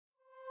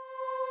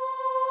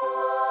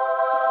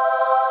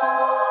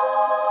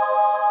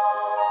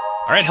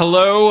All right,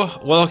 hello.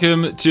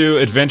 Welcome to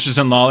Adventures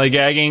in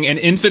Lollygagging and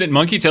Infinite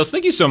Monkey Tales.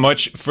 Thank you so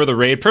much for the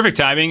raid. Perfect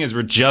timing as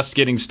we're just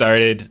getting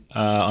started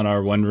on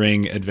our One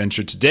Ring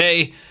adventure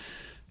today.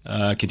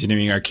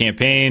 Continuing our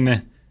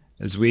campaign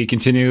as we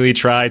continually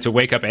try to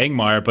wake up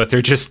Angmar, but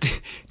they're just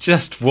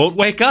won't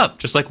wake up.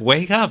 Just like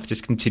wake up,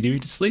 just continuing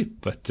to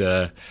sleep. But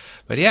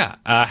yeah,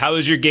 how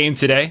was your game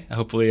today?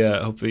 Hopefully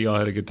you all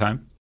had a good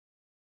time.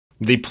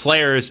 The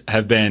players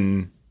have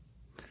been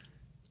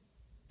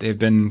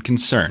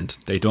concerned.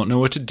 They don't know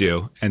what to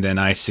do, and then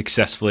I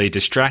successfully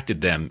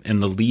distracted them in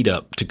the lead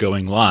up to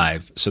going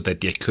live so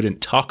that they couldn't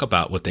talk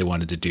about what they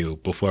wanted to do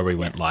before we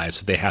went live,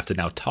 so they have to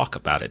now talk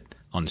about it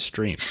on the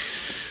stream.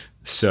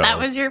 So that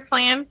was your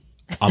plan?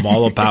 I'm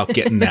all about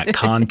getting that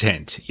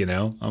content, you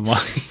know? I'm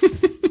like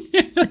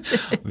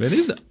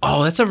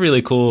that's a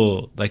really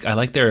cool, like I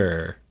like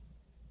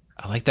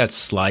that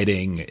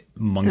sliding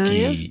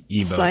monkey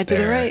emote Slide there.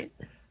 To the right.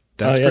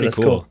 That's pretty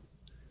cool.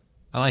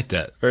 I like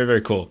that. Very, very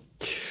cool.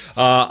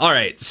 All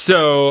right,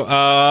 so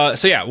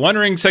yeah, One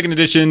Ring Second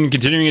Edition.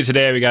 Continuing it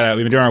today, we've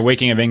been doing our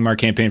Waking of Angmar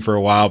campaign for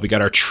a while. We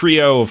got our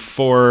trio of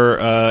 4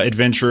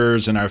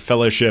 adventurers in our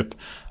fellowship.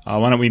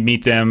 Why don't we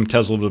meet them? Tell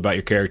us a little bit about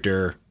your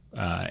character,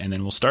 and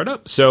then we'll start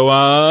up.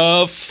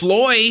 So,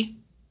 Floy,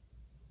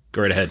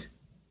 go right ahead.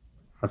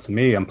 That's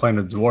me. I'm playing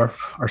a dwarf,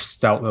 our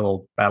stout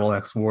little battle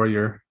axe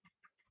warrior,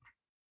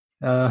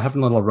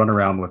 having a little run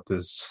around with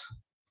this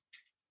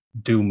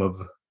Doom of,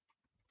 look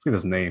at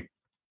his name.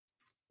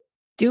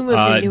 Doom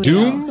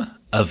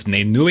of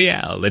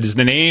Nenuyal. That is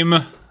the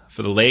name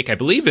for the lake, I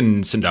believe,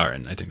 in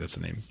Sindarin. I think that's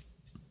the name.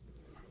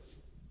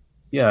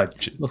 Yeah,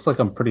 it looks like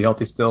I'm pretty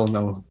healthy still.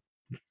 No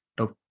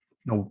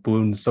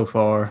wounds so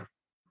far.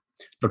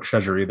 No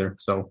treasure either.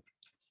 So,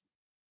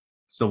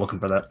 still looking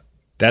for that.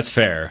 That's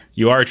fair.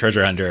 You are a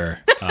treasure hunter.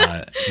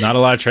 Not a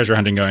lot of treasure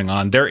hunting going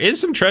on. There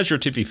is some treasure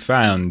to be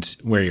found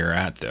where you're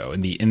at, though.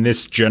 In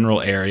this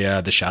general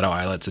area, the shadow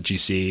islets that you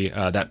see,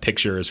 that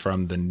picture is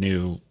from the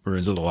new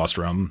Ruins of the Lost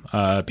Realm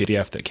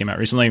PDF that came out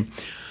recently.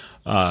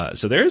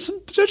 So there is some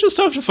potential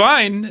stuff to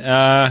find.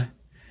 And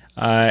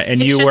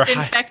it's you just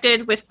were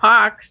infected with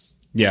pox.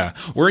 Yeah.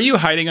 Were you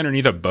hiding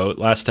underneath a boat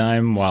last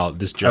time while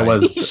this giant... I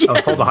was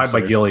told to hide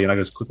by Gilly, and I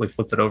just quickly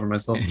flipped it over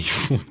myself. And you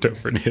flipped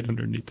over and hid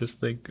underneath this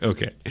thing?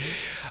 Okay.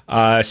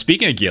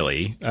 Speaking of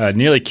Gilly,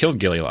 nearly killed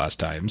Gilly last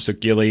time. So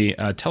Gilly,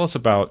 tell us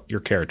about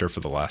your character for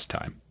the last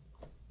time.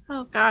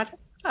 Oh, God.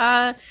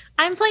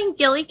 I'm playing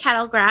Gilly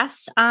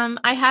Kettlegrass.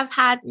 I have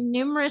had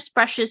numerous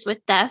brushes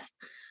with death.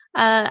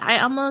 I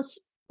almost,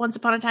 once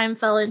upon a time,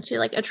 fell into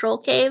like a troll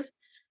cave.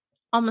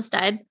 Almost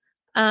died.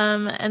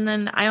 And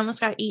then I almost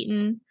got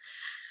eaten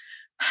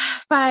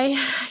by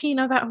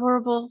that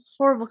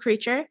horrible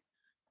creature,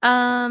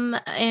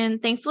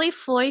 and thankfully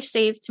Floy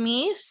saved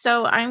me,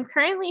 so I'm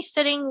currently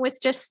sitting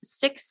with just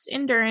 6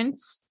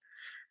 endurance.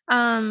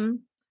 I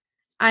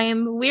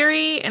am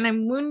weary and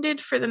I'm wounded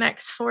for the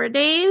next 4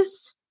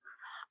 days,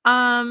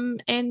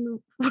 and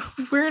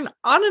we're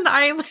on an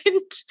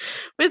island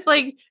with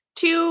like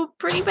 2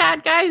 pretty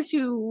bad guys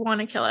who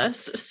want to kill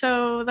us,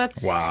 so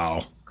that's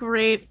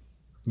great.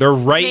 They're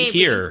right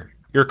here.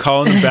 You're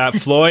calling them that.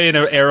 Floy and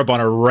Erebon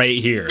are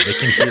right here. They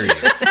can hear you.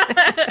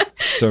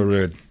 So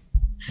rude.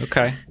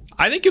 Okay.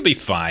 I think you'll be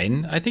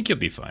fine.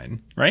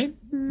 Right?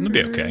 You'll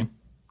be okay.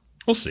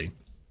 We'll see.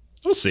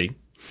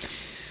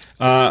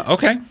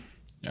 Okay.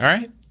 All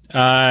right.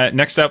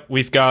 Next up,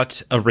 we've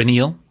got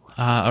Areniel.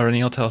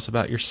 Areniel, tell us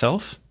about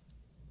yourself.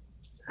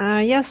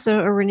 So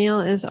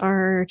Areniel is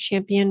our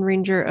champion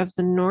ranger of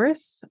the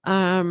north.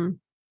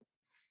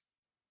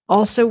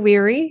 Also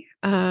weary.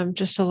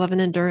 Just 11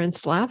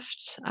 endurance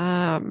left.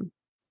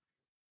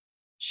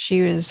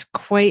 She was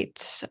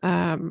quite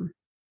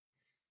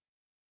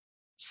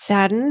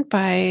saddened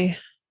by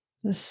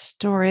the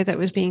story that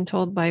was being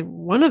told by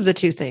one of the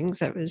 2 things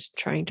that was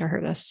trying to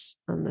hurt us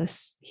on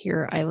this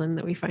here island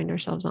that we find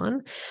ourselves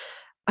on.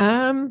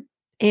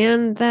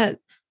 And that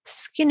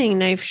skinning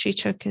knife she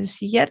took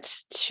is yet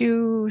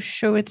to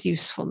show its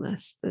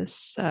usefulness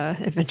this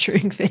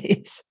adventuring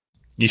phase.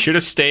 You should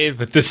have stayed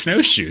with the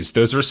snowshoes.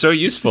 Those were so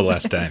useful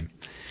last time.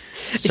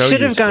 So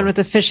should have gone with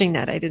a fishing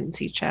net. I didn't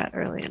see chat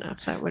early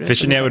enough. That would have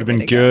fishing net would have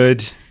been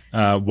good.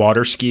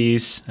 Water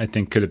skis, I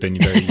think, could have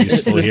been very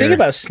useful. The thing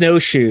about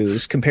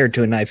snowshoes compared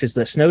to a knife is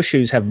that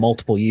snowshoes have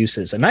multiple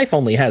uses. A knife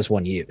only has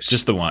one use.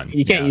 Just the one.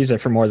 You can't use it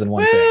for more than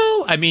one thing.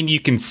 Well, I mean, you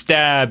can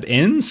stab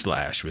and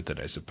slash with it,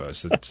 I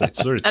suppose. It's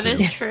sort of that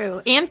is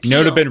true. And you know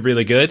what would have been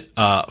really good?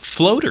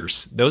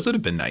 Floaters. Those would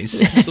have been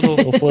nice. Little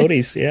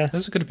floaties, yeah.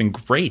 Those could have been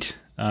great.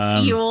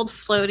 You old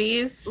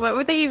floaties. What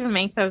would they even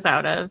make those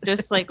out of?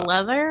 Just like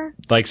leather?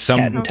 Like some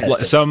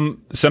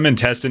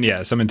intestine.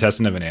 Yeah, some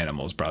intestine of an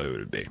animal is probably what it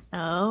would be.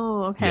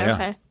 Oh, okay, yeah.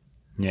 Okay.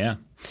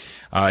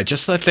 Yeah.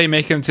 Just like they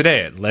make them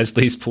today at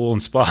Leslie's Pool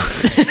and Spa.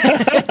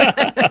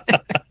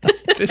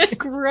 This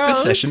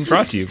session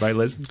brought to you by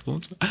Leslie's Pool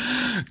and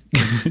Spa.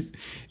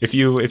 If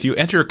you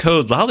enter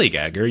code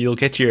Lollygagger, you'll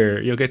get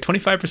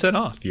 25%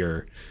 off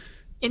your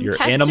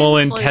animal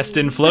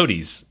intestine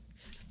floaties.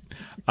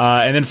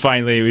 And then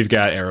finally, we've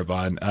got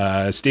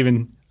Erebon.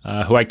 Steven,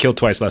 who I killed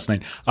twice last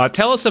night.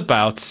 Tell us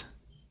about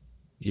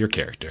your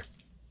character.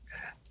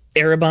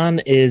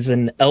 Erebon is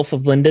an elf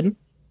of Linden,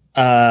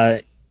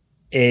 a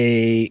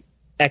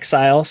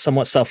exile,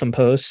 somewhat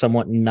self-imposed,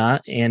 somewhat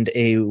not, and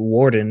a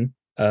warden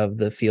of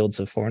the fields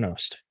of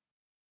Fornost.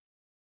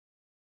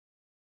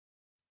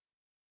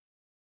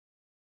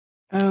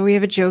 Oh, we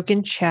have a joke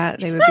in chat.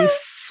 They would be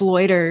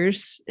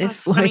Floyders if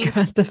That's Floyd funny.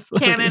 got the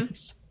Canon.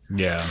 Floyders.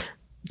 Yeah.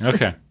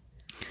 Okay.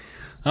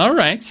 All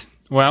right.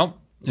 Well,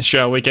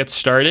 shall we get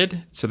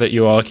started so that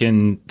you all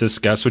can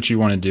discuss what you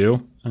want to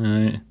do?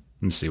 Let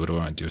me see. What do I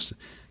want to do?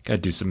 Got to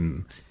do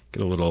some.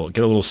 Get a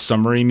little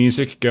summary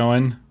music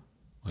going.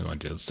 What do I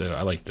want to do? So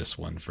I like this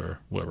one for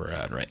where we're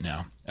at right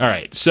now. All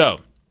right. So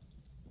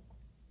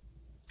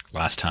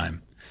last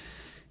time.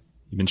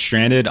 You've been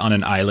stranded on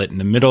an islet in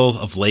the middle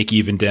of Lake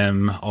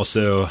Evendem,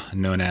 also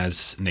known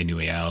as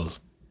Nenuial.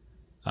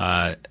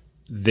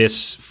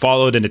 This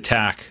followed an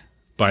attack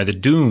by the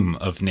Doom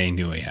of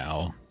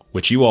Nenuial,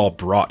 which you all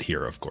brought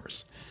here, of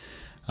course.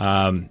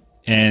 Hey,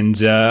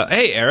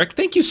 Eric,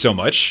 thank you so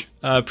much.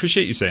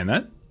 Appreciate you saying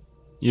that.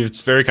 It's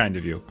very kind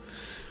of you.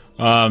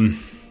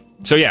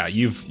 So yeah,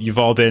 you've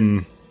all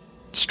been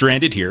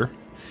stranded here,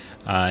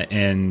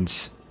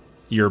 and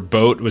your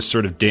boat was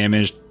sort of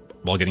damaged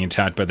while getting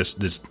attacked by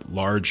this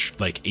large,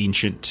 like,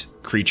 ancient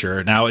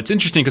creature. Now, it's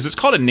interesting because it's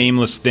called a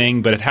nameless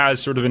thing, but it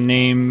has sort of a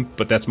name,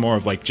 but that's more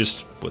of, like,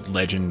 just what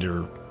legend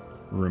or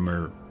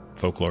rumor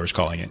folklore is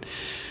calling it.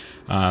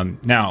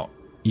 Now,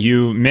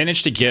 you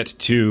managed to get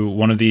to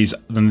one of these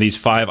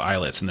 5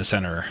 islets in the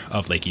center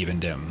of Lake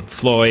Evendem.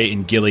 Floy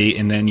and Gilly,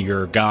 and then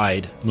your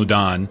guide,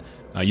 Mudan.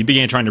 You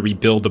began trying to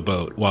rebuild the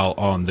boat while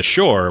on the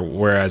shore,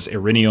 whereas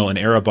Iriniel and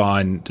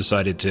Erebon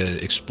decided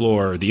to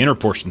explore the inner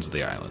portions of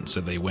the island. So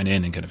they went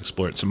in and kind of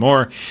explored some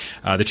more.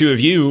 The two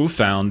of you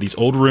found these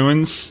old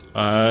ruins,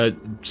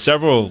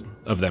 several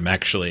of them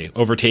actually,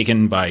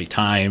 overtaken by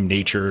time,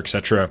 nature,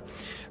 etc.,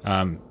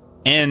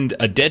 and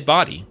a dead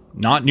body,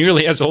 not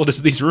nearly as old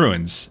as these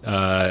ruins,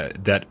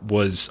 that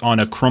was on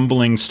a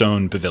crumbling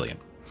stone pavilion.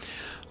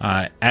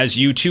 As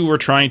you two were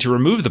trying to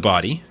remove the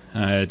body,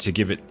 to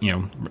give it,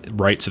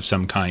 rites of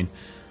some kind,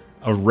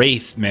 a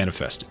wraith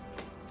manifested,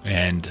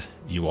 and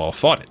you all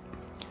fought it.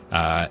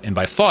 And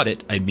by fought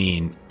it, I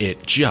mean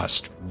it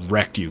just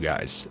wrecked you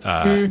guys.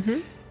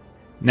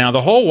 Now,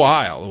 the whole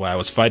while I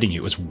was fighting you,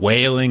 it was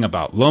wailing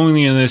about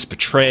loneliness,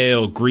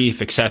 betrayal,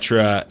 grief,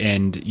 etc.,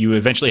 and you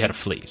eventually had to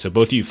flee. So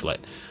both of you fled.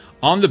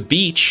 On the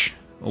beach,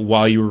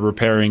 while you were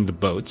repairing the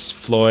boats,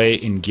 Floy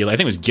and Gilly, I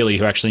think it was Gilly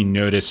who actually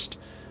noticed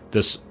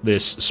this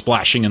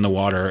splashing in the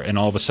water, and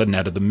all of a sudden,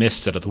 out of the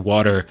mist, out of the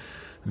water,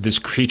 this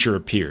creature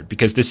appeared.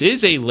 Because this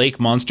is a lake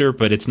monster,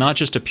 but it's not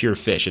just a pure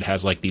fish. It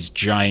has like these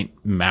giant,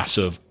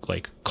 massive,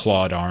 like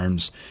clawed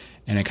arms,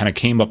 and it kind of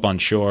came up on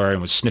shore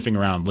and was sniffing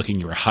around, looking.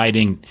 You were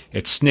hiding.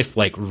 It sniffed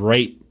like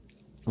right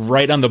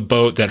on the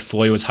boat that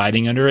Floy was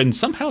hiding under, and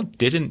somehow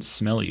didn't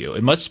smell you.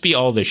 It must be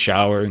all the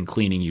shower and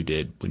cleaning you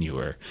did when you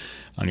were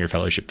on your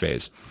fellowship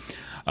phase.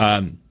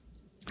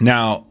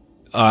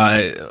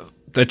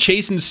 The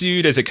chase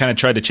ensued as it kind of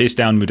tried to chase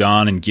down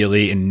Mudan and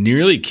Gilly and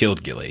nearly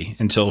killed Gilly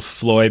until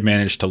Floyd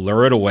managed to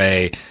lure it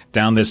away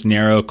down this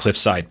narrow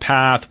cliffside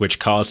path, which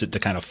caused it to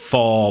kind of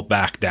fall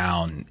back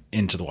down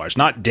into the water. It's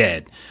not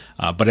dead,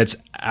 but it's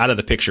out of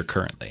the picture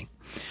currently.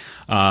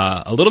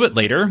 A little bit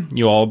later,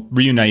 you all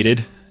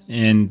reunited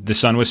and the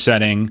sun was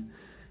setting,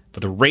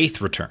 but the wraith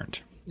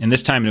returned. And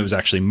this time it was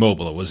actually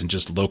mobile. It wasn't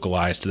just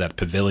localized to that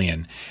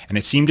pavilion. And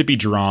it seemed to be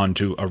drawn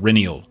to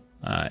Iriniel.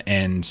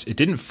 And it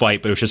didn't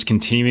fight, but it was just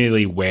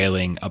continually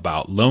wailing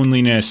about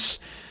loneliness,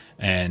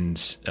 and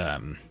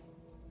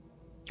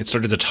it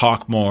started to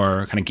talk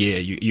more. Kind of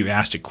you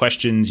asked it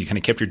questions. You kind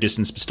of kept your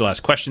distance, but still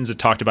asked questions. It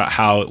talked about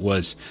how it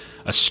was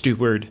a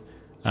steward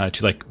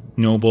to like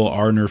noble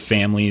Arner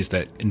families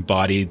that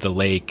embodied the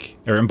lake,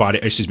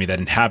 that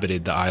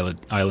inhabited the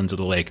islands of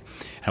the lake.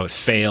 How it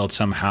failed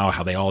somehow.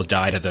 How they all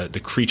died. How the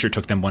creature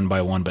took them one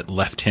by one, but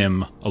left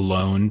him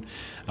alone.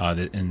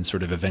 And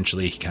sort of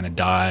eventually he kind of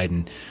died,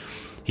 and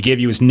he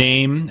gave you his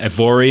name,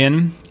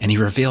 Evorian, and he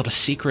revealed a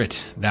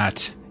secret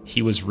that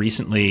he was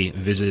recently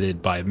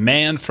visited by a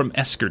man from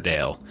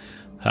Eskerdale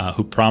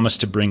who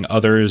promised to bring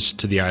others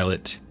to the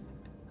islet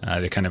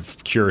to kind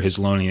of cure his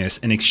loneliness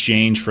in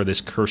exchange for this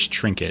cursed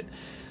trinket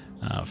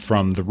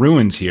from the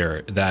ruins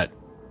here that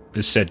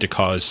is said to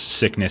cause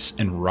sickness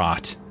and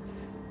rot.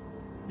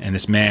 And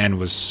this man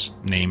was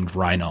named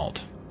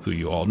Reinald, who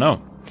you all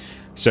know.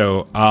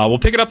 So we'll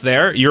pick it up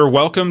there. You're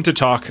welcome to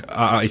talk.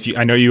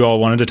 I know you all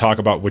wanted to talk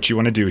about what you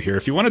want to do here.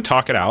 If you want to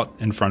talk it out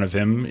in front of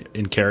him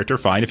in character,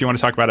 fine. If you want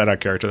to talk about it out of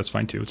character, that's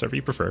fine too. Whatever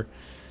you prefer.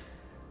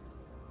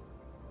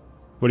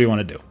 What do you want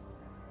to do?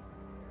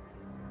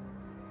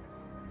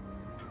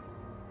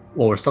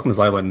 Well, we're stuck on this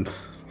island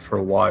for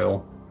a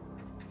while.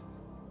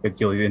 Get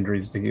Gilly's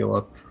injuries to heal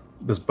up.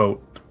 This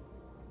boat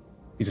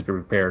needs to be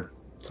repaired,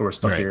 so we're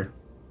stuck here.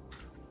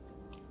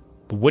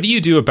 But what do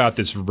you do about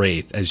this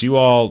wraith? As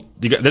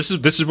this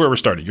is where we're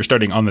starting. You're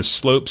starting on the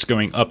slopes,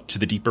 going up to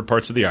the deeper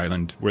parts of the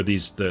island, where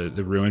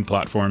the ruined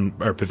platform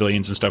or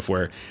pavilions and stuff.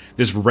 Where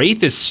this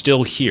wraith is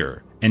still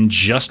here and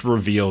just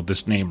revealed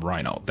this name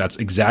Rhino. That's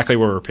exactly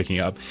where we're picking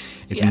up.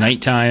 It's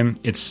nighttime.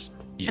 And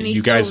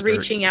he's still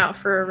reaching out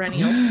for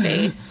Reniel's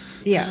face.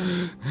 Yeah.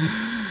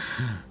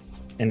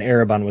 And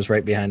Erebon was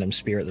right behind him,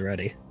 spear at the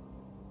ready.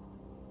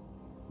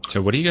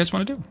 So what do you guys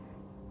want to do?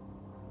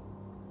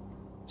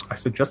 I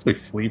suggest we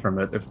flee from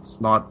it if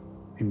it's not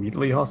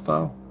immediately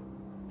hostile.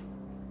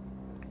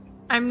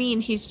 I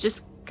mean, he's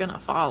just gonna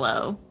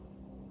follow.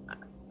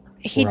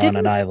 He We're did on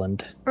an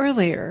island.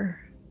 earlier.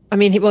 I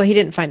mean, he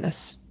didn't find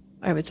us.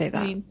 I would say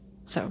that. I mean,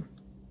 so.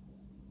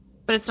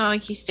 But it's not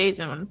like he stays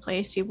in one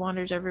place. He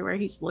wanders everywhere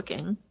he's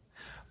looking.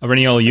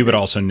 Reniel, you would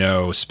also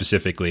know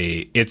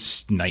specifically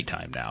it's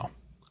nighttime now.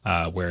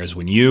 Whereas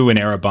when you and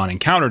Erebon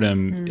encountered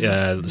him,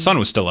 the sun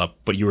was still up,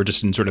 but you were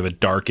just in sort of a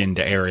darkened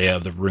area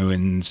of the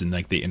ruins and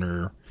like the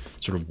inner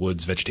sort of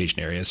woods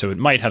vegetation area. So it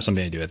might have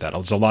something to do with that.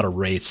 There's a lot of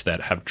wraiths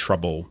that have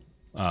trouble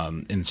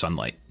in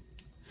sunlight.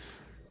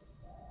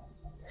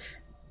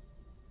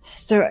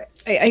 So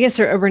I guess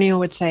Reniel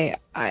would say,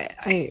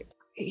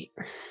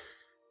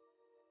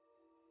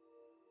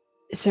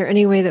 is there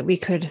any way that we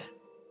could?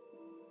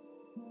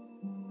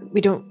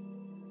 We don't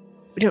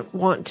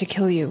want to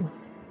kill you.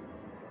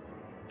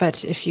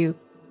 But if you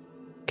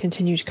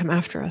continue to come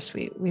after us,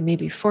 we may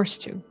be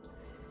forced to.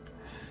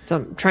 So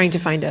I'm trying to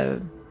find a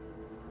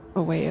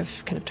way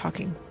of kind of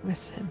talking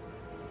with him.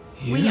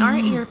 We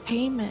aren't your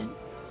payment.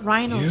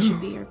 Rhino should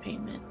be your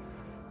payment.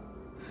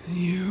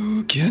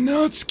 You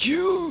cannot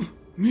kill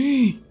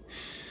me.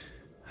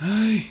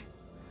 I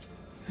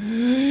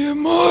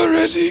am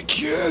already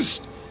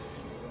cursed.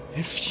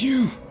 If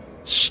you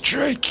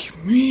strike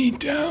me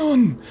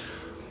down,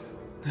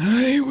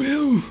 I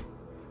will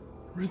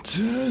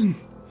return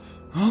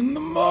on the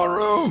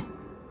morrow.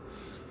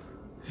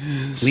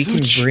 We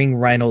can bring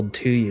Reynold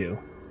to you,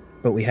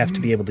 but we have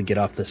to be able to get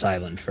off this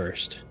island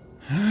first.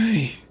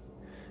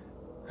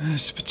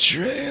 This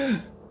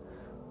betrayer,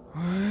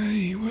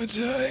 why would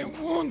I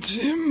want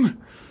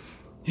him?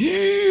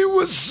 He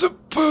was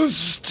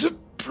supposed to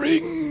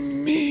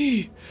bring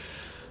me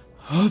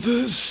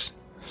others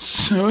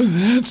so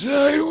that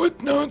I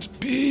would not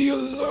be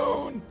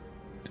alone.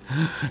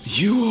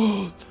 You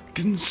all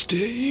can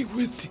stay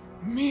with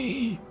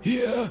me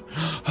here.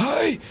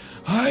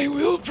 I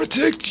will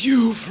protect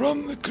you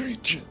from the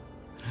creature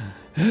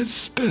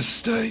as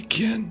best I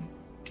can.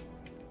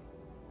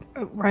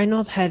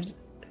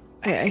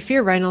 I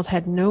fear Reynold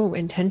had no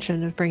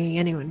intention of bringing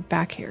anyone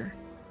back here.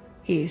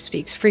 He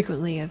speaks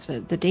frequently of the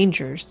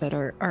dangers that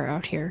are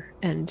out here,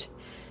 and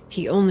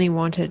he only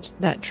wanted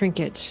that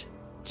trinket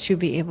to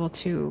be able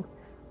to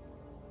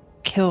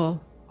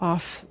kill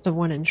off the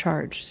one in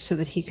charge so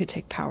that he could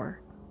take power.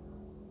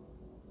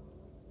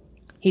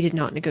 He did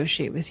not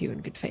negotiate with you in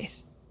good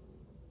faith.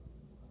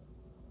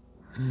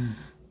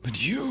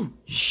 But you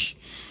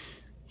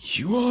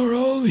are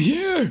all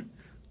here.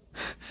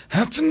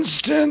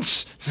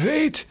 Happenstance,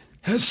 fate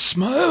has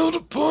smiled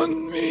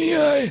upon me.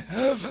 I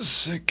have a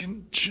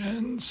second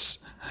chance.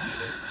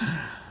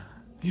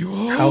 You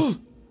all...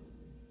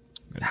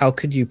 How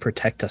could you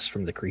protect us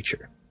from the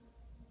creature?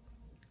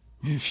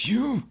 If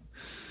you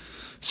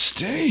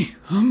stay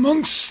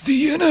amongst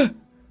the inner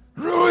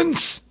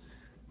ruins,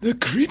 the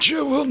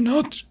creature will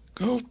not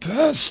go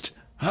past.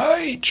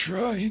 I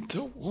tried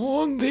to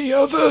warn the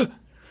other,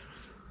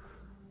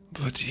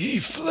 but he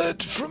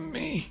fled from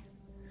me.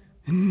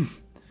 And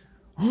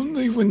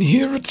only when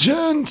he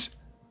returned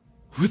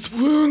with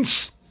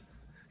wounds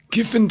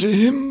given to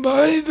him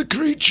by the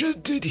creature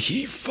did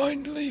he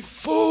finally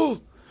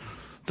fall.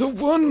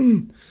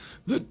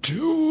 The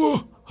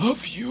two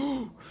of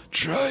you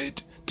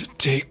tried to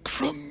take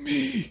from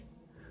me.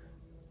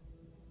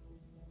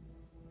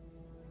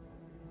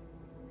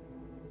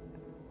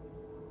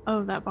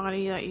 Oh, that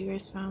body that you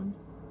guys found.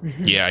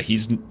 Yeah,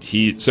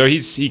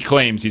 he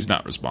claims he's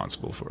not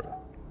responsible for it.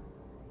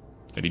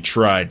 That he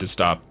tried to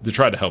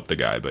help the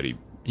guy, but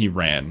he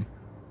ran,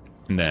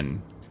 and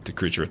then the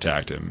creature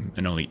attacked him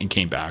and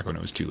came back when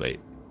it was too late.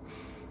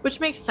 Which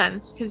makes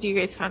sense because you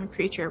guys found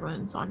creature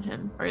wounds on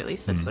him, or at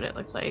least that's what it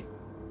looked like.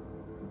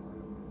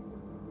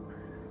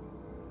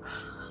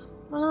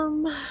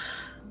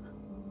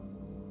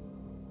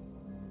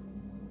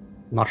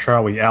 Not sure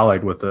how we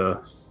allied with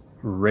the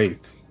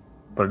Wraith,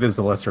 but it is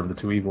the lesser of the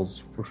two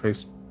evils we're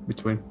faced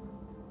between.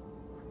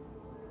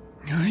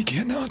 I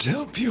cannot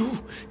help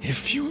you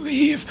if you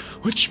leave,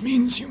 which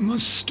means you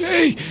must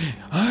stay.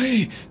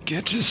 I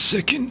get a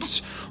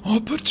second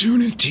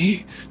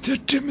opportunity to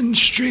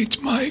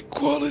demonstrate my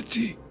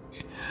quality.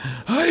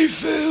 I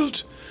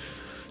failed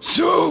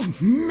so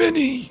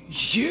many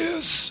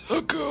years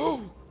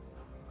ago.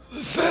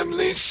 The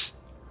families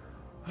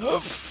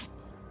of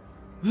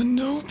the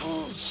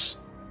nobles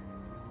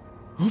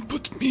who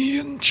put me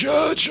in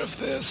charge of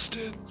their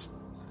steads.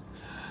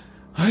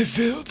 I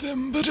failed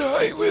them, but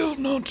I will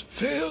not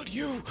fail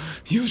you.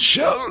 You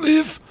shall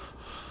live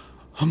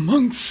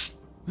amongst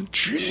the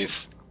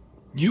trees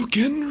You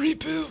can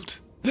rebuild.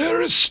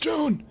 There is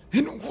stone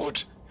and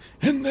wood,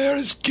 and there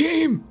is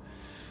game.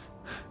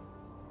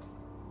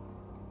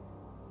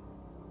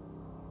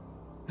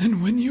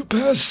 And when you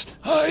pass,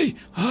 I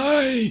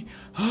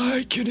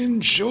can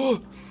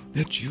ensure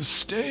that you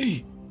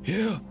stay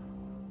here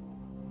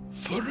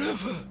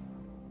forever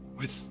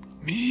with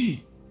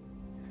me.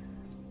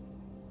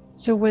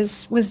 So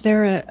was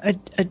there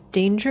a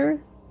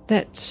danger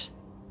that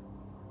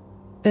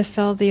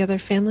befell the other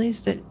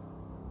families that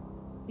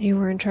you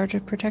were in charge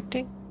of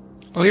protecting?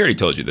 Well, he already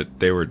told you that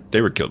they were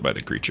killed by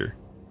the creature.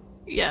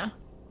 Yeah.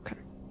 Okay.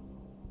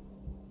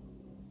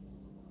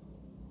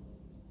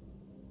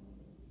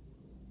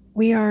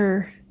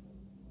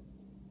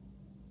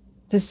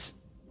 This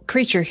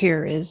creature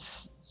here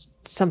is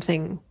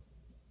something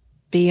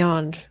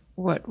beyond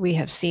what we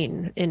have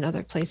seen in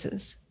other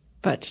places.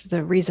 But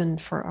the reason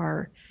for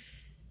our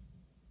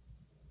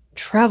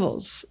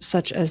travels,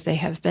 such as they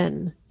have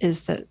been,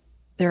 is that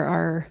there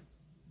are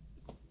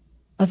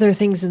other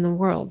things in the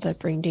world that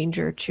bring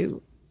danger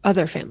to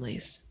other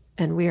families.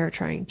 And we are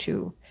trying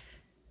to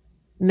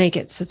make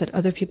it so that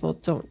other people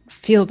don't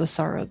feel the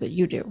sorrow that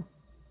you do,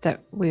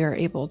 that we are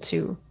able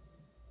to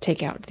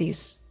take out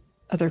these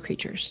other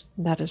creatures.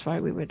 That is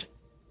why we would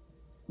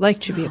like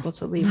to be able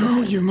to leave this.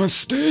 No, you must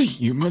stay.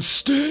 You must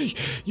stay.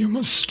 You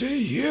must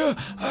stay here.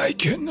 I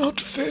cannot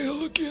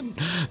fail again.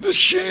 The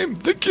shame,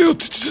 the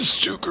guilt, it is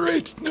too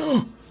great.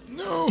 No.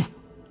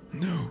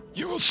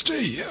 You will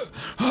stay here.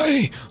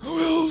 I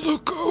will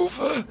look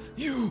over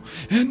you,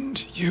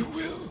 and you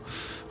will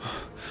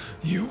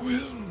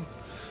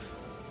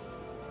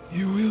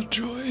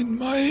join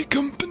my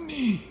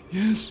company.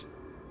 Yes.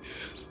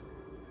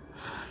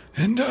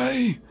 And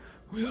I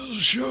will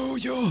show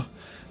your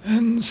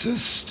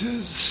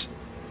ancestors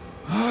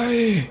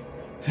I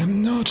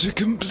am not a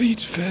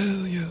complete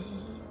failure.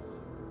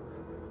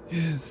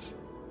 Yes.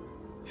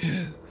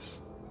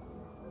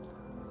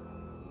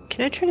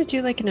 Can I try to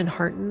do like an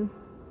Enhearten?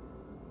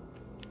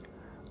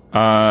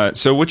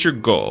 So what's your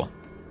goal?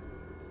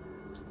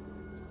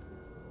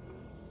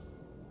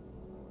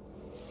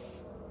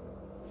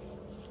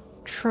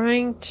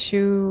 Trying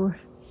to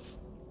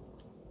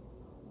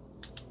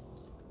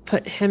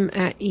put him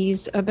at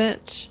ease a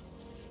bit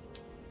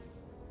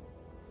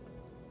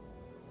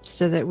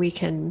so that we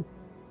can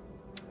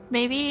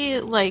Maybe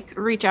like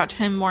reach out to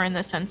him more in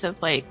the sense of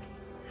like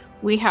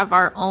we have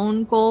our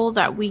own goal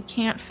that we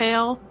can't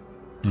fail.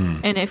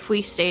 And if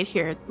we stayed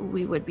here,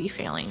 we would be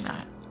failing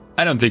that.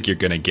 I don't think you're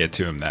going to get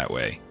to him that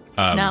way.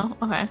 No?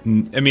 Okay.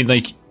 I mean,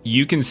 like,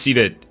 you can see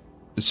that.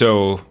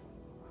 So I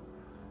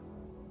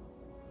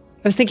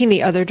was thinking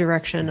the other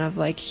direction of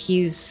like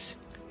he's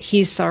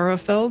sorrow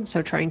filled,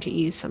 so trying to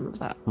ease some of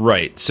that.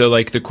 right. So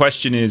like the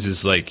question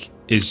is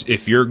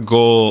if your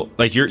goal,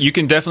 like, you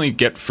can definitely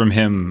get from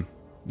him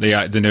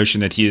the notion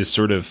that he is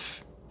sort of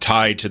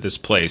tied to this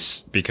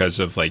place because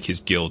of like his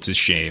guilt, his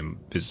shame,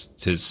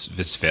 his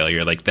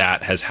failure. Like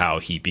that has how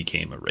he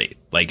became a wraith.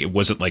 Like it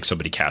wasn't like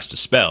somebody cast a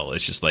spell.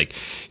 It's just like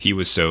he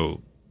was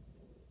so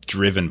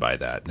driven by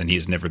that, and he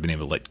has never been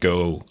able to let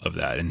go of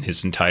that. And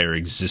his entire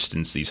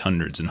existence, these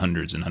hundreds and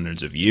hundreds and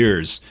hundreds of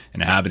years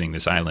inhabiting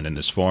this island in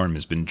this form,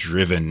 has been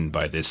driven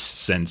by this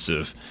sense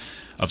of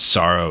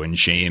sorrow and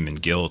shame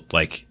and guilt.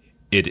 Like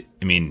it.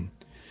 I mean,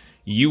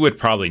 you would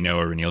probably know,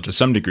 Renil, to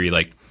some degree.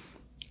 Like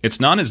it's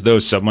not as though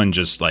someone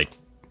just like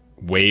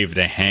waved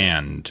a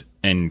hand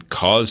and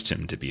caused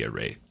him to be a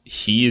wraith.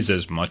 He is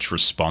as much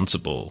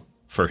responsible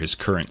for his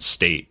current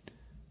state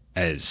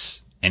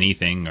as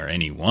anything or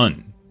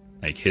anyone.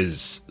 Like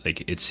it's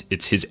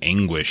his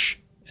anguish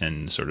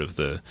and sort of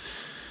the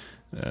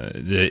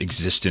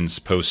existence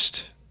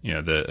post,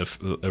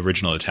 the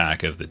original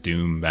attack of the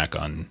Doom back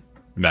in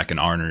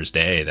Arnor's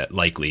day that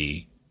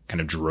likely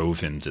kind of drove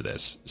him to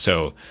this.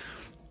 So,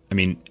 I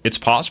mean, it's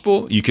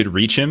possible you could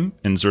reach him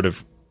and sort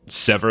of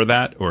sever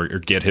that or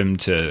get him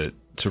to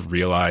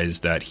realize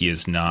that he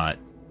is not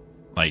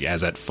like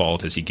as at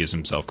fault as he gives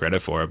himself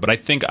credit for. But I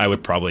think I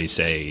would probably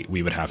say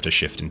we would have to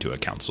shift into a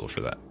council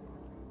for that.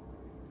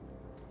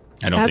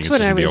 I don't think it's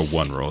going to be a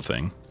one roll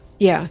thing.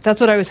 Yeah, that's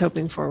what I was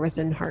hoping for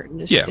within Heart,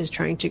 is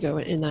trying to go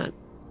in that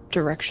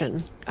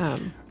direction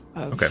of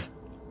okay.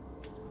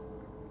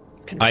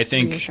 I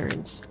think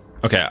reassurance.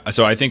 Okay,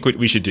 so I think what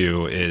we should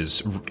do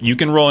is you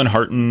can roll in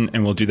Hearten,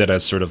 and we'll do that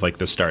as sort of like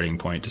the starting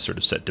point to sort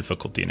of set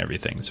difficulty and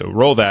everything. So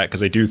roll that,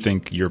 because I do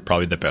think you're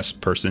probably the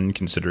best person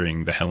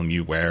considering the helm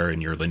you wear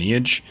and your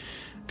lineage,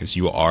 because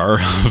you are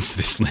of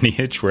this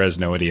lineage, whereas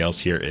nobody else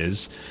here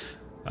is.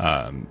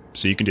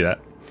 So you can do that.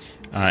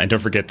 And don't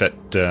forget that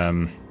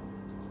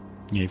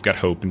you've got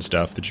hope and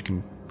stuff that you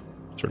can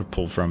sort of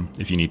pull from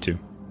if you need to.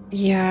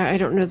 Yeah, I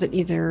don't know that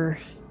either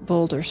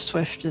Bold or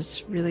Swift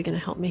is really going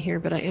to help me here,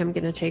 but I am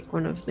going to take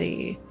one of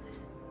the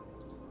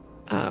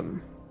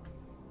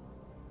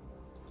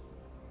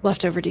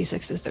leftover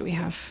D6s that we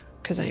have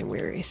because I am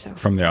weary. So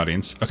from the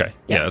audience, okay,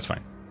 yeah, that's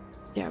fine.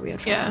 Yeah, we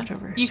had 4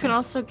 leftover. You can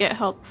also get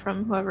help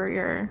from whoever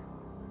your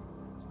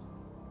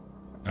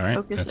all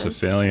right, that's a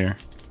failure.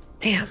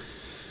 Damn.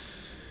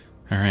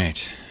 All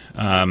right.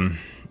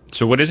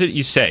 So what is it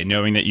you say,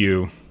 knowing that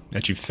you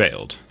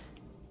failed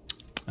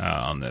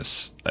on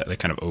this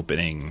kind of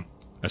opening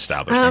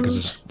establishment?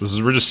 Because this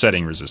is we're just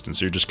setting resistance.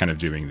 So you're just kind of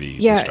doing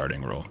the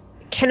starting roll.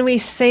 Can we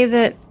say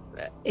that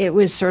it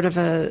was sort of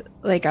a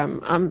like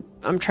I'm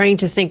trying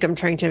to think, I'm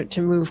trying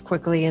to move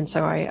quickly, and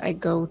so I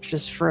go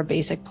just for a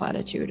basic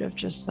platitude of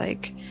just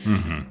like,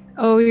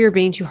 oh, you're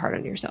being too hard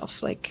on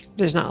yourself. Like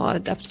there's not a lot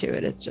of depth to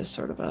it. It's just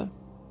sort of a.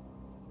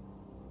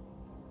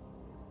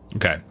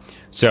 Okay,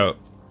 so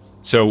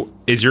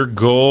is your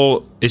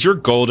goal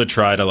to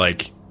try to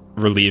like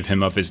relieve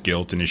him of his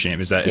guilt and his shame?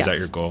 Is that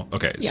your goal?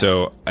 Okay, yes.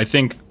 So I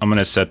think I'm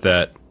gonna set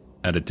that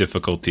at a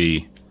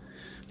difficulty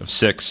of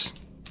 6.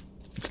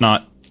 It's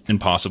not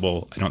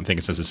impossible. I don't think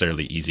it's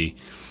necessarily easy.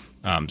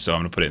 So I'm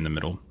gonna put it in the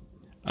middle.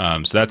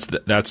 So that's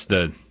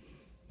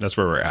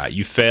where we're at.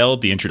 You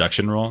failed the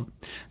introduction roll,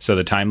 so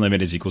the time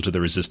limit is equal to the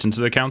resistance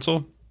of the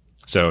council.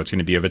 So it's going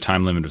to be of a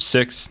time limit of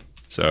 6.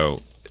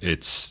 So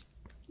it's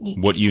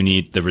what you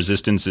need. The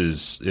resistance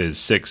is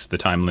 6. The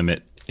time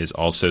limit is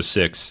also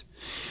 6.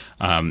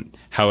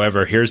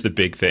 However, here's the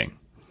big thing: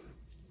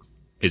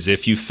 is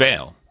if you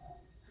fail,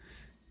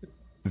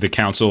 the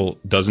council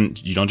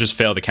you don't just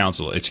fail the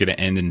council. It's going to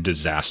end in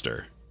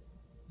disaster.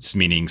 It's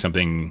meaning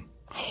something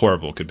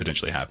horrible could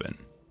potentially happen,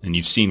 and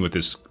you've seen what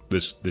this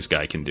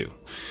guy can do.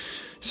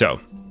 So,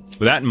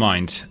 with that in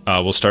mind,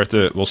 we'll start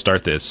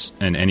this,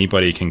 and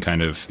anybody can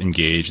kind of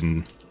engage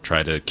and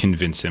try to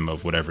convince him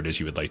of whatever it is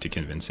you would like to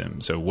convince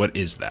him. So, what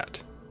is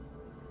that?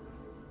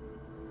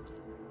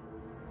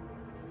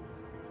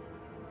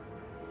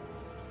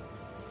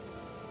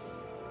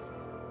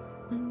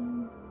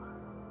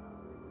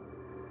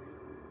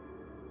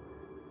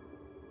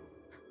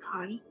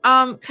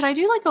 Could I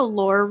do like a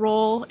lore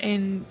roll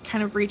and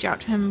kind of reach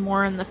out to him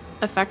more in the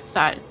effect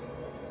that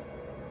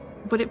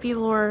would it be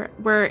lore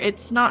where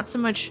it's not so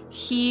much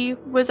he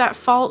was at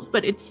fault,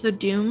 but it's the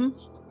doom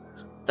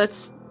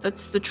that's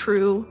the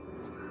true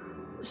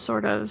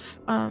sort of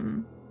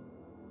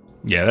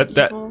yeah,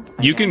 that evil,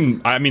 you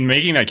can. I mean,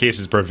 making that case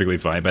is perfectly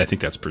fine, but I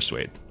think that's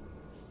persuade.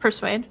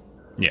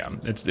 Yeah,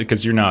 it's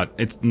because you're not.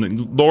 It's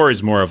lore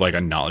is more of like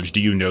a knowledge. Do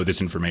you know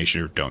this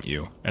information or don't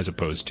you? As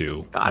opposed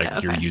to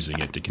you're using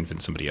it to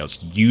convince somebody else.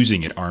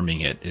 Using it, arming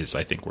it is,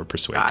 I think, where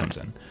persuade comes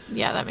in.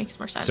 Yeah, that makes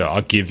more sense. So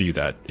I'll give you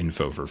that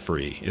info for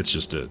free. It's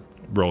just to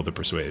roll the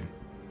persuade.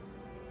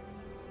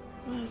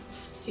 Let's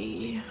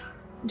see.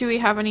 Do we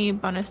have any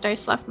bonus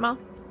dice left, Mel?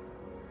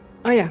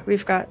 Oh yeah,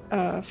 we've got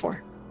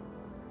 4.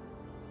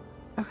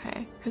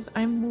 Okay, because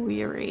I'm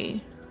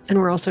weary. And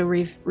we're also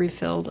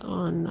refilled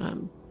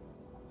on.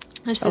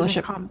 This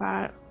isn't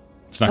combat.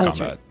 It's not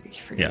combat.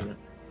 Right. Yeah.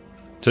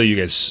 So you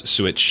guys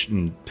switch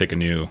and pick a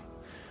new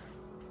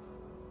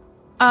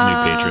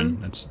patron.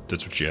 That's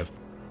what you have.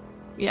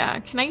 Yeah.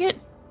 Can I get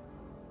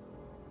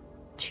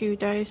 2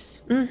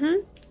 dice? Mm-hmm.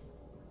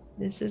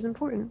 This is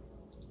important.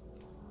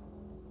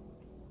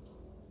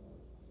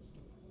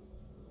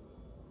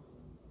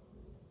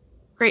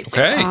 Great.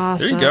 Okay. Success.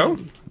 Awesome. There you go.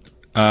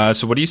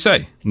 So what do you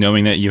say,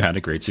 knowing that you had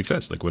a great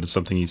success? Like, what is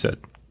something you said?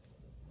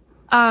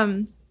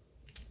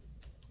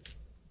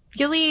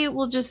 Gilly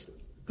will just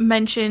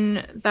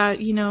mention that,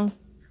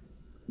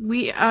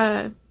 we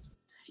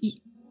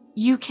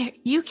you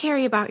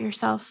carry about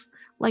yourself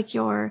like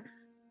you're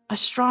a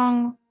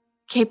strong,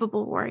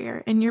 capable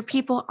warrior, and your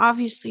people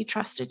obviously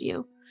trusted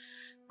you.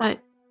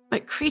 But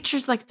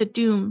creatures like the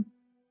Doom,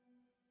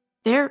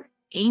 they're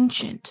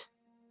ancient,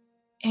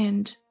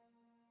 and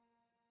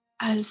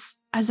as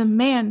a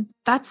man,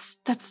 that's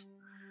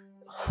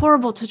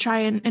horrible to try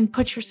and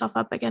put yourself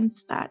up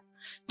against that.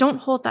 Don't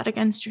hold that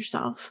against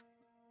yourself.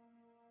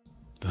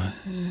 But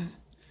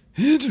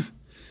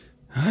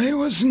I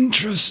was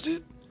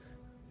entrusted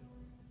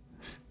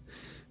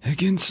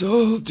against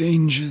all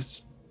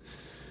dangers,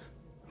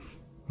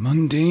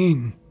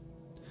 mundane,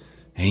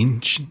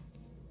 ancient,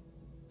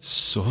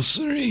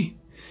 sorcery,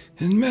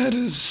 and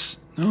matters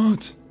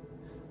not.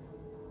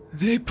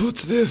 They put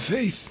their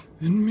faith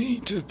in me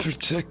to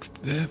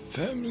protect their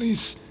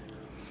families,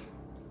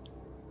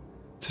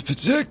 to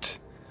protect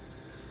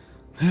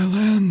their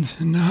land,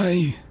 and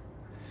I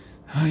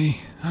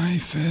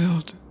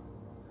failed.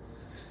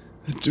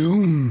 The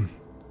Doom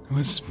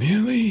was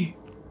merely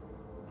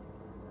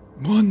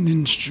one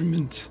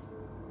instrument.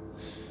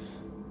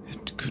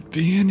 It could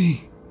be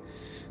any.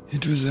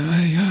 It was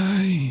I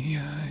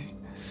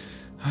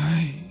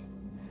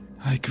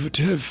could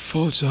have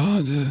fought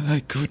harder.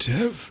 I could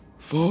have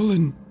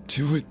fallen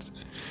to it.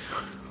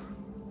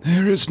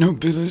 There is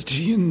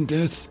nobility in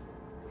death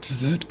to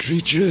that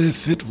creature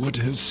if it would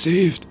have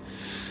saved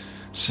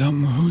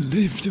some who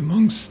lived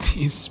amongst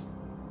these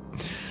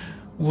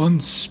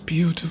once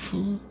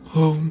beautiful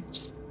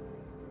homes.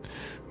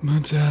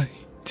 But I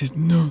did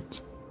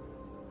not.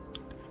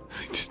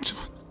 I did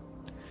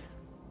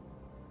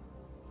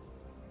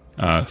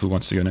not. Who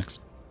wants to go next?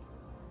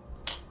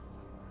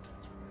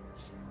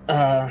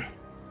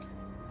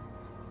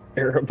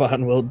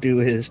 Erebon will do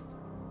his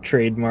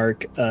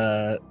trademark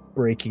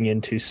breaking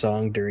into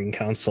song during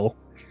council.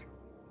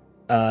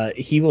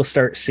 he will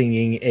start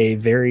singing a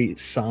very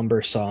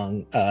somber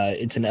song.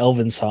 It's an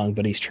elven song,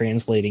 but he's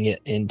translating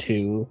it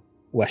into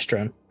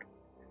Westron.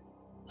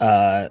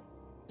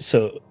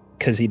 So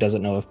because he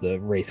doesn't know if the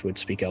wraith would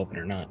speak elven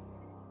or not.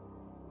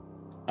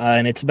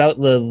 And it's about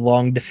the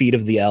long defeat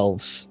of the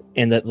elves,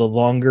 and that the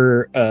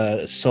longer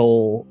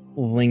soul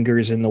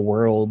lingers in the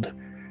world,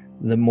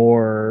 the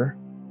more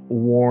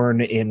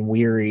worn and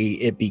weary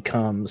it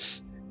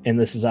becomes. And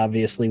this is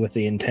obviously with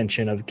the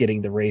intention of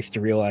getting the wraith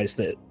to realize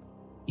that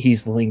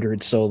he's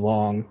lingered so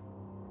long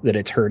that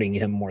it's hurting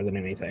him more than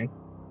anything.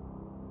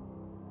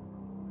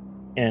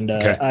 And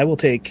Okay. we'll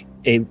take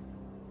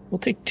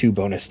 2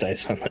 bonus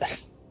dice on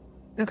this.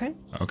 Okay.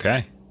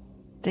 Okay.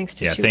 Thanks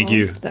to Yeah, two thank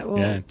you. wolves that will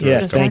Yeah, Yeah, put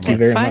us thank back you at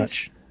very 5.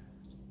 much.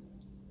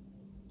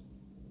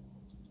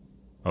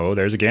 Oh,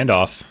 there's a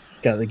Gandalf.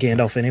 Got the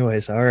Gandalf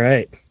anyways. All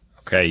right.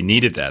 Okay, you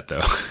needed that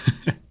though.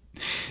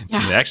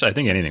 Yeah. Actually, I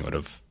think anything would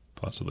have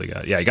possibly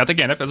got. Yeah, you got the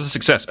Gandalf. That's a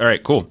success. All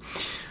right, cool.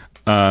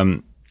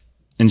 And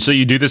so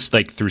you do this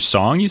like through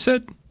song, you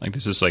said? Like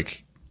this is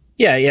like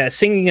Yeah,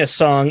 singing a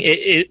song.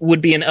 It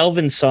would be an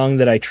elven song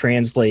that I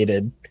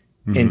translated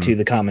into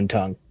the common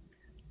tongue.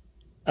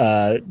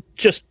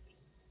 Just,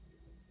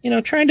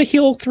 trying to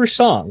heal through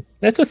song.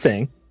 That's a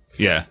thing.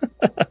 Yeah.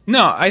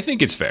 No, I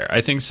think it's fair.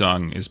 I think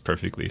song is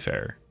perfectly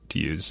fair to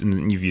use,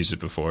 and you've used it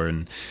before.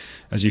 And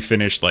as you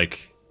finish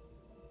like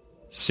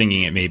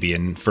singing it maybe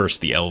in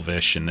first the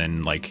Elvish and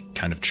then like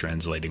kind of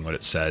translating what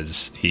it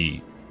says,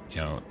 he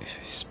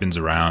spins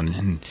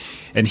around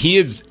and he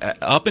is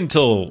up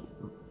until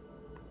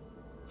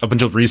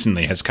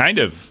recently has kind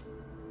of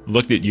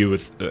looked at you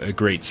with a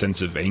great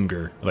sense of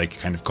anger, like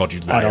kind of called you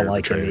liar, I don't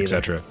like betrayer, him either.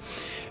 etc.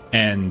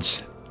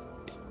 And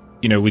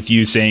with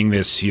you saying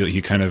this,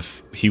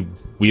 he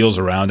wheels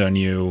around on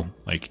you,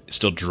 like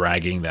still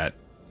dragging that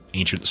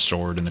ancient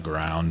sword in the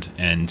ground,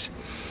 and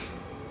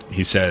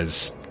he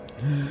says,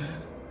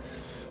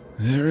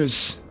 There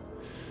is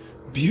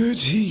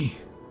beauty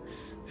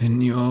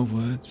in your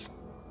words.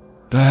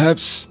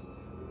 Perhaps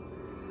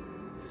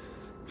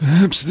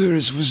there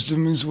is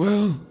wisdom as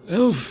well,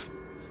 elf.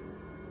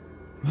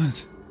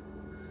 But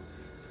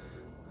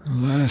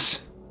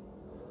alas,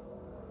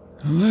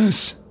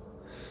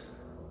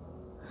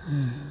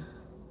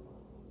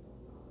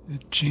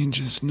 it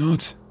changes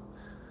not.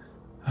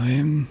 I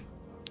am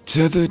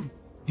tethered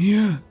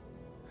here.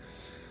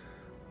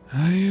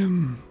 I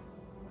am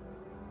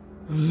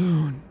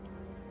alone.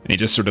 and he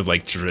just sort of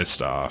like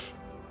drifts off.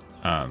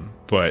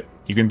 But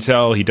you can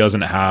tell he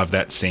doesn't have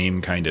that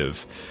same kind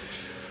of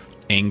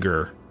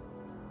anger.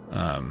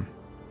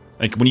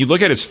 Like when you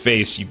look at his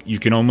face, you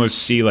can almost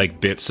see like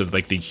bits of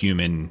like the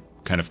human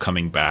kind of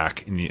coming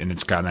back, and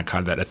it's got that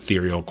kind of that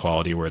ethereal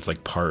quality where it's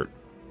like part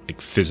like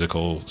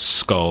physical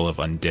skull of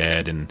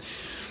undead, and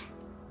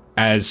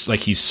as like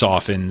he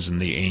softens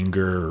and the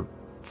anger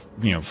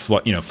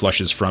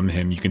flushes from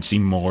him, you can see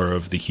more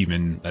of the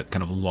human, that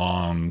kind of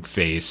long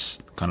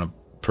face, kind of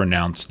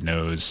pronounced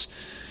nose.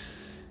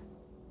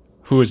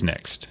 Who is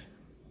next?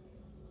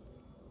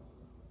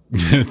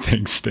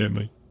 Thanks,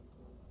 Stanley.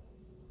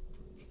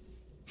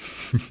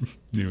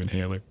 New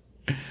inhaler.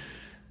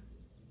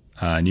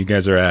 And you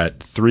guys are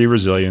at 3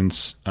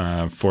 resilience,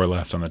 4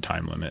 left on the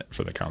time limit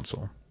for the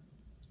council.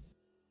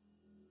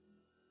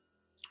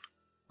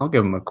 I'll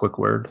give him a quick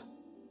word.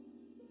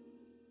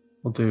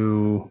 We'll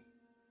do.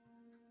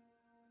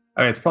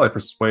 It's probably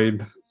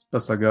persuade. It's the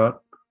best I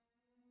got.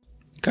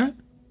 Okay.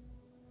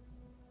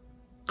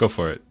 Go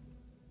for it.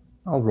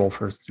 I'll roll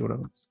first and see what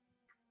happens.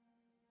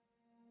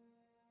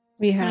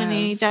 We have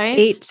Any dice?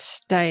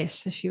 8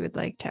 dice if you would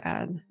like to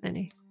add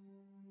any.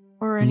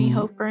 Or any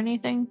hope or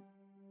anything?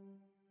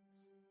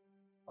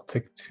 I'll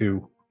take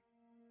 2.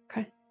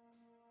 Okay.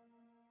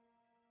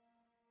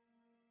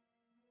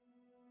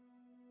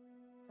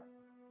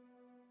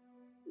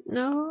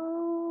 No.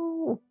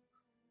 All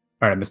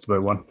right, I missed it by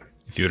 1.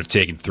 If you would have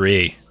taken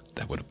 3,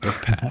 that would have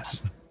both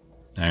passed.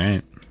 All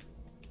right.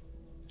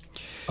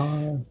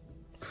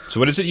 So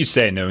what is it you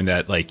say, knowing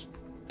that like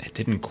it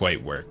didn't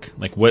quite work?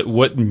 Like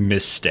what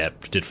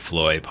misstep did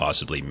Floy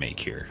possibly make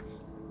here?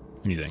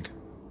 What do you think?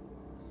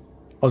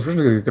 I was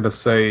originally going to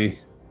say,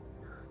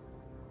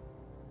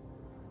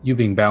 you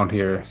being bound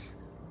here,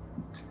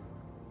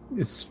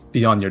 it's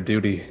beyond your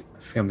duty. The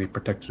family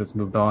protected has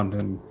moved on,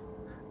 and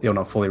they'll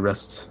not fully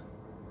rest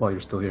while you're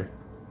still here.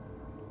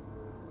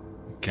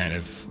 Kind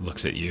of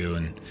looks at you,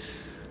 and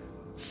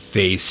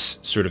face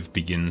sort of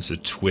begins to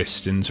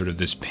twist in sort of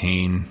this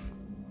pain,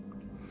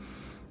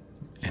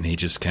 and he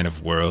just kind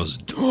of whirls.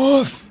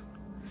 Dwarf,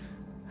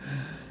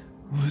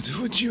 what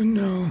would you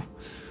know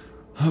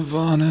of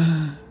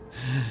honor?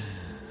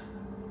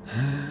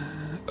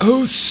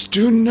 Oaths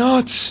do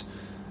not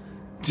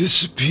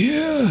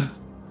disappear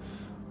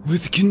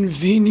with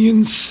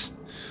convenience.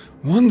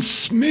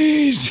 Once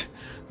made,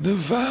 the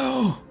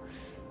vow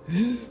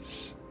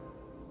is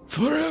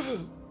forever.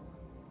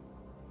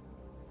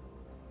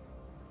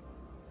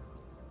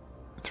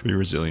 3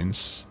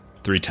 resilience,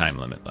 3 time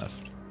limit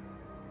left.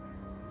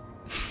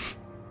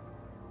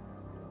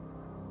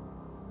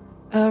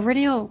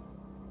 Reniel,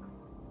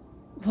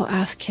 we'll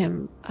ask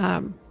him,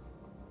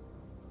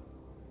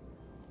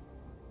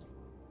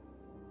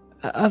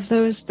 of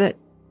those that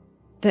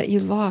you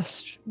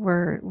lost,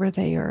 were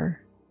they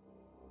your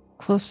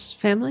close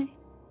family?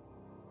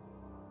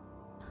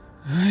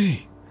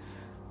 I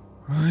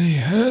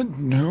had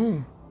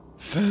no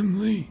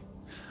family.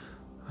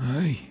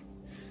 I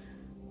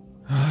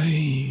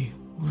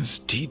was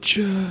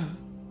teacher.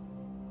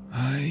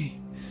 I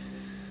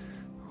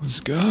was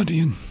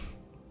guardian.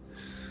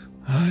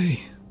 I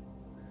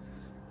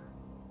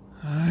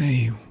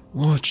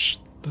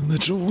watched the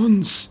little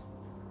ones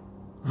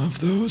of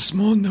those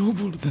more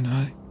noble than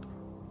I.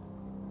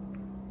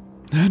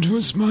 That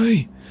was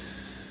my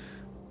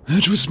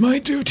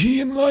duty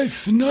in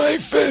life, and I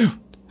failed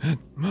at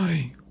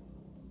my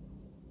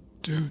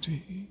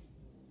duty.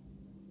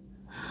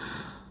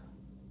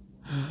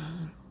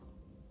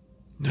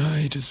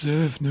 I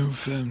deserve no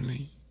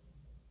family.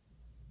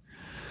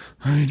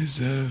 I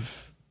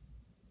deserve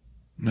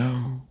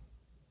no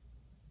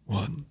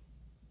one.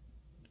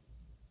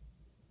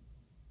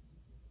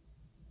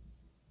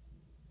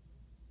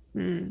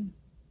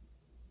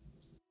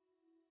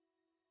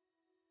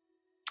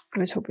 I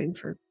was hoping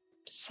for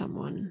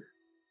someone.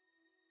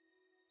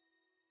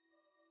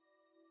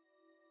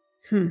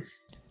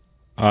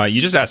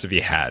 You just asked if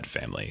he had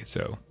family,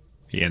 so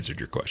he answered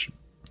your question.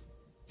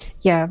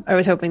 Yeah, I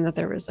was hoping that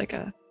there was like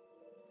a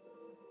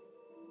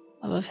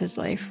love of his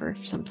life or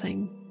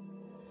something.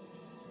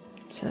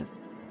 To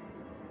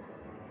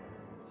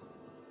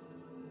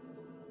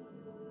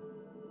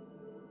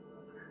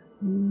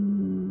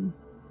I'm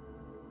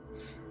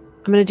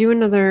gonna do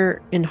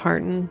another in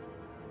Hearten.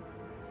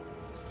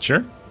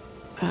 Sure.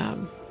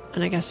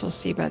 And I guess we'll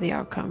see by the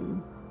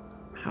outcome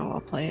how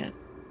I'll play it.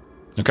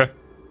 Okay.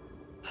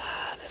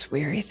 This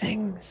weary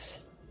things.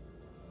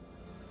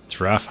 It's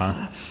rough, huh?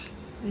 Tough.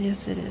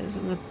 Yes, it is.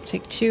 I'm gonna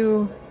take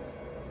 2.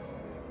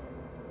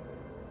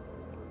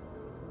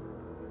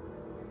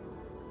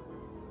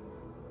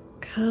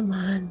 Come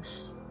on.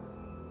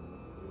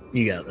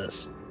 You got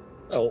this.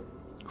 Oh,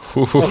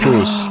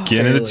 Ooh,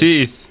 skin in the Barely.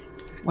 teeth.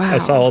 Wow. I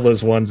saw all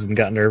those ones and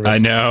got nervous. I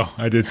know.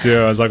 I did too.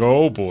 I was like,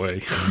 oh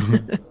boy.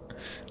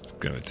 It's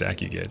going to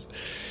attack you guys.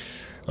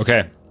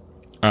 Okay.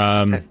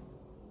 Okay.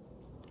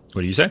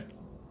 What do you say?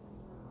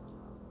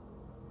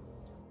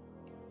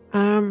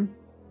 I'm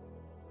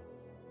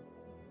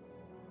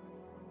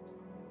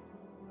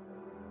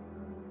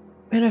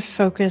gonna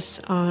focus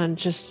on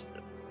just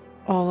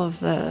all of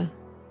the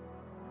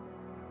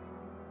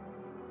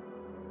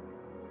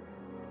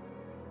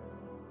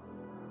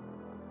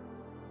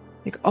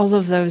all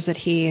of those that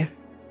he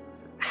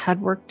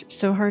had worked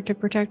so hard to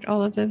protect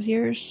all of those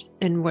years,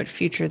 and what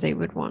future they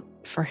would want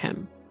for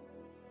him,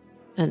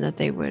 and that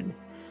they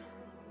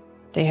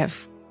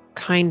have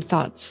kind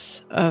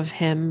thoughts of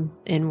him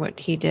in what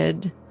he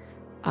did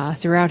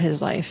throughout his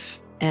life,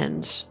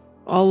 and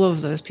all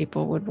of those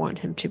people would want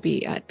him to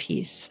be at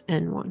peace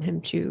and want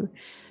him to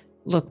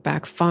look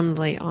back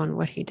fondly on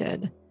what he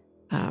did,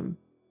 and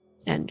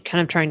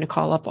kind of trying to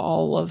call up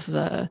all of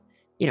the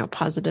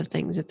positive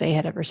things that they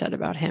had ever said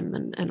about him,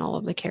 and all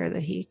of the care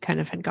that he kind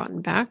of had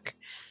gotten back,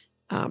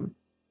 and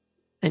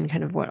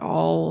kind of what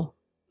all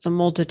the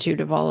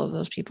multitude of all of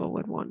those people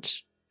would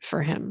want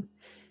for him,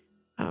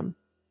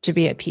 to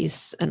be at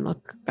peace and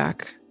look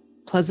back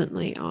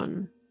pleasantly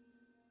on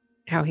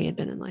how he had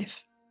been in life.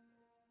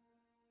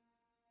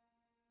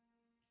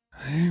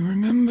 I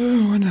remember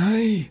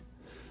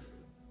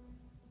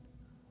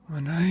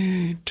when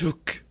I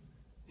took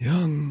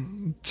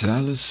young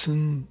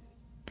Taliesin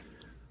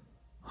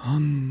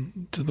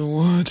on to the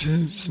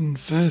waters and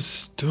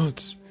first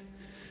taught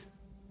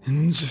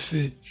him to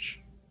fish.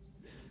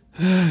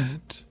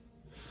 That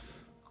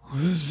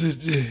was a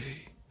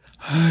day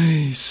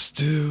I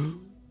still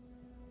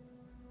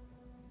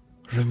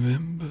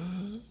remember.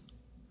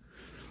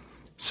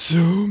 So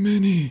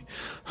many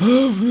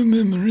of the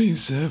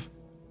memories have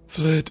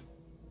fled,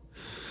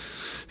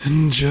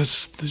 and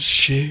just the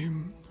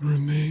shame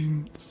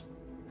remains.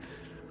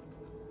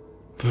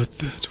 But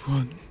that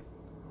one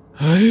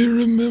I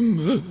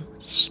remember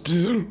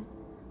still.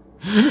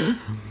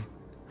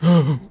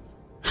 Oh.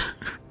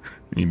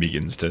 He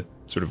begins to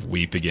sort of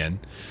weep again.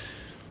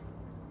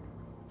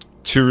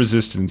 2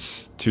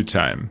 resistance, 2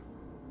 time.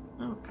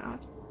 Oh, God.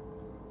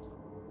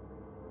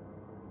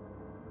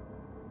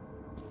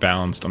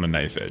 Balanced on a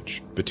knife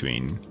edge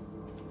between.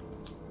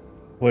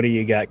 What do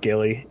you got,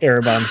 Gilly?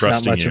 Arabon's not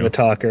Trusting much of you. a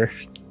talker.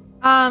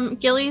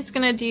 Gilly's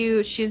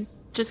she's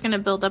just gonna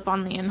build up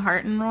on the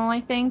Enhearten roll,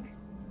 I think.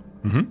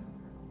 Mm-hmm.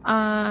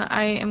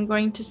 I am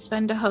going to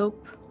spend a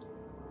hope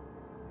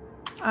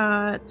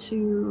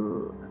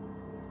to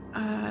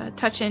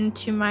touch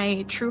into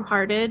my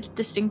true-hearted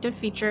distinctive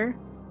feature.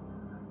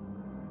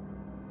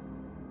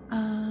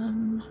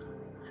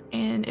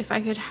 And if I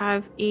could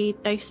have a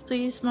dice,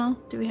 please, Mo.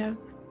 Do we have?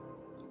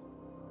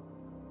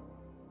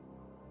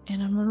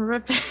 And I'm gonna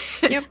rip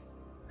it. Yep.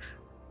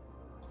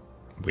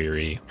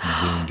 Weary,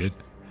 wounded.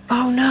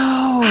 Oh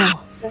no!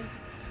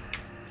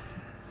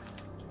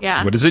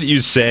 Yeah. What is it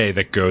you say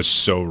that goes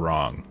so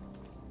wrong?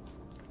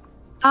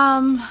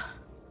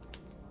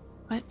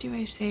 what do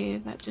I say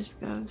that just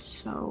goes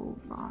so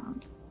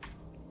wrong?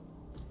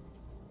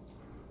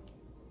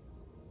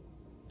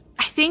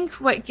 I think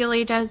what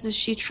Gilly does is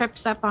she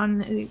trips up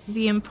on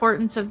the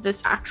importance of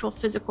this actual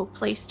physical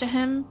place to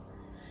him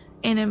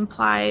and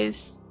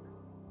implies,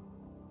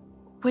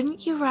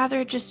 wouldn't you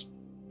rather just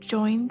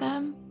join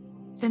them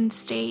than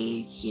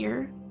stay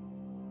here?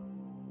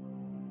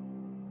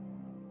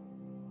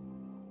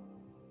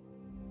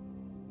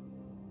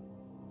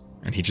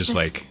 And he just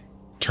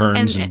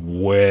turns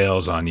and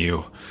wails on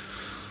you.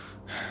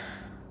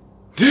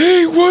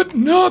 They would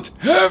not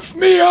have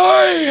me.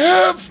 I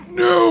have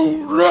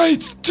no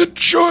right to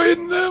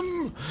join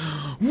them.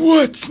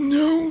 What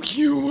know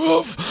you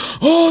of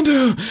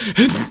honor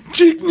and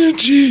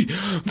dignity,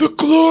 the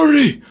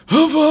glory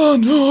of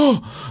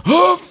honor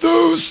of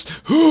those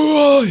who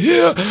are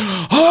here?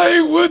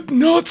 I would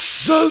not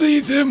sully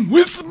them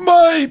with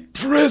my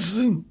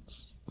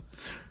presence.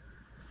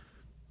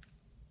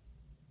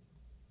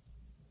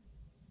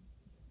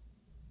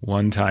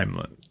 One time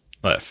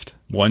left.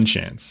 One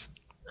chance.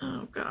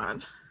 Oh,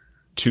 God.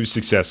 2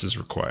 successes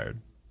required.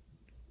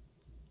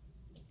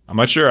 I'm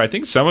not sure. I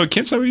think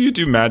can some of you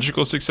do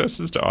magical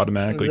successes to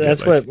automatically get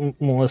That's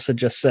what Melissa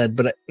just said,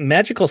 but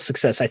magical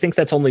success, I think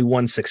that's only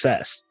 1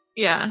 success.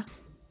 Yeah.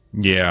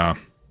 Yeah.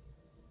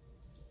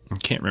 I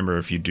can't remember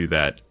if you do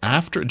that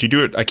after. Do you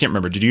do it? I can't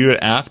remember. Did you do it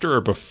after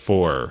or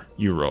before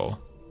you roll?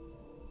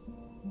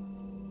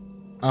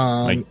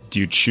 Do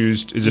you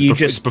choose? Is it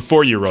it's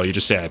before you roll? You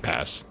just say I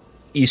pass.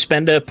 You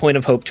spend a point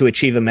of hope to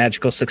achieve a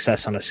magical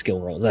success on a skill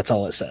roll. That's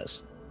all it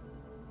says.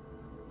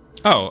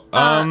 Oh,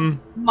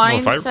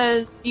 mine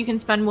says you can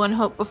spend 1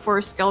 hope before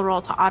a skill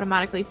roll to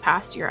automatically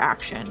pass your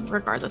action,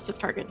 regardless of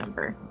target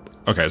number.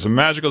 Okay, so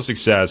magical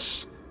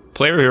success.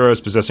 Player or heroes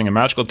possessing a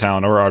magical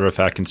talent or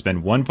artifact can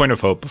spend 1 point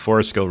of hope before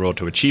a skill roll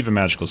to achieve a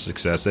magical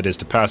success, that is,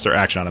 to pass their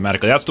action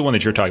automatically. That's the one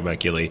that you're talking about,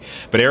 Gilly.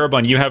 But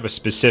Erebon, you have a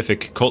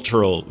specific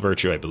cultural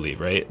virtue, I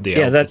believe, right?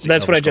 That's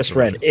what I just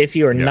read. Virtue. If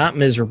you are not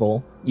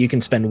miserable, you can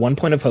spend 1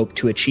 point of hope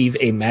to achieve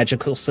a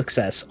magical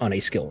success on a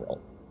skill roll.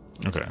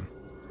 Okay.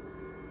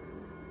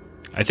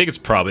 I think it's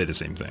probably the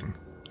same thing.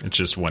 It's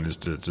just one is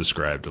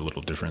described a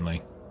little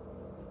differently.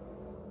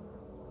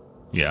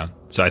 Yeah.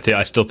 So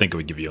I still think it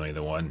would give you only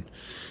the 1.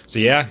 So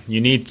yeah, you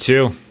need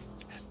 2.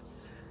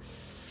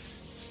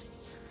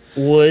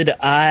 Would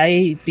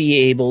I be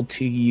able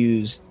to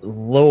use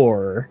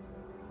lore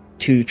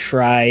to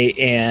try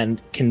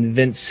and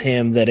convince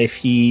him that if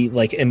he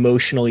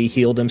emotionally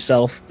healed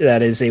himself,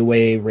 that is a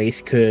way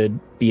Wraith could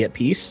be at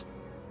peace?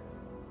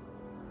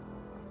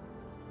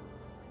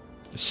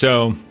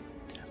 So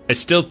I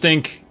still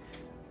think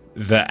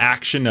the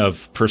action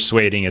of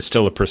persuading is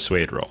still a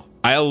persuade roll.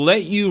 I'll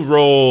let you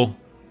roll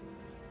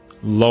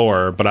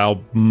lower, but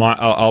I'm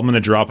going to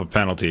drop a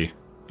penalty.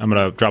 I'm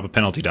going to drop a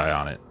penalty die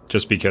on it,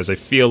 just because I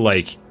feel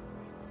like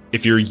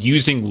if you're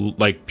using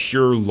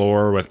pure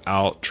lore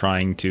without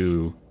trying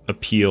to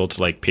appeal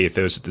to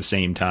pathos at the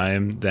same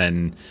time,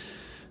 then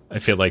I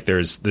feel like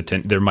there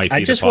might be.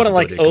 I just want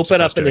to open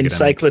up an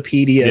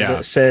encyclopedia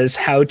that says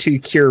how to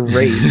cure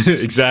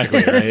wraiths.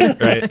 Exactly,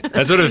 right.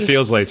 That's what it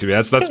feels like to me.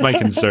 That's my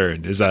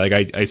concern. Is that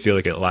I feel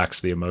like it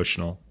lacks the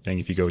emotional thing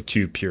if you go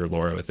too pure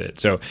lore with it.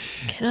 So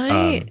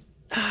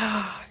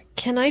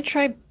can I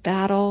try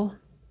battle?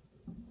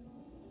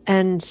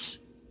 And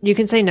you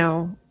can say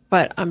no,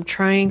 but I'm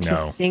trying to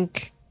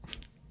think.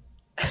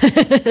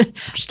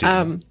 It's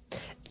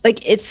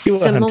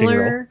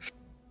similar.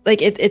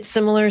 It's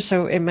similar,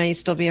 so it may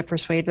still be a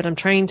persuade, but I'm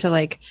trying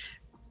to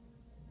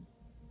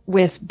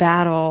with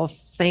battle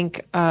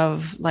think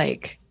of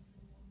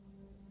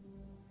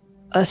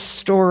a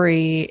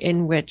story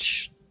in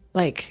which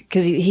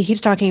because he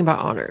keeps talking about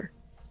honor.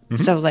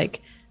 Mm-hmm. So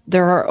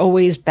there are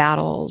always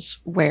battles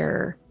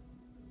where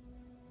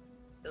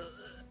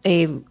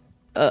a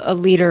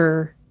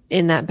leader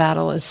in that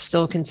battle is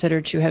still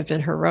considered to have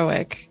been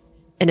heroic,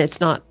 and it's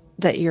not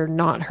that you're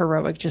not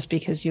heroic just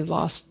because you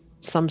lost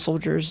some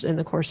soldiers in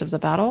the course of the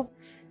battle.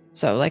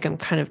 So I'm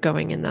kind of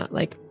going in that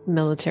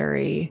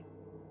military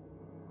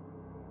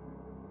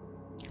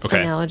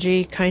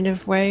analogy kind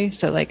of way.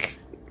 So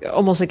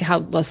almost like how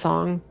La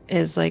Song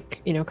is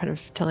kind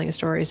of telling a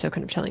story. So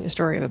kind of telling a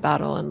story of a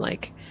battle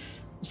and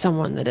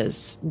someone that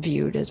is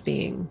viewed as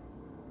being.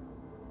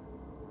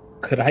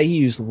 Could I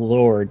use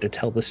lore to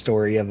tell the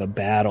story of a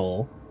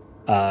battle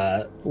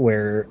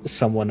where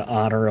someone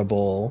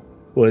honorable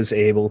was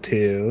able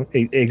to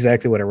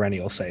exactly what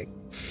Irenial's saying?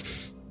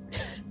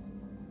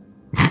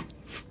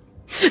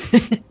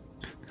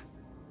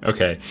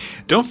 Okay.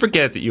 Don't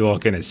forget that you all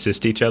can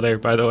assist each other,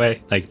 by the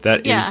way.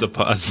 That is a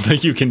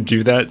pause. You can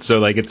do that.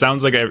 So it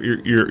sounds like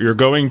you're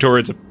going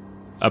towards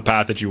a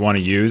path that you want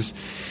to use.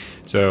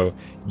 So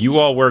you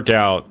all work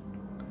out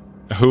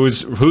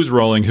who's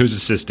rolling, who's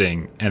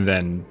assisting, and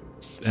then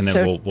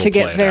we'll to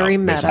get very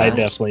meta. I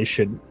definitely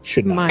should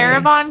not.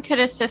 Erebon could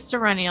assist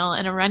Irenial,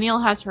 and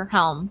Irenial has her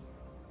helm.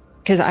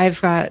 Because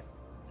I've got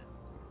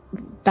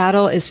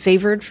battle is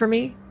favored for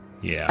me.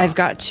 Yeah. I've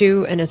got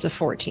 2 and it's a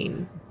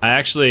 14. I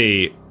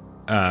actually,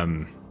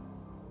 well,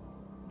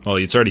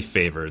 it's already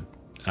favored.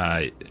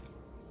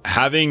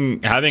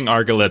 having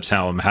Argalip's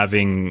helm,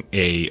 having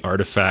a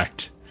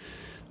artifact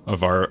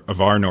of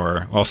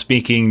Arnor while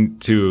speaking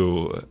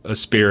to a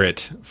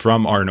spirit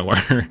from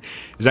Arnor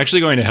is actually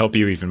going to help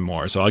you even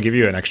more. So I'll give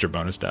you an extra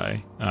bonus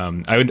die.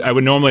 I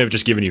would normally have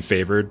just given you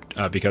favored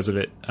because of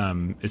it,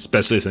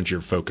 especially since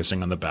you're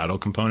focusing on the battle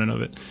component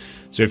of it.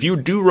 So if you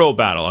do roll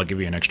battle, I'll give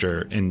you an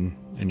extra, and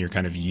you're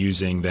kind of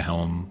using the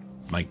helm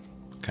like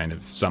kind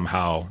of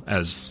somehow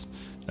as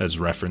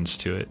reference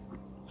to it.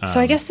 So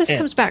I guess this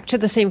comes back to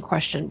the same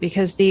question,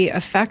 because the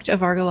effect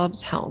of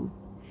Argalob's helm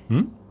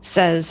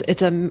says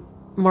it's a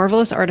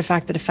marvelous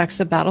artifact that affects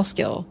a battle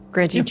skill,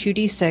 granting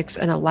 2d6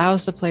 and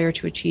allows the player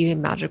to achieve a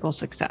magical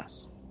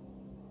success.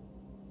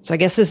 So I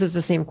guess this is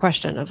the same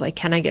question of like,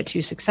 can I get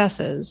 2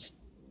 successes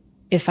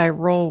if I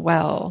roll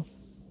well?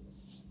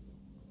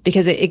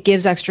 Because it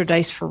gives extra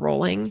dice for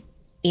rolling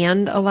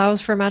and allows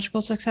for a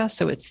magical success.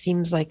 So it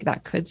seems like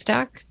that could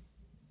stack.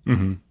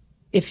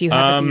 If you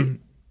have the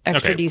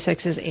extra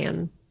d6s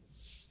and...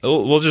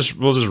 We'll just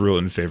rule it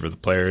in favor of the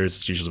players.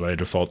 It's usually what I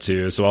default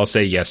to. So I'll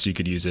say yes, you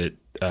could use it.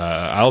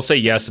 I'll say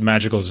yes,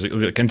 magical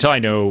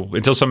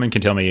until someone can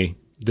tell me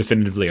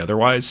definitively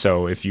otherwise.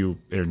 So if you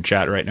are in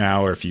chat right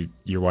now, or if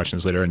you're watching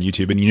this later on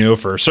YouTube and you know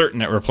for certain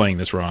that we're playing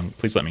this wrong,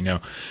 please let me know.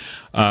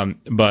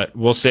 But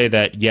we'll say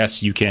that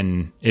yes,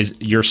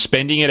 you're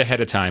spending it ahead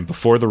of time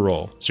before the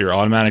roll, so you're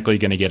automatically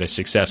going to get a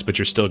success, but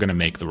you're still going to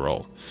make the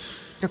roll.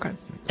 Okay.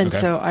 And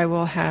so I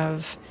will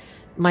have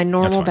my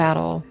normal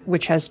battle,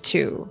 which has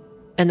 2.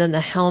 And then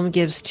the helm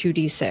gives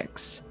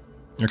 2d6.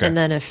 Okay. And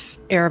then if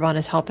Erebon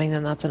is helping,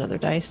 then that's another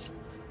dice.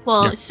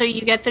 Well, so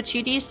you get the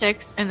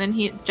 2d6, and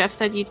then Jeff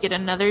said you'd get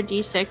another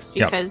d6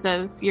 because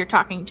of you're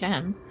talking to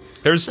him.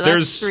 There's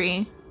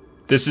 3.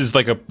 This is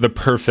like the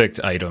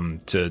perfect item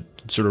to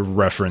sort of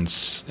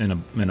reference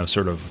in a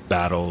sort of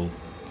battle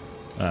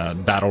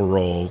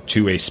roll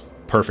to a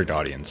perfect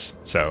audience.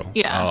 So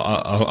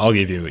I'll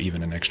give you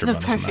even an extra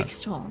bonus on that. The perfect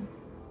storm.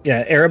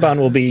 Yeah, Erebon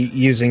will be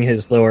using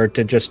his lore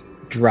to just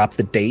drop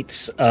the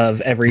dates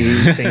of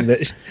everything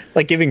that,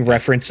 like giving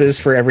references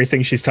for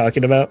everything she's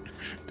talking about.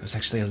 There's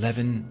actually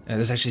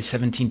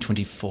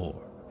 1724.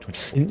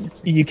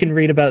 You can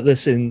read about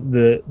this in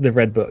the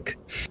Red Book.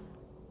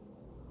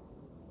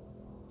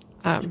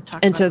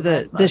 And so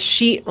the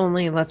sheet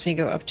only lets me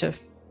go up to,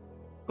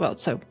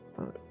 so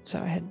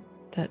I had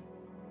that.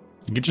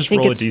 You can just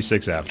roll a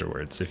d6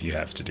 afterwards if you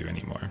have to do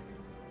any more.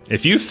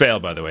 If you fail,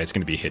 by the way, it's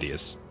going to be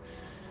hideous.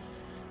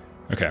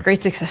 Okay.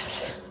 Great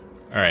success.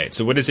 All right.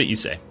 So what is it you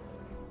say?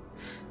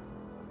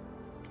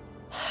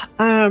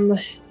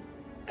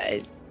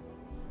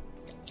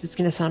 It's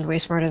going to sound way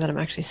smarter than I'm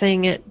actually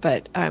saying it,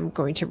 but I'm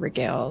going to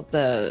regale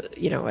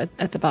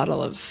at the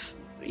Battle of,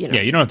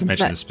 Yeah, you don't have to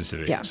mention the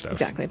specific stuff.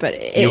 Exactly.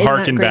 But you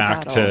harken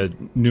back to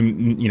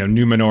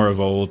Numenor of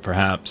old,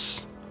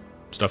 perhaps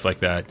stuff like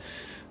that.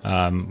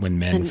 When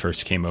men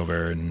first came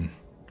over and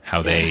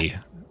how they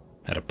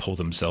had to pull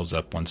themselves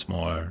up once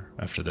more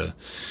after the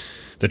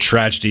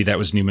tragedy that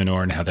was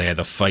Numenor, and how they had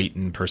to fight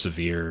and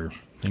persevere,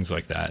 things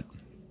like that.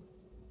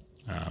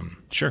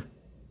 Sure.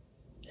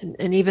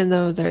 And even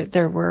though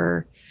there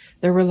were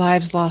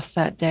lives lost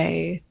that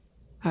day,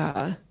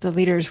 the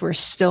leaders were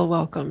still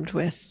welcomed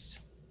with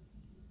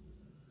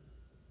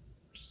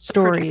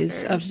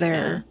stories of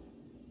their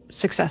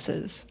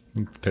successes.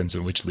 It depends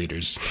on which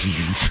leaders you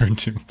refer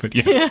to, but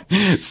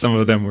some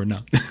of them were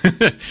not.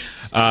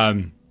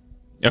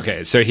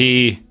 Okay, so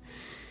you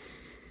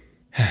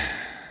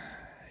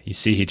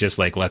see he just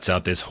like lets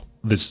out this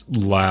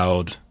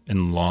loud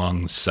and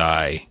long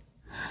sigh.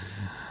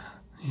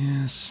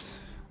 Yes,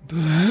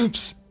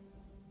 perhaps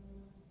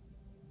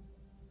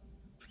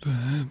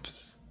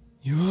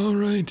you are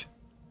right.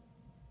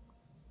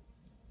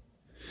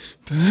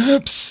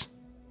 Perhaps.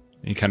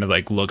 He kind of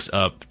like looks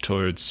up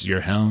towards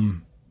your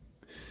helm,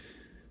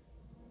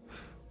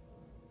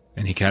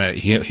 and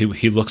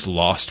he looks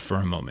lost for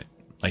a moment,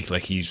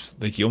 like he's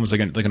almost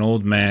like an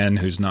old man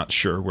who's not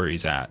sure where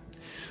he's at,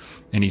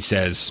 and he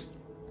says,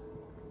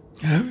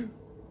 "Have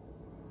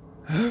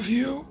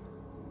you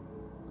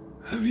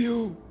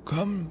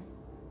come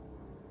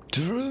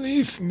to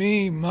relieve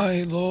me,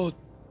 my lord?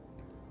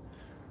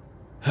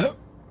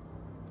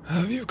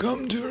 Have you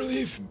come to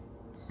relieve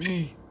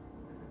me?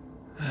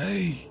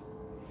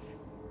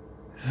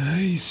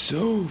 I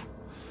so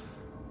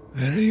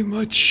very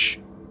much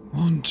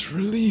want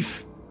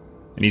relief."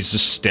 And he's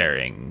just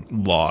staring,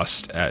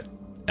 lost at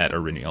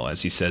Auriniel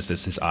as he says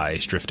this, his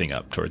eyes drifting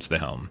up towards the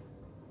helm.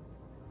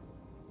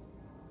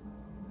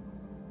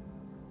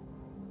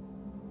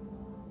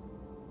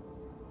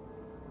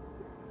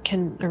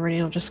 Can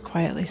Auriniel just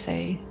quietly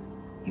say,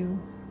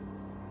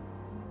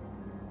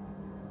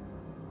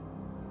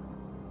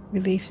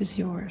 relief is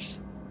yours?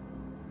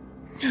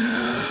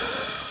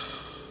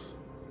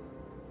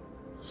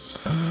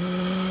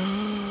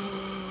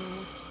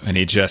 And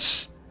he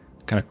just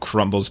kind of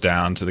crumbles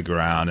down to the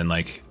ground, and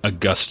like a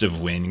gust of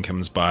wind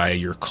comes by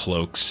your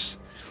cloaks.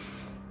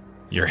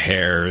 Your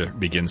hair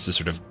begins to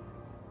sort of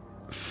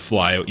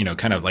fly,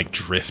 kind of like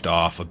drift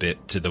off a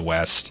bit to the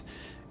west,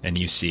 and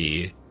you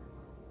see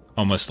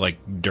almost like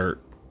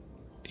dirt.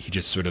 He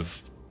just sort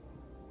of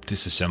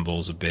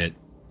disassembles a bit.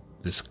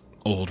 This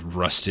old,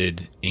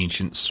 rusted,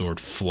 ancient sword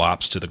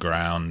flops to the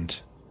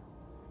ground.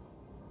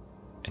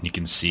 And you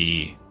can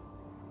see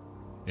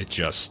it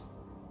just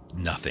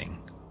nothing.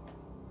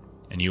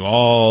 And you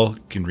all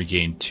can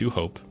regain 2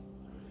 hope.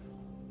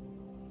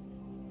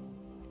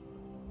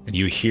 And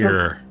you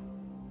hear,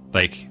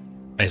 like,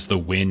 as the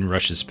wind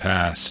rushes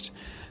past,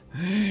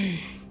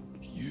 Thank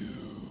you.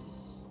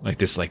 like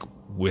this, like,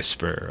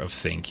 whisper of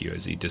thank you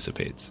as he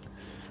dissipates.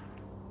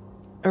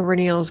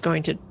 Aureniel is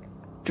going to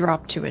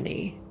drop to a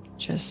knee,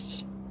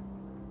 just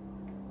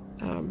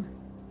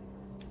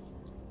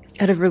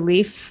out of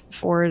relief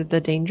for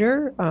the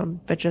danger,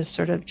 but just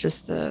sort of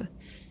just the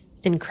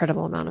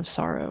incredible amount of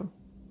sorrow.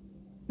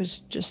 It was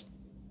just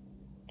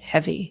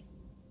heavy.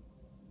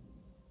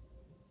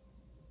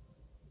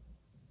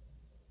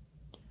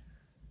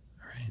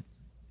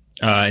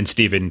 And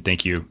Stephen,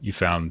 thank you. You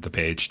found the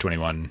page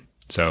 21.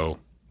 So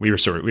we were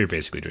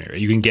basically doing it right.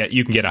 You can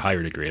get a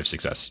higher degree of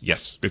success.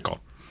 Yes, good call.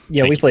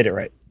 Yeah, we played it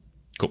right.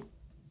 Cool.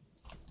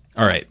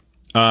 All right.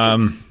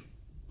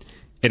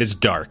 It is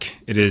dark.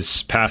 It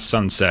is past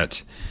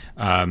sunset.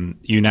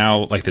 You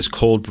now, like, this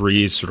cold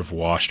breeze sort of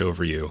washed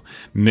over you.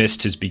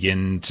 Mist has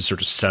begun to sort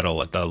of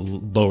settle at the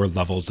lower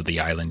levels of the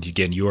island.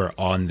 Again, you are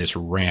on this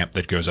ramp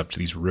that goes up to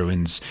these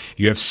ruins.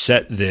 You have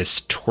set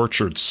this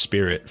tortured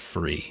spirit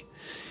free.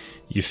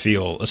 You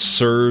feel a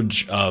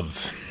surge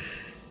of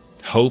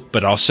hope,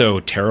 but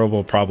also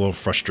terrible, probable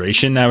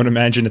frustration, I would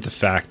imagine, at the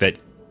fact that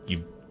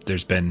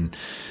there's been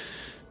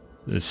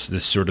this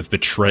sort of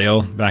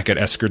betrayal back at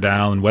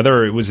Eskerdal, and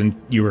whether it was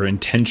you were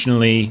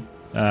intentionally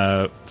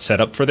set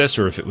up for this,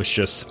 or if it was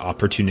just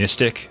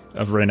opportunistic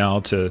of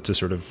Reynal to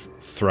sort of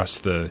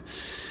thrust the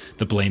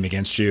blame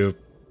against you,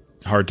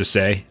 hard to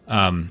say.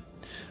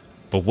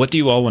 But what do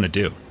you all want to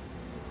do?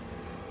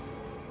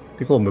 I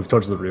think we'll move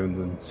towards the ruins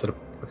and set up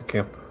like a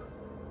camp.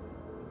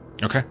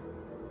 Okay,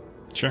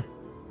 sure.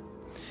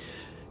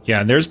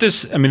 Yeah, and there's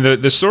this. I mean,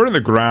 the sword on the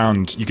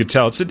ground. You could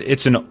tell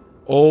it's an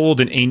old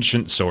and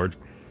ancient sword,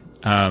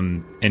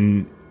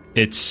 and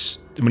it's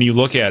when you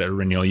look at it,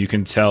 Renil, you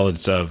can tell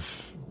it's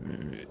of.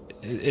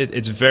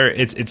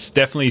 It's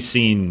definitely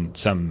seen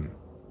some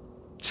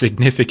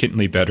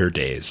significantly better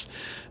days.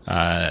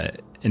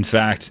 In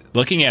fact,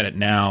 looking at it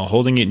now,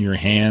 holding it in your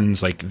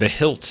hands, like the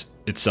hilt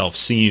itself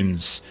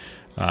seems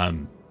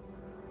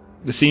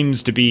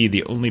to be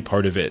the only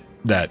part of it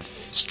that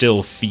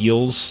still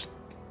feels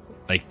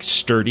like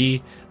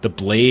sturdy. The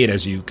blade,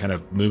 as you kind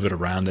of move it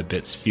around a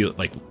bit,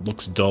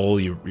 looks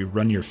dull. You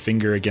run your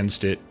finger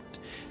against it,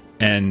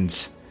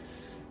 and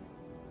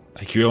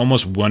like you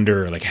almost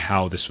wonder like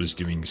how this was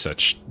doing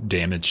such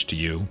damage to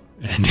you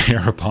and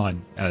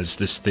Erebon, as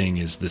this thing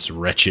is this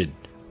wretched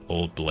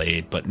old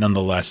blade. But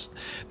nonetheless,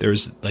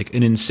 there's like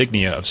an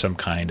insignia of some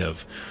kind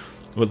of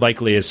what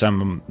likely is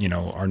some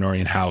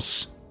Arnorian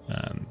house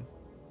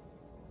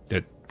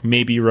that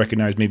maybe you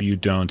recognize, maybe you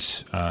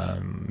don't.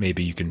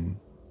 Maybe you can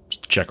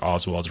check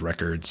Oswald's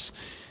records,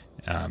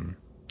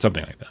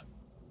 something like that.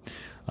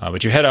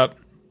 But you head up,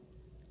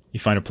 you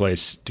find a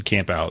place to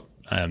camp out.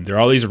 There are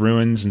all these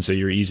ruins, and so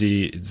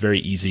it's very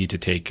easy to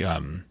take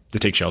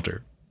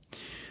shelter.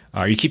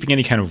 Are you keeping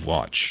any kind of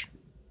watch?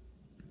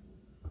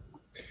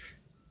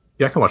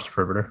 Yeah, I can watch the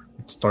perimeter.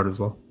 Start as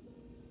well.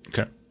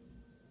 Okay.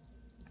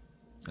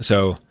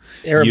 So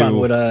Erebon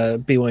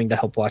would be willing to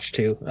help watch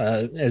too.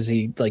 As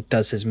he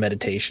does his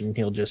meditation,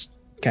 he'll just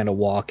kind of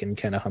walk and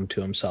kind of hum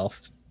to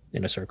himself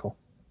in a circle.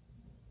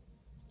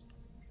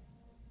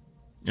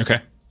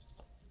 Okay.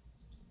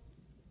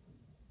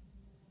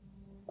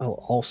 Oh,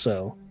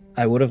 also,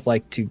 I would have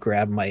liked to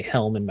grab my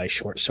helm and my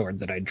short sword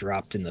that I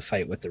dropped in the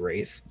fight with the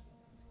Wraith.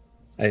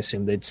 I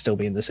assume they'd still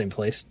be in the same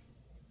place.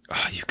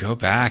 Oh, you go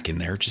back and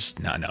they're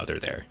just no, they're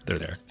there. They're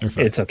there. They're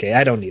fine. It's okay.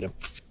 I don't need them.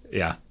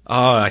 Yeah.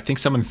 Oh, I think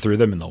someone threw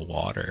them in the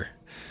water.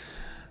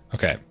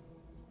 Okay.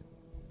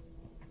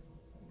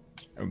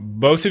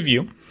 Both of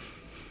you,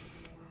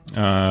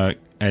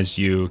 as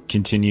you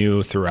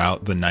continue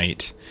throughout the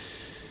night,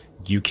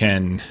 you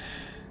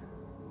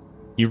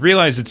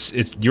realize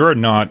it's you're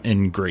not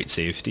in great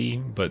safety,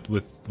 but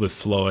with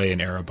Floy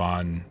and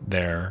Erebon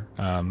there,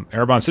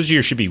 Erebon says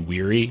you should be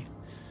weary,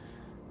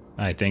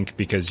 I think,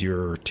 because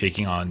you're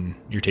taking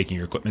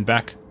your equipment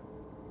back.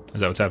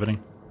 Is that what's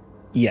happening?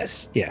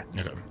 Yes. Yeah.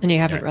 Okay. And you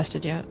haven't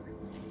rested yet.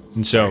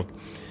 And so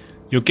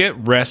you'll get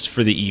rest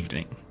for the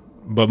evening,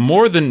 but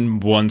more than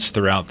once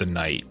throughout the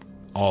night,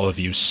 all of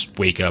you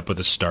wake up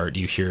with a start.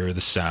 You hear the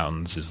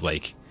sounds of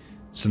like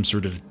some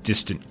sort of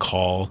distant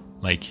call,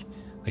 like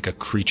a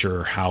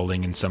creature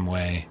howling in some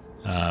way.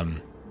 I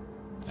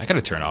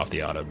gotta turn off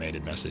the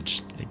automated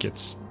message. It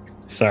gets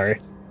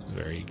sorry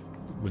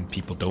when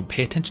people don't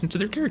pay attention to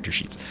their character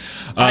sheets.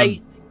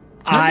 I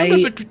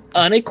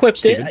unequipped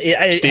Steven,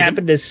 it. It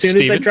happened as soon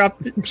as I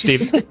dropped it.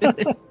 Steven,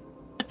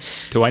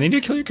 do I need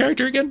to kill your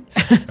character again?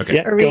 Okay.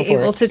 Yeah, Are we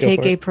able it. to Go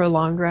take for a it.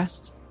 prolonged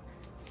rest?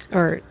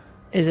 Or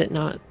is it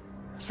not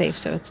safe,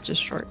 so it's just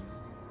short?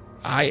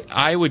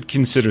 I would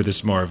consider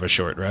this more of a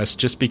short rest,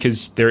 just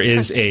because there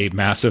is a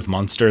massive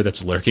monster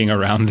that's lurking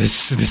around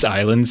this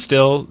island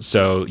still.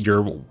 So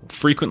you're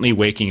frequently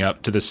waking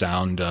up to the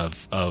sound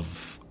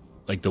of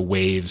like the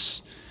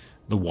waves,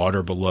 the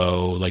water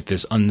below, like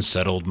this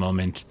unsettled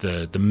moment.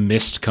 The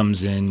mist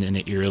comes in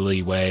an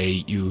eerily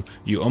way. You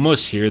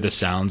almost hear the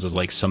sounds of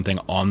like something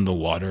on the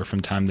water from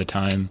time to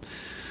time.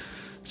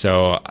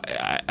 So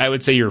I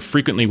would say you're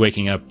frequently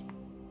waking up.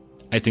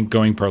 I think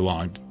going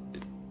prolonged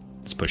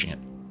is pushing it.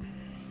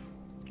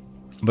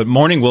 But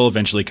morning will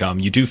eventually come.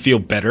 You do feel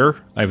better.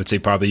 I would say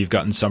probably you've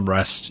gotten some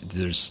rest.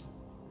 There's,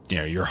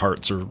 your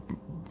hearts are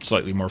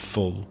slightly more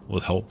full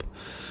with hope.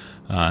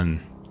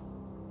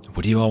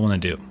 What do you all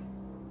want to do?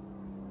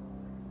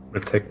 I'm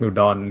going to take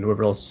Mudan and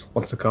whoever else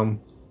wants to come,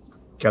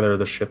 gather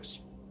the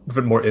ships a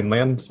bit more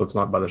inland, so it's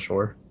not by the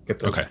shore. Get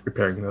those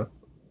repairing that.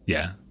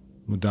 Yeah.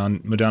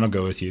 Mudan will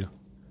go with you.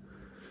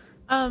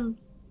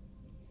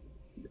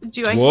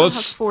 Do I still have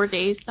 4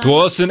 days then?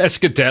 Dwarves and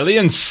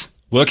Escadelians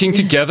working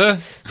together.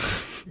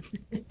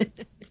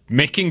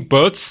 Making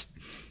boats.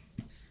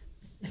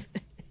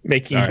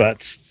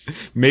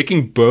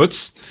 Making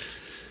boats.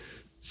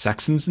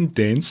 Saxons and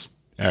Danes.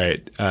 All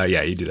right.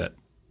 Yeah, you do that.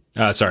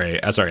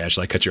 Sorry,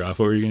 Ashley, I cut you off.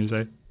 What were you going to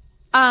say?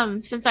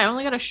 Since I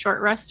only got a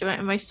short rest,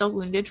 am I still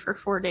wounded for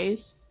 4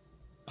 days?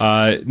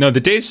 No,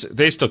 the days,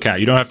 they still count.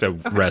 You don't have to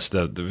rest.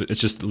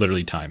 It's just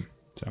literally time.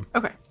 So.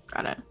 Okay,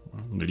 got it.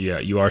 But yeah,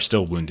 you are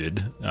still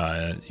wounded.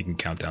 You can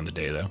count down the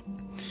day, though.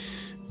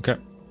 Okay.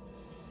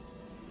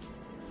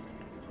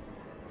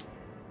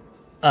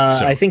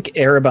 I think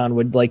Erebon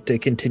would like to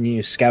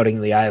continue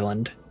scouting the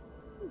island.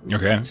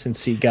 Okay.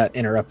 Since he got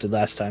interrupted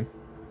last time.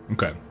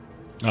 Okay.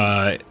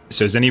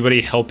 So is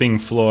anybody helping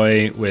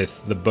Floy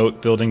with the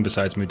boat building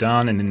besides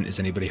Mudan? And then is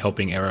anybody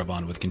helping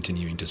Erebon with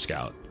continuing to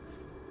scout?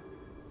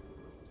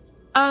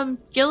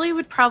 Gilly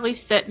would probably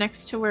sit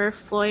next to where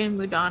Floy and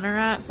Mudan are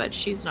at, but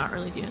she's not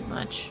really doing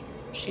much.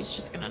 She's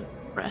just gonna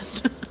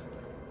rest.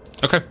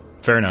 Okay.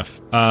 Fair enough.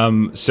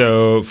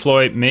 So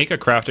Floy, make a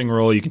crafting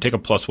roll. You can take a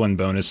 +1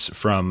 bonus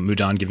from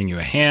Mudan giving you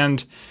a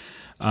hand.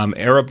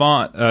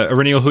 Erebon,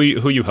 Aurenial,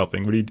 who are you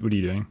helping? What are you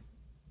doing?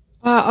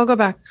 I'll go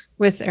back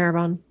with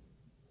Erebon.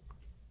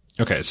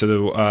 Okay,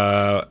 so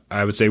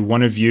I would say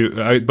one of you,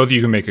 both of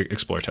you can make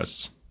explore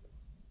tests.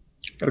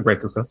 Got a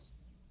great success.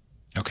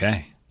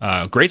 Okay,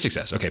 great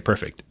success. Okay,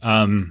 perfect.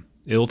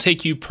 It'll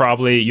take you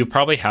you'll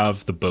probably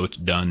have the boat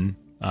done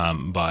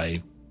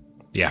by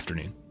the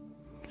afternoon.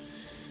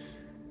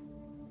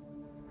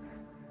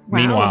 Wow.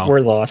 Meanwhile,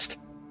 we're lost.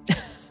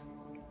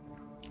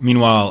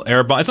 Meanwhile,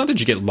 Erebon, it's not that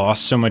you get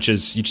lost so much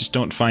as you just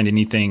don't find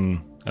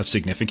anything of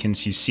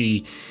significance. You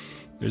see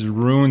there's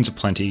ruins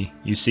aplenty.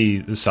 You see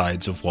the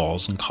sides of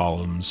walls and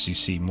columns. You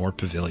see more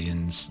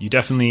pavilions. You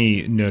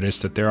definitely notice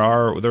that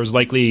there's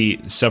likely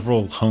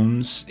several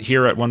homes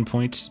here at one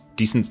point,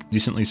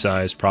 decently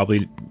sized,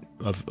 probably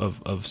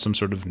of some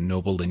sort of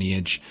noble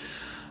lineage.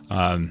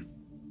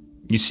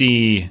 You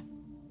see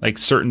like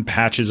certain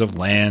patches of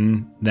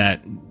land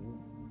that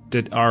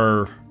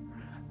are,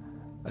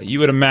 you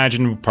would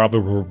imagine,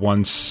 probably were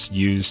once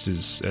used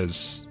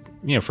as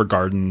for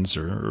gardens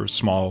or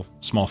small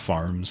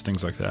farms,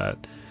 things like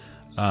that.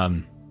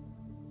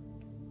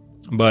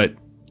 But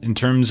in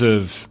terms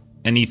of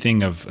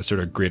anything of a sort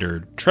of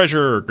greater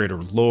treasure or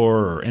greater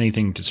lore or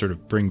anything to sort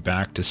of bring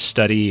back to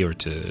study or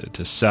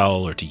to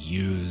sell or to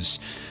use,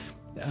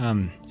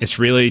 it's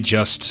really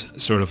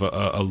just sort of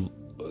a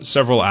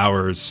several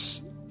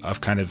hours of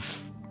kind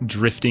of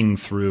drifting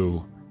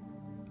through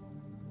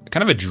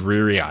kind of a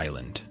dreary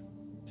island,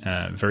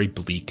 very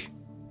bleak,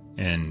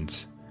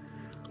 and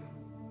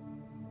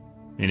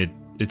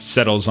it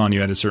settles on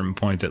you at a certain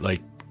point that,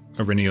 like,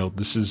 Aurenial,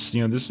 this is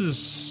your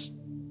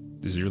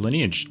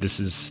lineage. This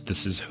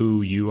is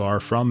who you are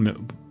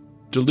from.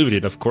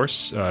 Diluted, of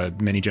course,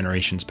 many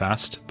generations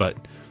past, but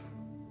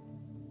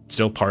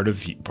still part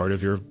of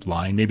your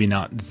line. Maybe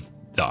not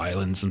the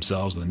islands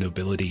themselves, the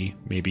nobility.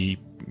 Maybe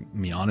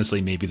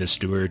the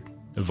steward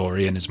of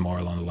Orion is more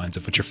along the lines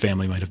of what your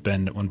family might have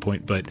been at one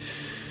point, but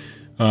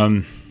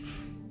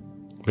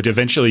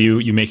eventually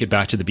you make it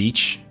back to the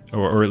beach,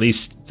 or at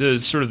least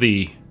sort of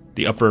the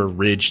upper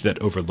ridge that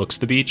overlooks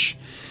the beach.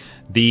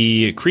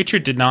 The creature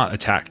did not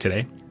attack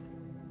today,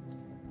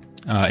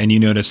 and you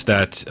notice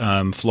that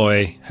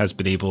Floy has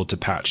been able to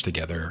patch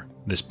together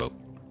this boat.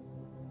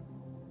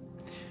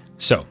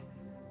 So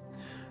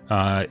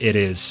it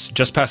is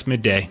just past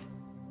midday.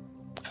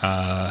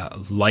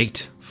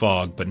 Light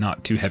fog, but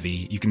not too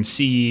heavy. You can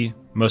see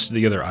most of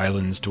the other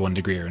islands to one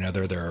degree or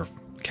another. There are,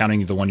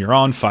 counting the one you're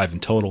on, 5 in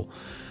total.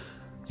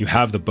 You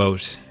have the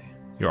boat.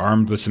 You're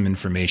armed with some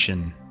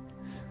information.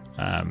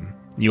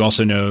 You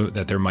also know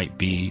that there might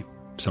be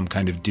some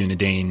kind of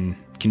Dunedain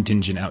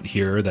contingent out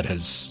here that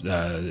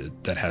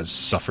has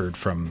suffered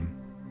from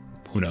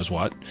who knows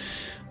what.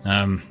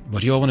 What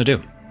do you all want to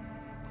do?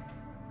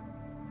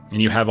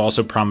 And you have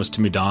also promised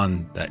to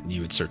Mudan that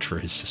you would search for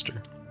his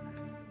sister.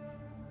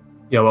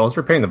 Yeah, well, I was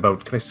repairing the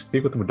boat. Can I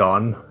speak with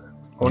Mudan?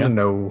 I want to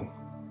know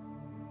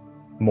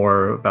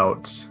more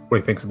about what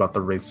he thinks about the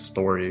Wraith's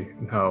story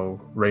and how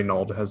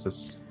Reynald has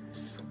this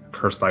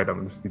cursed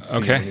item. He'd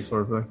seen Okay. any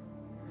sort of thing.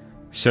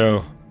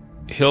 So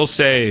he'll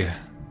say,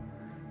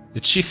 the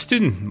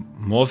chieftain,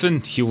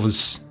 Morven, he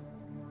was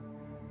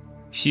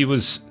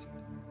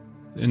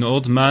an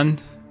old man,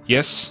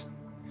 yes,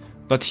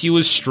 but he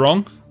was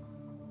strong.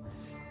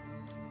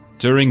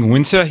 During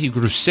winter, he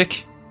grew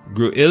sick,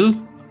 grew ill,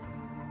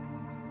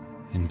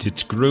 and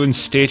it grew in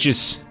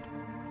stages.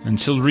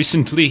 Until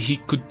recently, he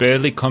could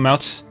barely come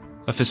out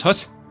of his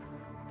hut.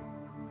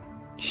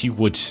 He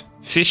would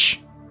fish.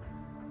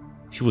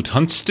 He would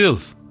hunt still,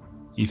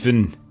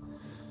 even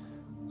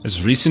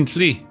as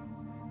recently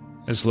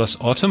as last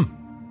autumn.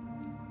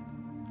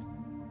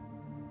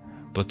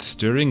 But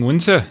during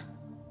winter,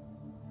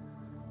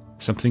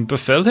 something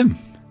befell him,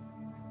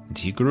 and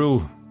he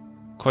grew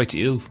quite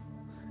ill.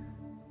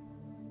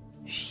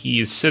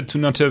 He is said to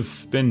not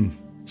have been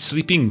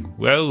sleeping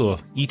well or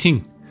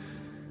eating,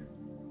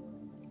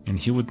 and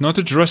he would not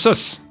address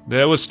us.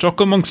 There was talk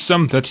amongst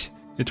some that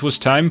it was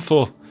time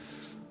for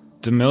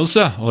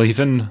Demilza or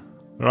even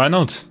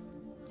Reinald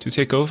to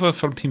take over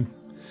from him,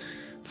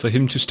 for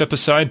him to step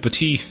aside, but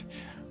he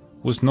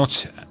would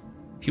not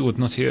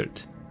hear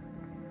it.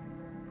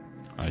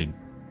 I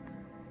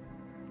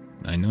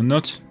know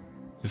not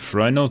if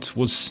Reinald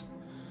was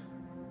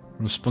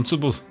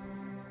responsible.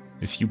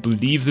 If you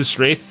believe this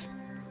wraith,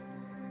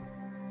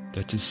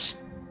 it is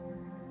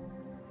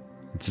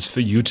for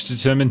you to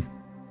determine.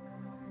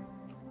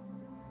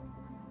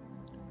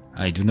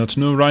 I do not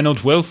know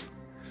Reinald well.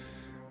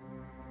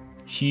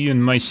 He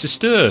and my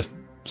sister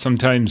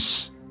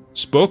sometimes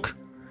spoke.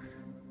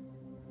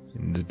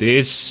 In the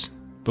days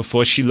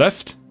before she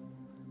left,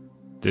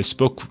 they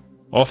spoke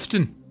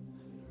often.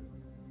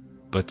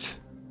 But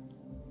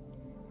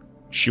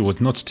she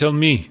would not tell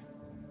me.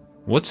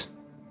 What?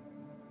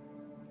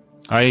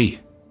 I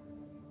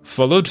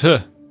followed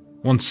her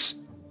once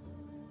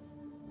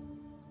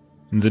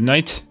in the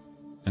night,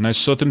 and I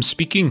saw them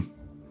speaking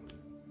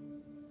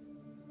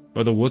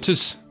by the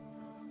waters,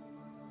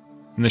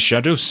 in the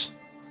shadows.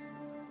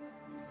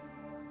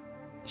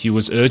 He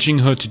was urging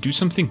her to do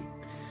something,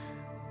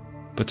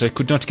 but I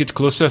could not get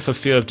closer for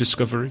fear of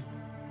discovery.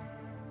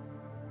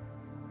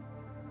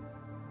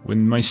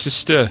 When my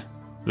sister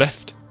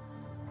left,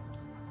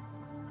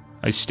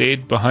 I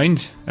stayed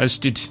behind, as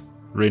did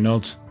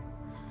Reynald.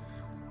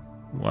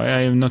 Why,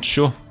 I am not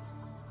sure,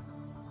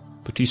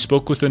 but he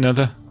spoke with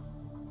another.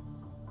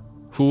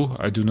 Who,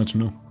 I do not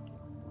know.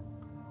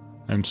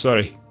 I'm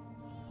sorry.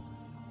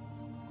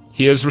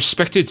 He is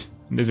respected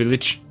in the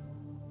village.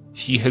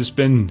 He has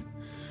been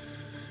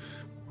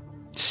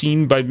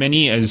seen by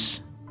many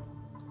as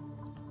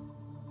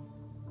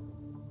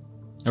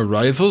a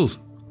rival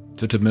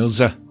to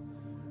Demilza.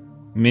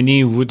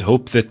 Many would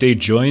hope that they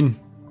join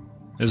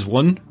as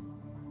one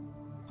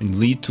and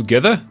lead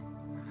together.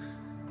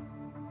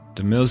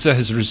 Demilza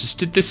has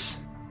resisted this.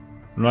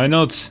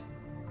 Reinald,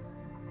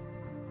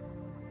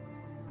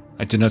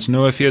 I do not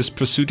know if he has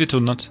pursued it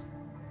or not,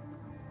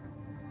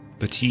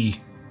 but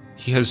he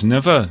has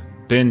never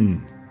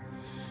been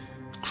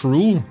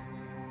cruel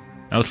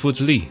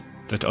outwardly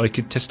that I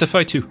could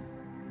testify to.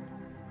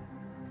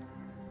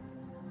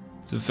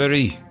 It's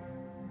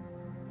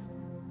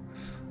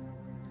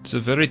a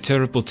very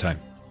terrible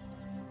time.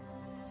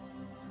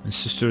 My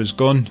sister is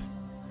gone.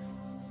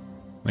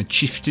 My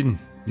chieftain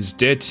is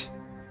dead.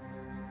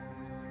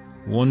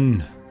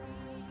 One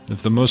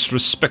of the most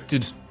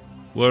respected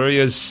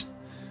warriors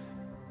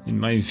in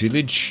my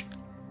village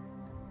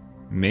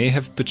may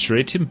have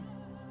betrayed him.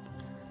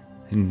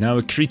 And now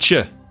a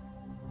creature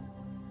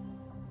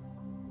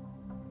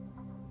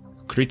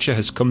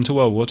has come to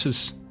our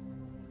waters.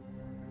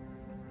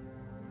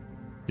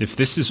 If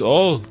this is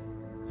all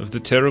of the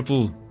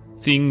terrible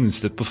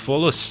things that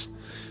befall us,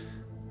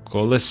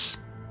 Corliss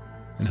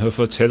and her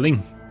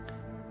foretelling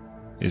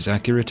is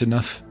accurate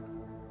enough.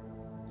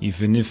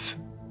 Even if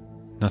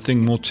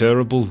nothing more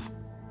terrible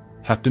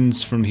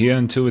happens from here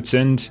until its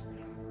end,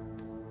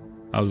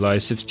 our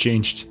lives have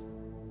changed,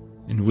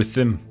 and with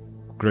them,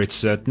 great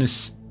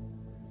sadness,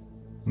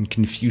 and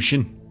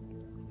confusion,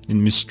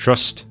 and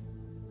mistrust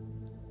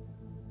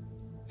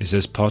is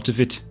as part of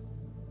it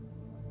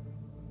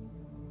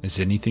as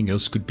anything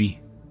else could be.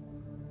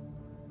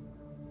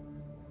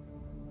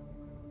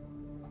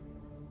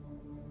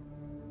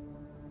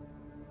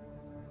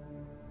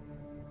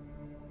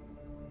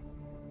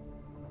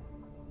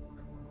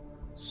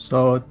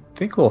 So I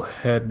think we'll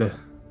head.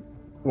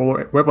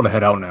 Well, we're able to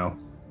head out now.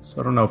 So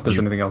I don't know if there's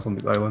anything else on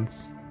the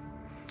islands.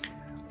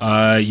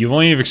 You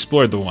only have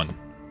explored the one.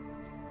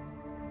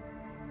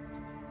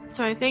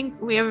 So I think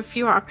we have a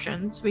few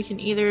options. We can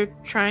either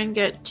try and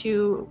get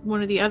to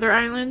one of the other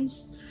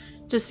islands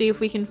to see if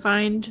we can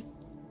find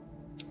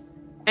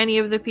any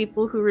of the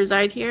people who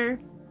reside here,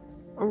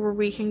 or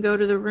we can go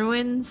to the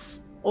ruins,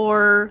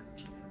 or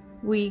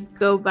we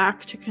go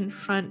back to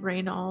confront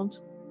Reynald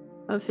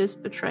of his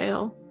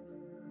betrayal.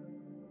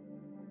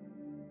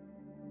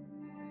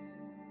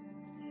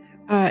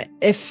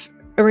 If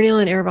Aureniel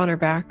and Erebon are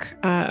back,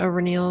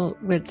 Aureniel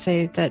would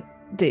say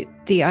that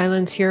the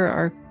islands here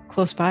are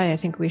close by. I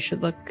think we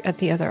should look at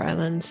the other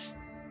islands.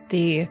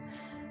 The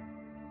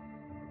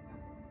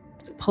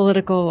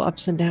political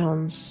ups and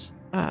downs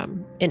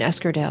in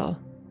Eskerdale,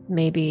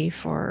 maybe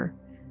for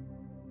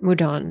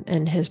Mudon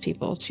and his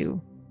people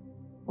to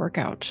work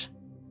out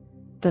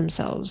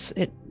themselves.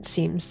 It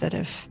seems that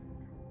if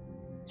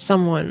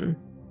someone,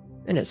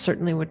 and it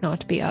certainly would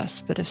not be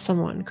us, but if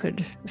someone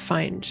could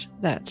find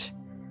that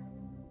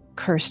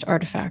cursed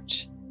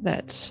artifact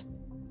that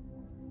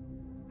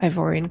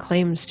Ivorian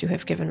claims to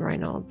have given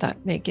Reinald,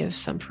 that may give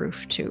some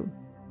proof to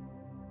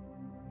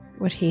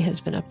what he has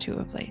been up to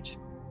of late.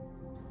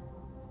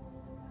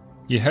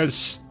 He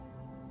has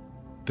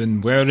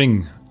been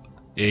wearing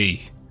a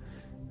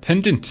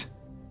pendant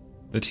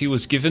that he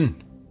was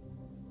given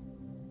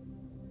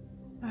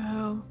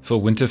for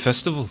Winter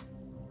Festival.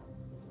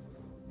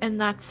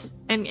 And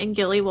and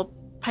Gilly will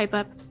pipe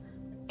up.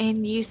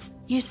 And you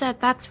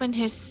said that's when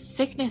his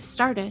sickness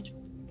started,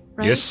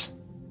 right?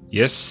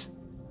 Yes.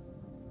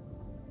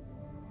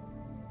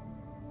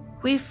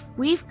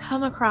 We've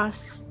come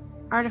across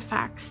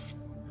artifacts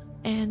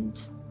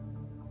and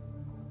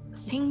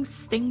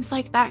things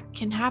like that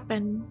can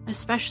happen,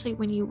 especially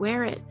when you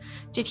wear it.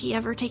 Did he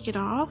ever take it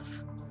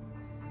off?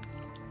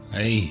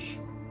 I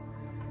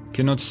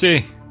cannot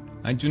say.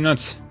 I do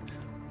not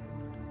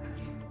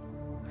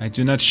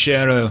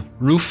share a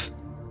roof.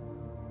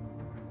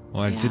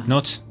 Or I did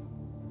not.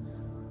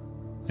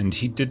 And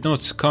he did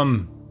not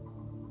come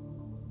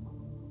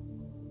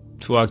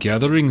to our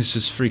gatherings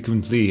as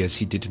frequently as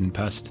he did in the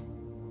past.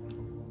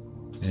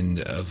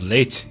 And of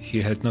late,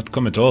 he had not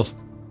come at all.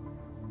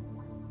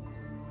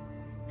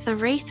 The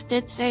Wraith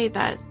did say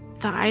that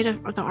the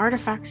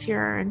artifacts here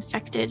are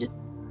infected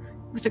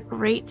with a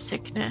great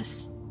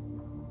sickness.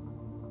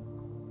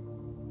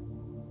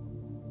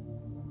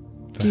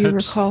 Do you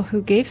recall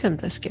who gave him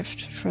this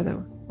gift for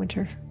the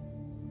winter?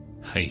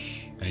 I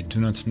do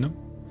not know.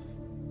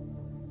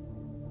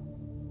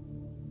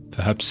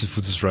 Perhaps it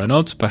was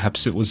Reinald,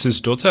 perhaps it was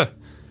his daughter.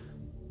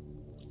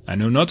 I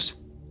know not.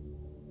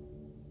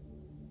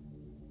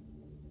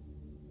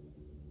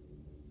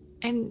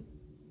 And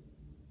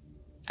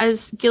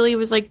as Gilly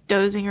was like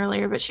dozing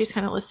earlier, but she's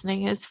kind of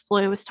listening as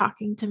Floy was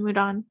talking to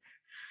Mudon.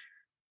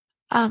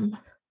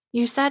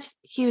 You said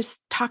he was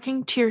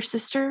talking to your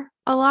sister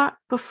a lot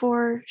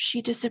before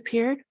she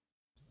disappeared?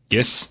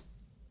 Yes.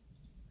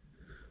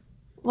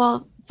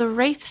 Well, the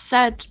Wraith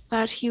said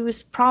that he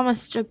was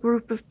promised a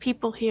group of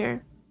people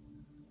here.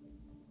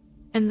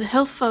 And the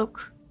hill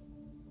folk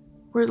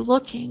were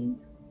looking.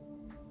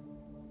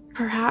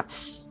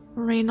 Perhaps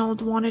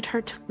Reynold wanted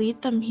her to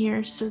lead them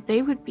here so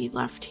they would be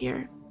left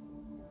here.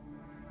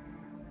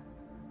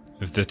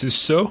 If that is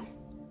so,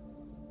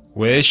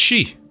 where is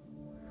she?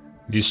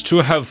 These two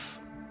have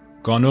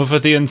gone over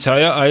the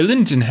entire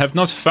island and have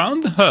not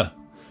found her.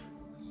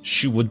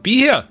 She would be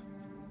here,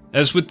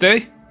 as would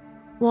they.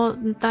 Well,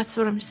 that's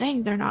what I'm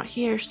saying. They're not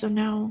here, so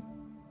now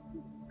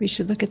we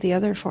should look at the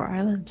other 4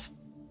 islands.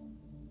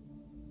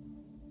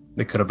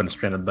 They could have been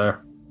stranded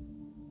there.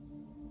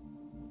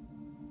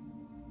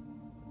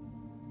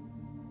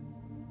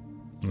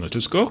 Let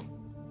us go.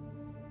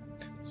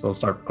 So I'll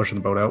start pushing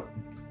the boat out.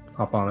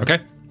 Hop on it.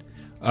 Okay.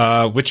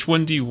 Which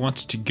one do you want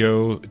to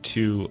go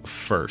to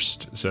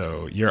first?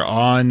 So you're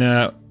on,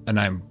 and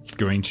I'm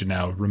going to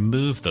now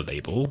remove the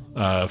label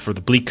for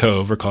the Bleak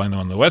Cove. We're calling the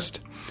one on the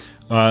west.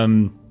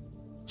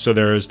 So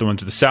there's the one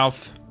to the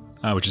south,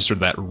 which is sort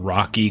of that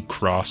rocky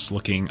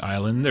cross-looking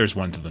island. There's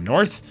one to the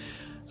north.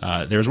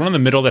 There's one in the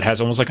middle that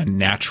has almost like a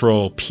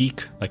natural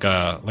peak, like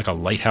a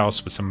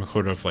lighthouse with some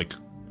sort of like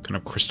kind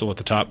of crystal at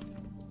the top.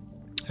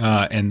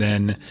 And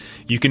then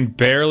you can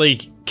barely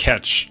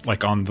catch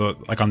like on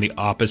the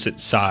opposite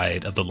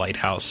side of the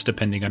lighthouse,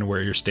 depending on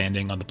where you're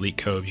standing on the Bleak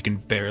Cove. You can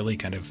barely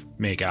kind of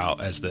make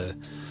out as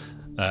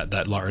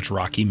that large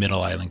rocky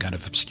middle island kind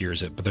of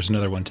obscures it. But there's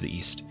another one to the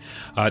east.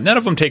 None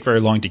of them take very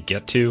long to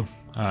get to.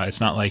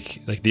 It's not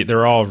like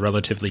they're all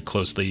relatively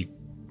closely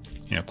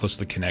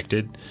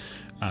connected.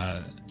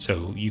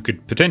 So you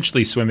could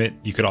potentially swim it.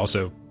 You could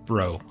also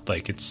row.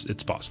 Like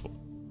it's possible.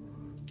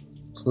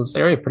 So this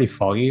area pretty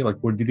foggy. Like,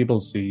 would you be able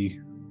to see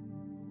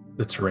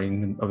the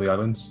terrain of the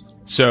islands?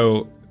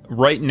 So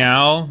right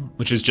now,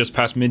 which is just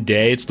past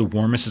midday, it's the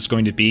warmest it's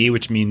going to be,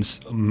 which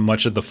means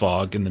much of the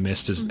fog and the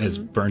mist is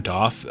burnt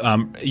off.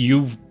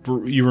 You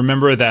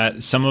remember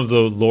that some of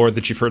the lore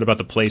that you've heard about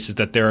the place is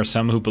that there are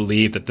some who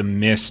believe that the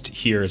mist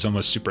here is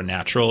almost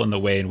supernatural in the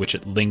way in which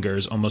it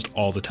lingers almost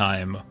all the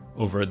time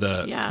over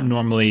the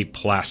normally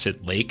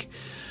placid lake.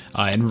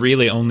 And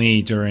really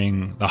only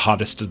during the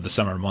hottest of the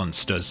summer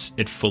months does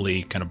it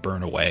fully kind of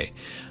burn away.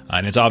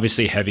 And it's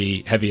obviously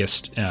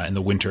heaviest in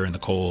the winter and the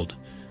cold.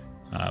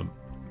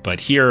 But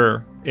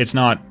here it's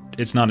not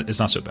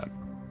so bad.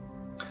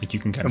 Like you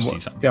can kind of see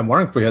something. Yeah, I'm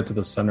wondering if we head to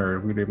the center,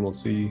 we'd be able to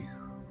see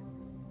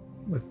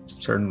like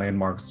certain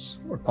landmarks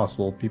or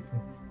possible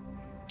people.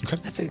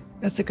 Okay.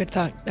 That's a good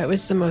thought. That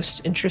was the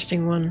most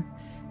interesting one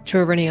to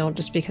Aureniel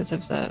just because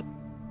of the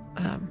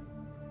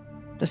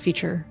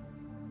feature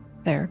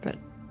there, but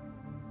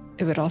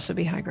it would also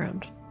be high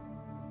ground.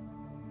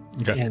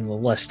 Okay. And the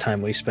less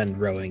time we spend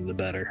rowing, the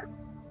better.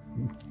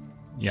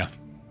 Yeah.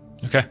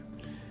 Okay.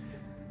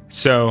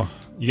 So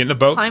you get in the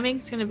boat.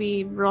 Climbing's gonna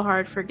be real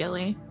hard for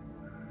Gilly.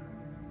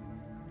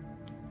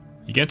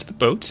 You get into the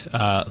boat.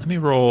 Let me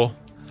roll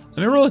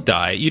a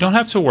die. You don't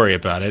have to worry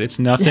about it. It's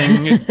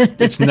nothing.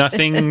 It's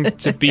nothing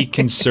to be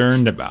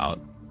concerned about.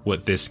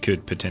 What this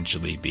could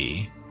potentially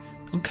be.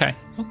 Okay.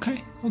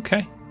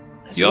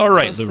 You're all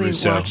right,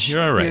 LaRusso.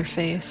 You're all right. Your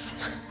face.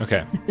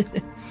 Okay.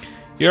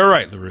 You're all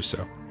right,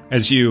 LaRusso.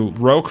 As you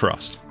row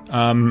across.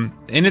 And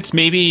it's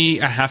maybe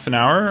a half an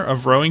hour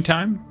of rowing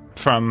time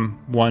from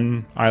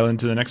one island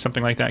to the next,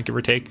 something like that, give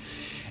or take.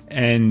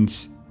 And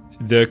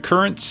the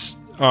currents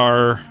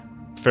are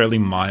fairly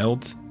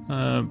mild,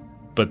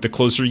 but the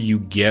closer you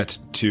get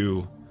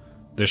to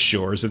the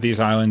shores of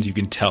these islands, you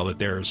can tell that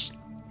there's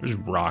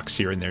rocks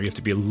here and there. You have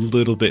to be a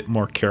little bit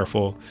more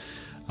careful.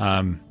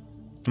 I'm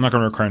not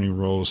going to require any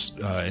rolls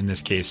in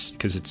this case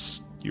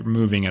because you're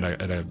moving at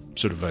a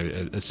sort of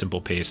a simple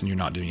pace and you're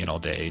not doing it all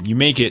day. And you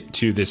make it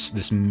to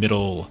this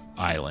middle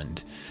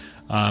island.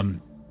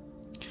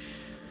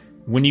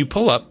 When you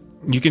pull up,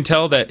 you can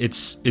tell that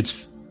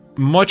it's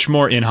much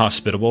more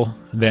inhospitable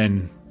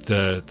than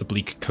the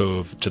bleak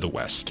cove to the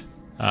west.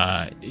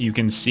 You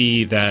can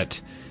see that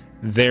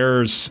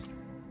there's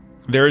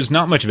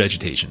not much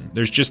vegetation.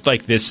 There's just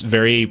like this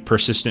very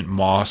persistent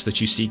moss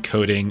that you see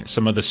coating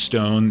some of the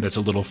stone that's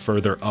a little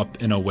further up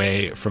and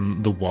away from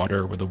the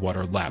water where the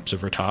water laps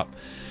over top.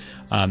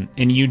 And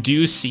you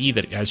do see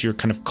that as you're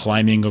kind of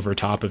climbing over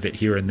top of it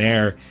here and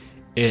there,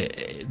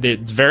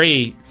 it's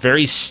very,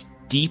 very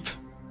steep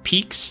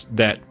peaks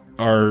that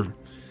are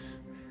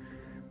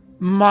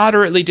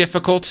moderately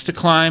difficult to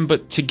climb,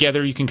 but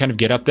together you can kind of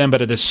get up them.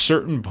 But at a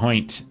certain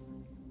point,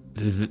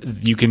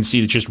 you can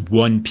see that just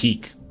one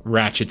peak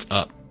ratchets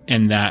up,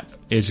 and that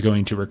is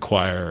going to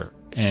require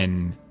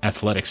an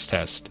athletics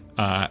test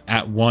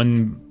at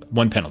one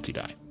penalty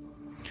die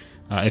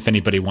if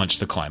anybody wants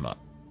to climb up.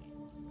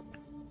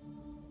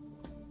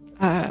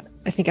 I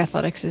think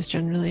athletics is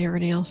generally a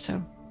renewal,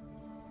 so.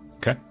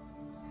 Okay.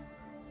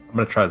 I'm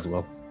going to try as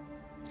well.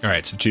 All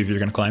right, so two of you are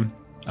going to climb.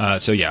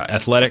 So yeah,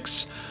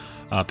 athletics,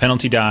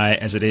 penalty die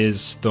as it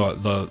is.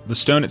 The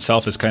stone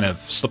itself is kind of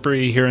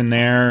slippery here and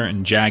there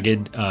and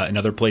jagged in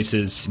other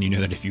places, and you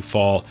know that if you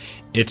fall,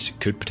 it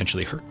could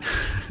potentially hurt.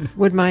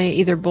 Would my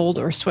either bold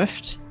or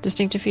swift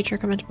distinctive feature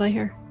come into play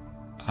here?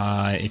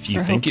 If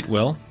you think it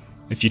will.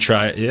 If you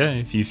try it, yeah.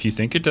 If you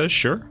think it does,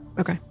 sure.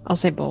 Okay, I'll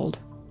say bold.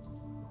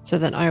 So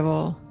then I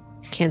will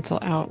cancel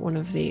out one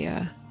of the...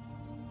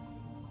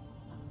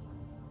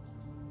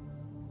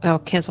 I'll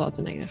cancel out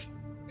the negative.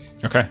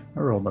 Okay. I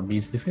rolled a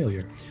measly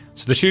failure.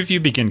 So the two of you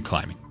begin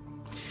climbing.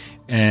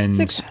 And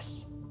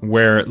Success.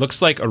 where it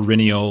looks like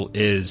Aurinial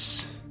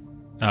is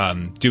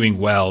doing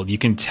well, you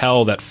can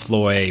tell that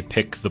Floy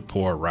picked the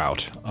poor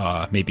route.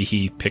 Maybe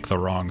he picked the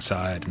wrong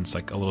side and it's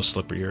like a little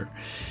slipperier.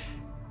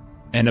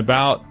 And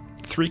about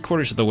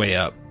 3/4 of the way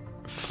up,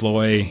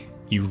 Floy,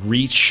 you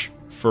reach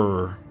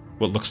for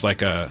what looks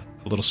like a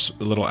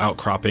little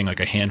outcropping,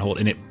 like a handhold,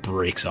 and it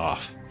breaks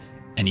off.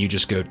 And you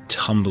just go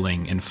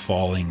tumbling and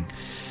falling.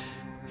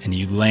 And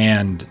you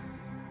land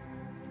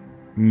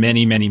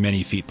many, many,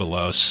 many feet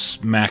below,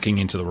 smacking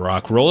into the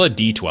rock. Roll a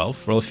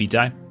d12. Roll a feet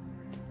die.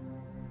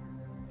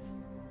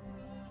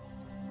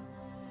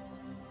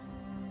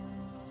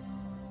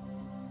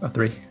 A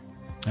 3.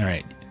 All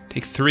right.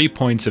 Take 3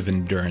 points of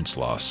endurance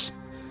loss.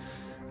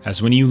 As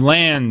when you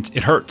land,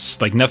 it hurts.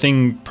 Like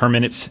nothing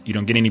permanent. You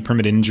don't get any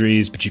permanent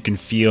injuries, but you can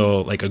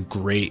feel like a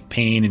great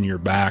pain in your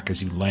back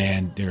as you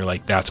land. You're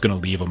like, that's going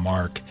to leave a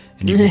mark.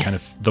 And you can kind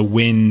of, the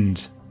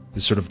wind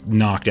is sort of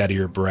knocked out of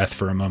your breath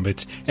for a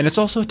moment. And it's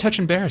also a touch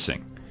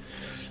embarrassing.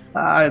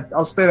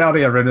 I'll stay out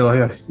here, Renil.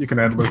 Yeah, you can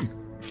handle this.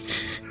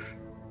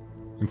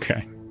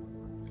 Okay.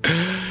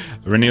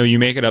 Renil, you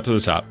make it up to the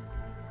top.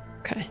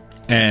 Okay.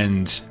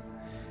 And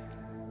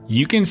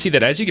you can see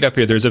that as you get up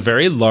here, there's a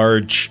very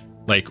large,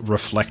 like,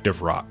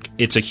 reflective rock.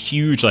 It's a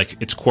huge, like,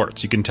 it's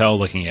quartz. You can tell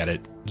looking at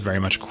it, it's very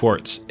much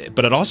quartz.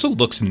 But it also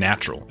looks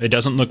natural. It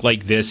doesn't look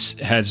like this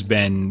has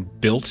been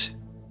built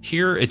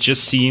here. It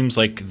just seems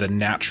like the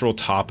natural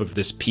top of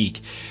this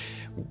peak,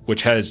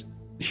 which has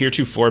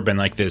heretofore been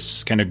like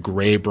this kind of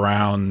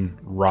gray-brown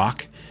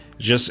rock,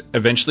 just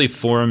eventually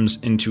forms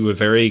into a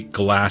very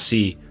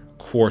glassy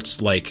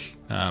quartz-like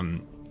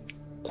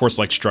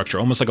structure,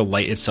 almost like a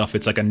light itself.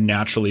 It's like a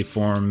naturally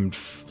formed,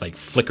 like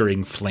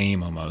flickering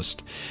flame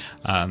almost.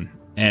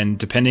 And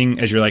depending,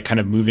 as you're like kind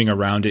of moving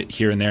around it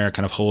here and there,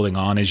 kind of holding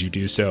on as you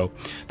do so,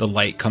 the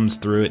light comes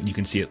through it and you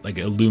can see it like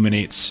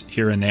illuminates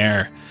here and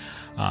there.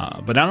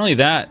 But not only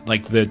that,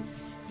 like the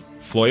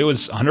Floy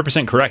was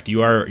 100% correct.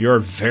 You are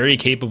very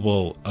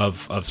capable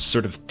of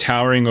sort of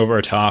towering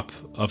over top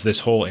of this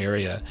whole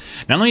area.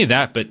 Not only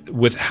that, but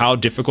with how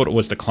difficult it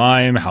was to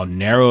climb, how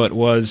narrow it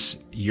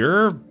was,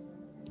 you're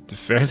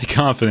fairly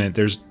confident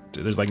there's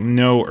like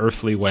no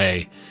earthly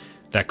way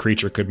that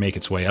creature could make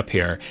its way up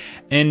here.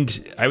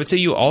 And I would say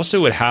you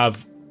also would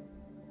have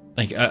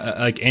like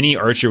any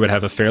archer would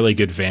have a fairly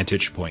good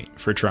vantage point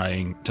for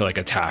trying to like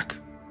attack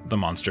the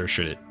monster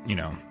should it,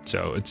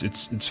 so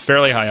it's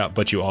fairly high up,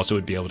 but you also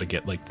would be able to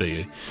get like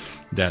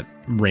that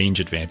range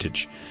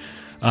advantage.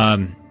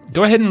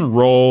 Go ahead and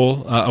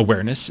roll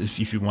awareness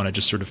if you want to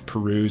just sort of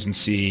peruse and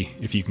see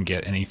if you can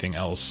get anything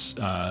else,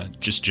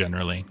 just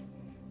generally.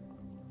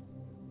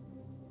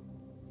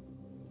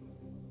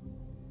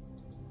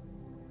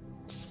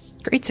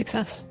 Great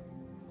success.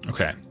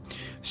 Okay,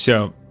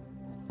 so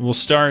we'll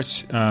start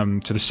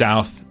to the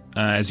south.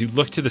 As you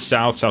look to the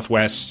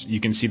southwest, you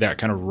can see that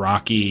kind of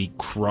rocky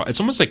it's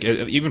almost like,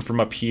 even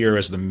from up here,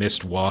 as the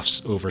mist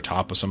wafts over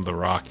top of some of the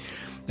rock,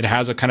 it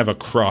has a kind of a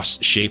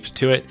cross shape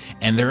to it.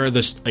 And there are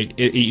this, like,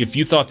 if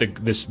you thought that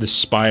this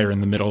spire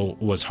in the middle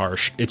was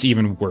harsh, it's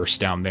even worse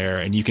down there.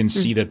 And you can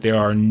see that there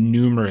are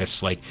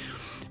numerous, like,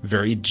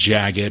 very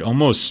jagged,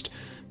 almost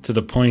to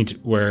the point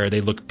where they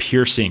look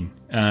piercing,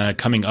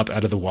 coming up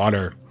out of the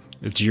water.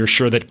 You're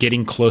sure that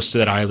getting close to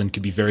that island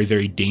could be very,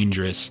 very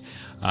dangerous.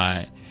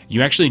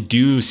 You actually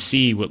do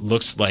see what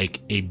looks like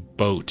a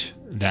boat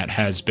that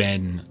has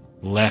been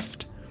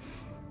left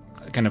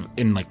kind of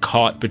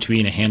caught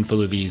between a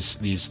handful of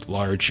these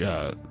large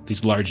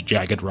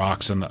jagged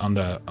rocks on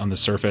the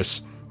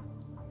surface.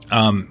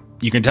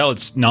 You can tell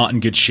it's not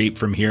in good shape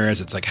from here, as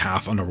it's like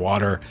half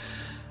underwater.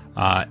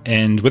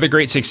 And with a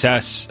great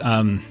success,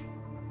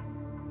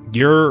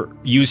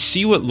 you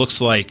see what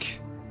looks like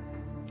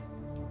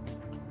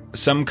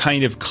some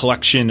kind of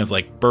collection of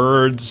like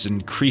birds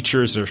and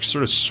creatures that are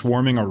sort of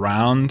swarming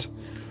around,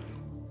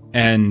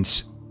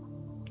 and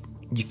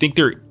you think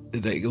they're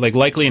like,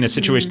 likely in a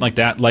situation like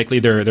that, likely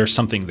there's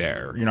something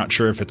there. You're not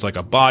sure if it's like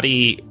a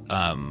body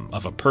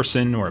of a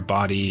person or a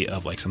body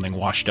of like something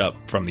washed up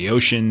from the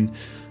ocean,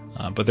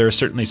 but there's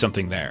certainly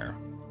something there.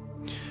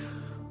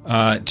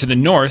 To the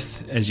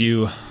north, as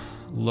you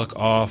look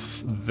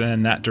off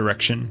then that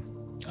direction,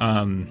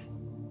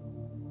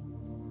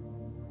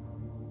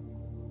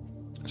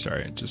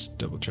 sorry, just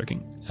double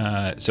checking.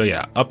 So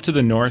yeah, up to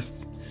the north,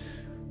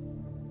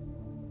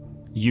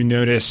 you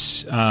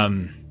notice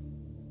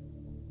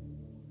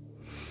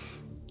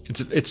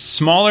it's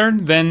smaller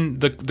than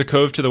the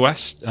cove to the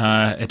west.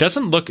 It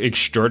doesn't look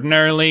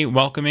extraordinarily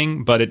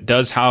welcoming, but it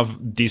does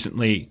have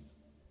decently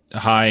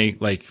high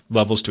like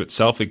levels to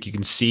itself. Like you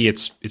can see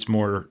it's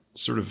more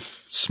sort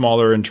of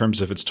smaller in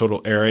terms of its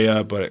total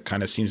area, but it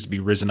kind of seems to be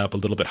risen up a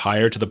little bit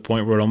higher to the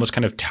point where it almost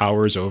kind of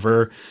towers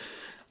over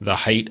the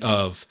height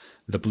of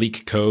the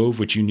Bleak Cove,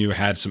 which you knew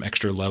had some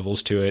extra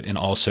levels to it, and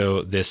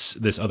also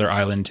this other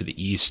island to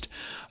the east.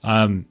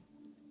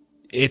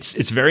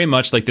 It's very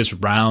much like this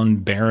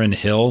round, barren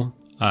hill.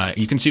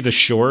 You can see the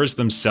shores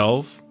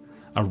themselves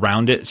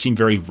around it seem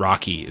very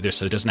rocky.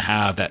 So it doesn't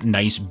have that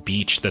nice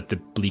beach that the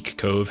Bleak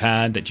Cove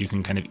had that you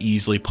can kind of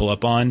easily pull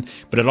up on,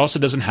 but it also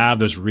doesn't have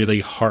those really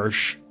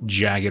harsh,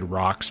 jagged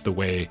rocks the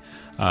way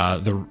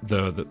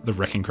the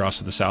Wrecking Cross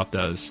to the south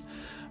does.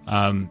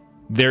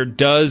 There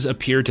does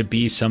appear to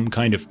be some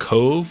kind of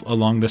cove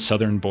along the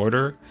southern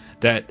border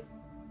that,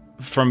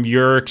 from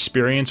your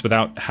experience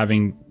without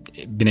having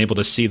been able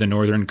to see the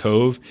northern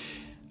cove,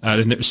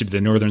 the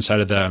northern side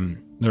of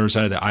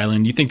the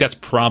island, you think that's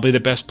probably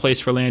the best place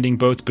for landing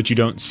boats, but you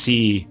don't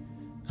see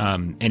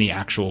any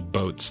actual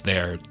boats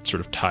there sort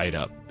of tied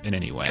up in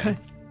any way. Okay.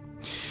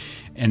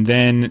 And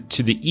then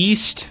to the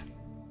east,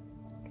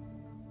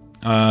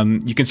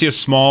 you can see a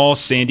small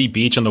sandy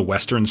beach on the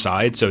western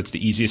side, so it's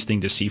the easiest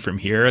thing to see from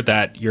here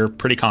that you're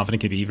pretty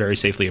confident can be very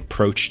safely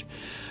approached,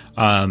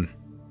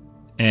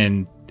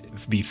 and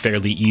be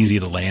fairly easy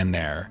to land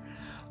there.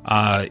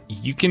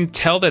 You can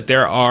tell that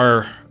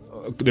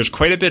there's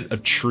quite a bit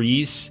of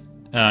trees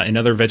and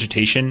other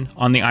vegetation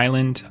on the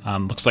island.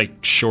 Looks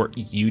like short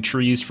yew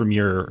trees from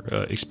your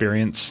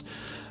experience.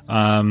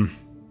 And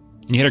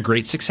you had a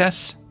great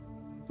success?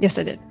 Yes,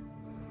 I did.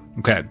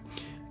 Okay.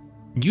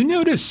 You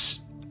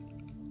notice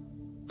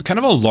kind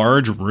of a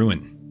large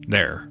ruin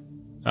there.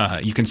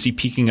 You can see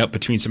peeking up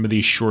between some of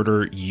these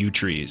shorter yew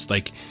trees.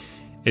 Like,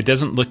 it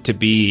doesn't look to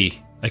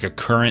be like a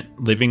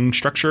current living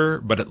structure,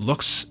 but it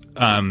looks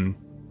like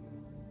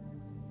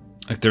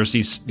there's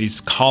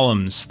these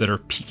columns that are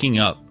peeking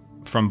up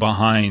from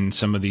behind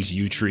some of these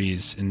yew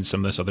trees and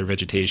some of this other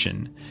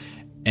vegetation.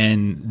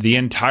 And the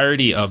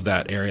entirety of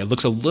that area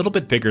looks a little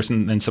bit bigger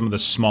than some of the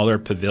smaller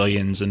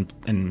pavilions and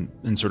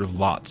sort of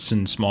lots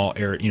and small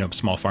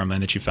small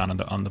farmland that you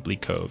found on the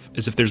Bleak Cove,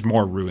 as if there's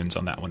more ruins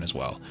on that one as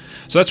well.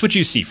 So that's what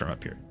you see from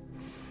up here.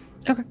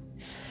 Okay.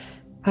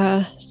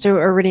 So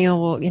Aurelian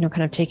will,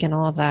 kind of take in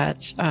all of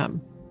that.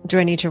 Do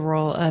I need to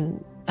roll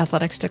an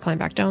athletics to climb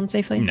back down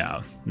safely?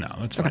 No,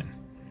 that's fine.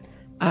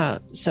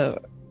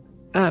 So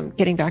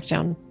getting back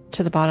down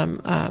to the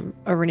bottom,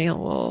 Aurelian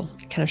will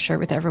kind of share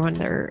with everyone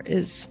there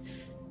is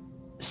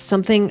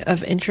something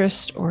of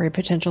interest or a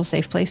potential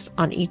safe place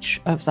on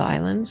each of the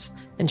islands,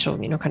 and she'll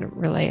kind of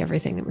relay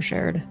everything that was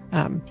shared.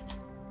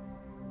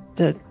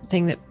 The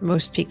thing that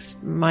most piques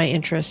my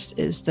interest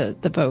is the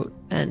boat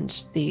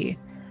and the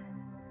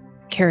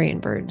carrion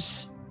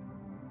birds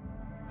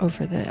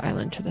over the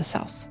island to the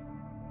south.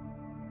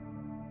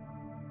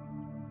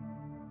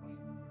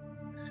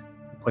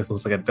 The place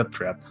looks like a death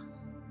trap.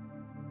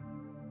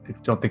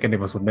 don't think any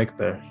of us would make it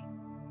there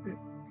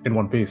in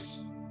one piece.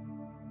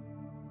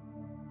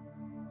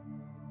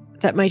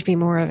 That might be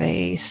more of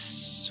a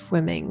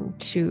swimming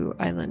to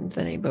island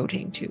than a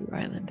boating to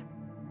island.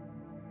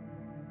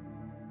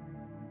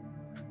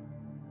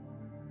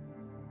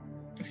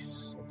 If you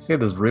say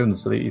there's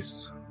ruins to the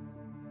east,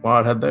 why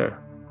not head there?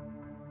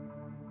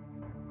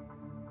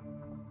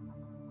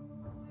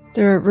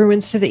 There are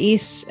ruins to the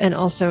east and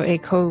also a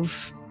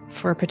cove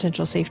for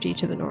potential safety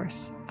to the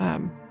north.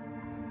 I,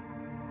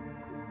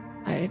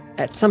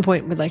 at some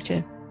point, would like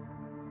to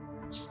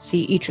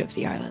see each of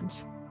the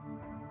islands.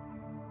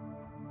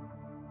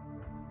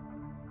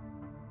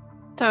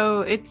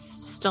 So it's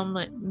still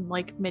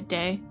like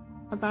midday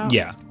about?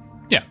 Yeah.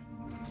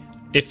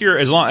 If you're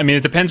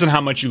it depends on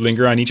how much you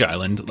linger on each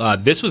island.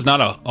 This was not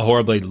a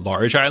horribly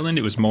large island.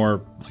 It was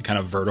more like kind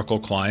of vertical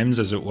climbs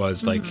as it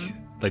was like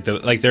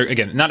there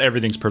again. Not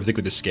everything's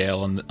perfectly to scale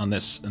on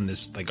this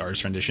like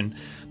artist rendition.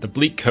 The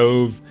Bleak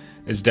Cove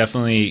is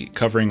definitely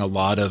covering a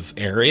lot of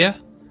area,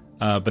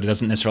 but it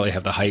doesn't necessarily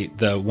have the height.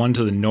 The one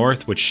to the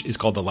north, which is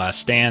called the Last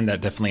Stand, that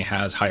definitely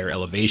has higher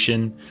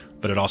elevation,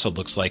 but it also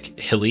looks like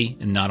hilly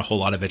and not a whole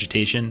lot of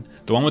vegetation.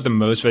 The one with the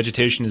most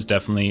vegetation is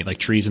definitely like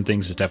trees and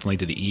things is definitely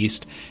to the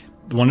east.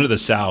 The one to the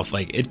south,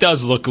 like it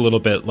does look a little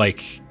bit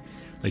like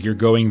you're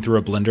going through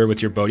a blender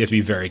with your boat. You have to be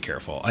very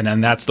careful. And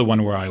then that's the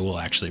one where I will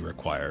actually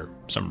require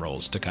some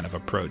rolls to kind of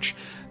approach.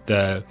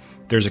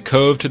 There's a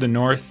cove to the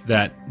north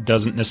that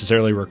doesn't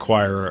necessarily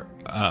require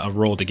a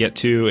roll to get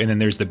to, and then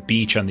there's the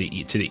beach to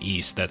the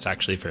east that's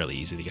actually fairly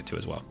easy to get to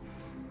as well.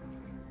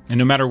 And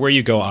no matter where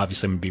you go,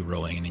 obviously I'm going to be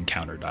rolling an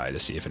encounter die to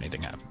see if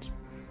anything happens.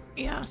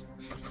 Yeah.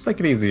 Let's take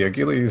it easy.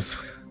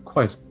 Achilles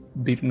quite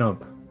beaten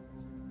up.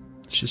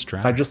 It's just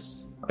trying.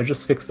 I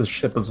just fixed this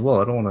ship as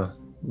well. I don't want to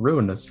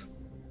ruin this.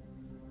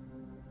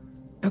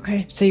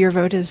 Okay, so your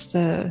vote is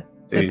the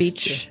East,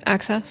 beach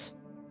access?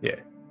 Yeah.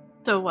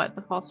 So what?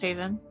 The False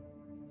Haven?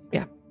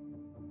 Yeah.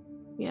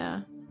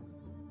 Yeah.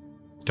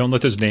 Don't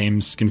let those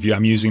names confuse.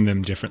 I'm using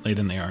them differently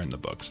than they are in the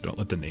books. Don't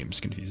let the names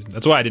confuse.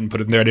 That's why I didn't put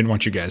them there. I didn't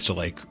want you guys to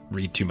like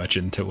read too much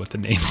into what the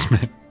names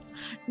meant.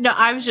 No,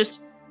 I was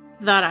just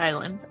that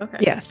island. Okay.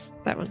 Yes,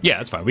 that one. Yeah,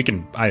 that's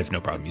fine. I have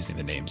no problem using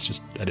the names.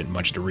 Just I didn't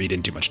want you to read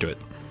in too much to it.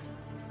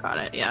 Got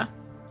it. Yeah.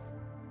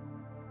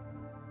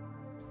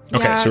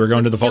 Okay, Yeah, so we're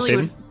going to the False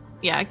Gilly Haven?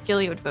 Yeah,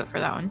 Gilly would vote for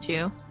that one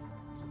too.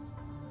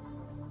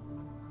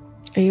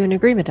 Are you in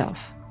agreement,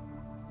 Elf?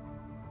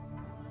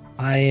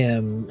 I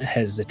am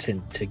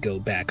hesitant to go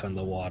back on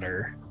the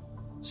water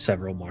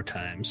several more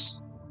times.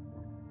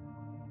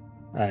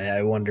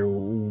 I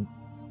wonder,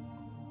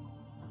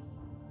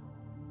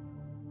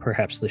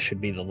 perhaps this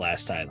should be the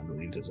last island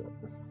we visit.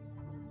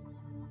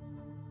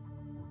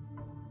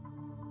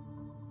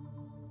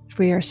 If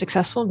we are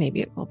successful,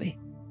 maybe it will be.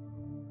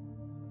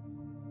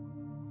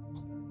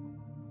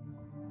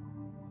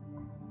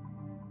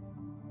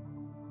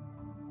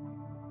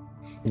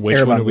 Which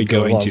Erebon one are we would go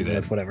going along to then?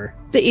 with whatever.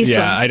 The east Yeah,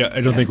 one.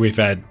 I don't think we've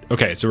had.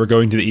 Okay, so we're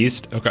going to the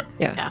east. Okay,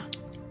 Yeah. Yeah.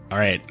 all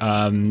right.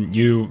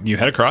 You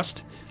head across.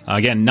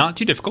 Again, not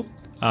too difficult.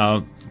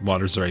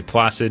 Waters are very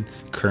placid.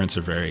 Currents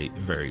are very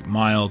very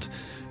mild.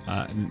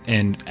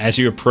 And as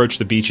you approach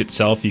the beach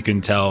itself, you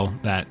can tell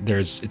that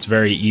it's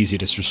very easy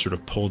to just sort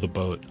of pull the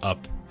boat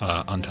up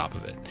on top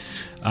of it.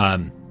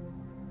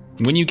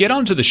 When you get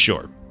onto the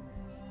shore,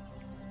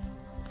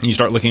 and you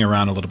start looking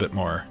around a little bit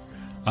more,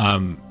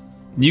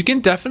 you can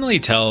definitely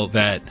tell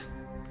that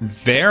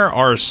there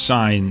are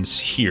signs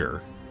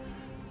here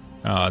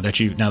now that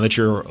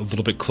you're a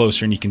little bit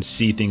closer and you can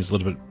see things a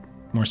little bit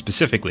more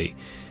specifically.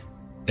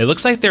 It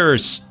looks like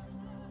there's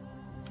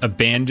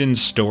abandoned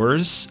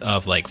stores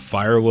of like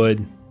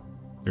firewood.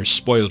 There's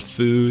spoiled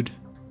food.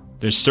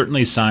 There's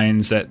certainly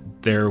signs that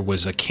there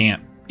was a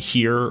camp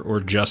here or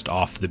just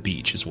off the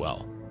beach as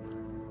well.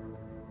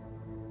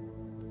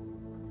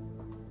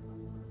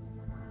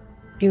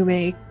 You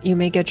may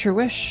get your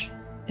wish.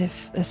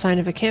 If a sign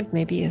of a camp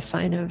may be a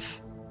sign of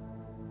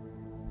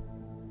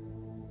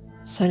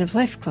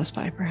life close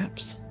by,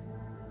 perhaps.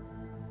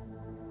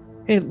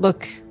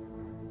 Look,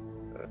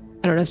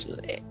 I don't know if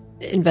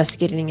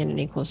investigating it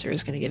any closer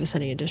is going to give us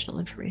any additional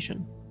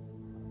information.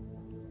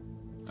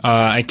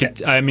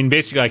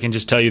 Basically, I can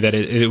just tell you that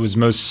it was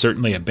most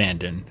certainly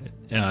abandoned.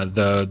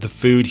 The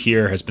food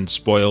here has been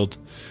spoiled.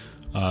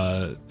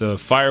 The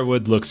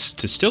firewood looks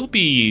to still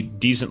be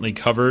decently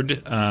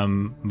covered,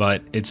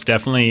 but it's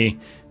definitely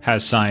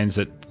has signs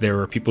that there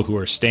were people who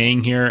are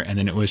staying here, and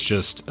then it was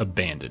just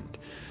abandoned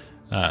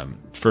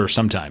for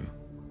some time,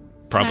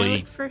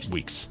 probably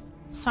weeks.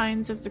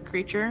 Signs of the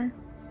creature.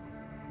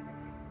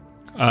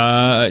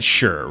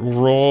 Sure.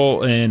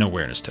 Roll an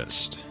awareness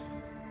test.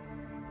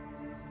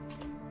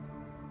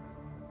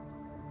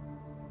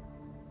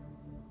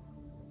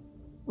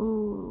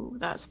 Ooh,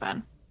 that's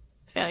bad.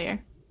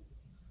 Failure.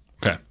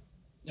 Okay.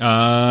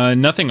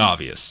 Nothing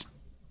obvious.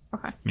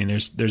 Okay. I mean,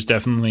 it's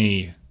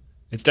definitely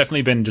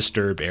been a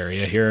disturbed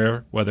area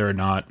here, whether or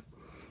not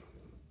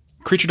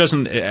creature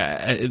doesn't.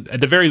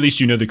 At the very least,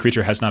 you know the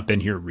creature has not been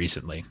here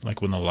recently,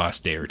 like within the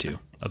last day or two.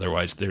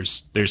 Otherwise,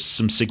 there's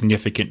some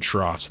significant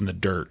troughs in the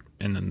dirt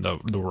and then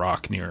the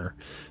rock near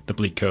the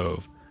Bleak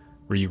Cove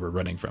where you were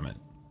running from it.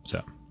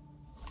 So,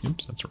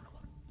 oops, that's the wrong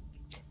one.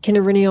 Can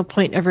Iriniel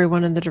point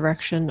everyone in the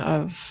direction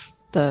of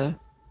the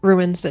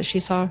ruins that she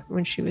saw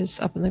when she was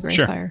up in the Great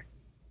Sure. Fire?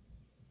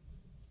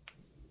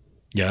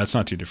 Yeah, that's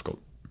not too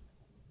difficult.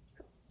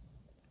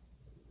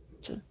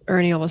 So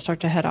Iriniel will start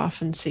to head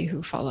off and see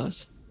who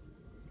follows.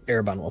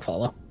 Erebon will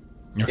follow.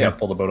 Okay. Yeah,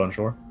 pull the boat on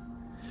shore.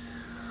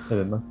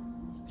 And then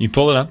You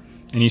pull it up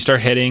and you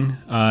start heading.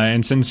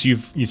 And since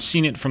you've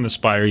seen it from the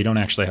spire, you don't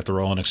actually have to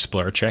roll an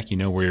explorer check. You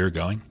know where you're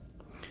going.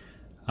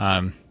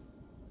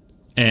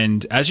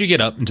 And as you get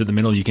up into the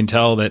middle, you can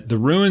tell that the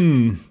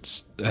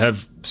ruins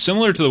have,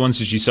 similar to the ones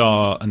that you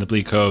saw in the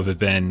Bleak Cove, have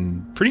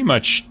been pretty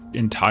much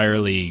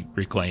entirely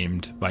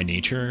reclaimed by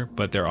nature.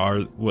 But there are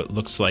what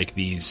looks like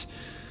these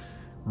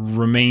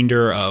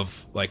remainder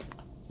of like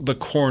the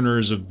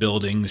corners of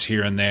buildings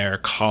here and there,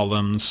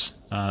 columns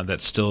that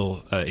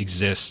still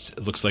exist.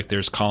 It looks like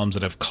there's columns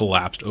that have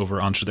collapsed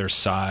over onto their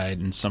side,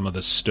 and some of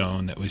the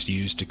stone that was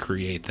used to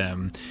create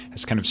them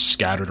has kind of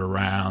scattered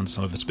around.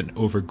 Some of it's been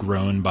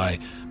overgrown by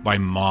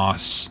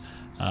moss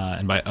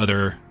and by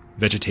other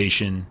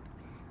vegetation.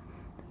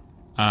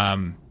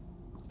 And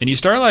you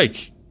start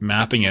like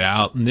mapping it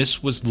out, and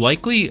this was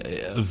likely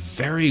a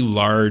very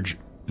large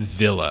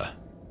villa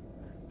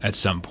at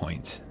some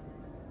point.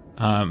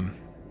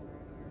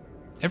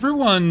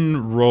 Everyone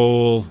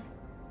who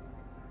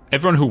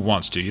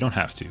wants to, you don't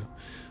have to,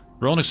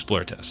 roll an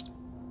explore test.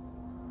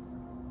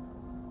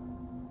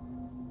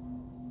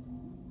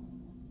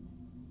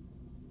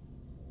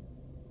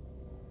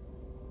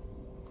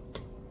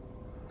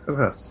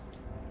 success.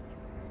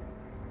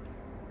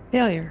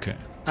 Failure. Okay.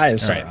 I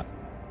have All right.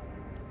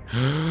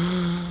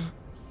 Sauron.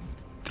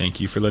 Thank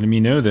you for letting me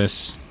know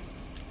this.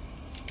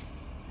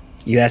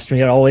 You asked me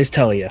to always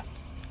tell you.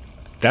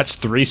 That's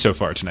 3 so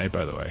far tonight,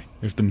 by the way.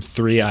 There's been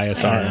 3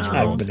 ISRs I've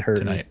rolled been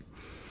hurting. tonight.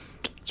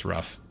 It's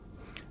rough.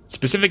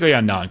 Specifically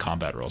on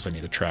non-combat rolls, I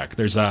need to track.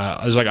 There's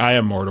like I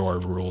am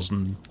Mordor rules,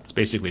 and it's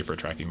basically for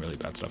tracking really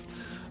bad stuff.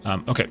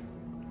 Okay.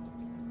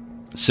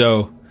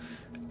 So,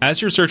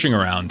 as you're searching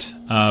around,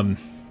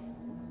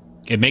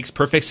 it makes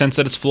perfect sense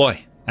that it's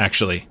Floy,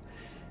 actually.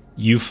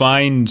 You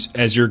find,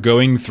 as you're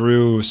going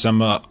through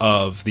some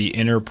of the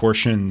inner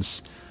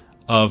portions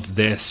of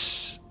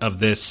this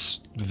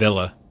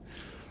villa,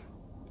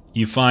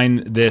 you find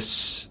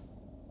this,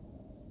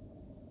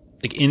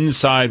 like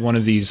inside one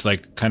of these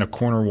like kind of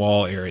corner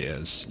wall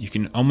areas.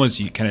 As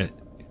you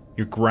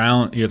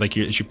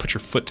put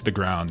your foot to the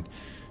ground,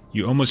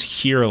 you almost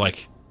hear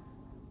like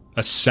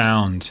a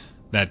sound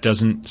that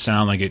doesn't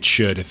sound like it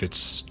should if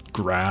it's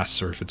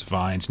grass or if it's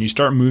vines. And you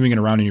start moving it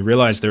around and you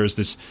realize there is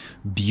this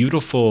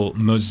beautiful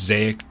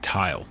mosaic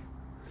tile.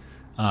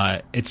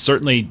 It's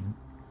certainly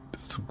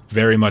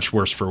very much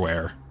worse for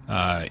wear.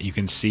 You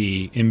can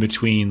see in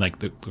between like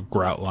the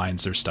grout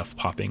lines, there's stuff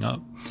popping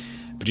up.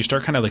 But you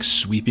start kind of like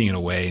sweeping it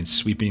away,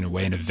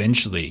 and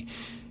eventually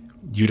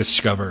you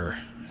discover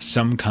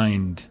some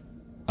kind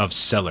of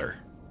cellar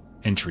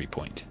entry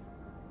point.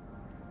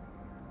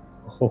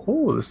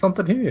 Oh, there's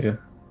something here.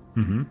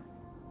 Mm-hmm.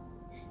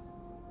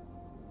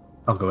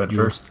 I'll go ahead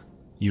first.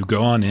 You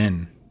go on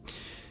in,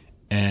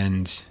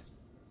 and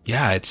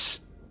yeah,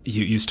 it's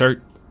you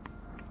start.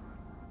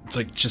 It's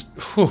like just,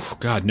 whew,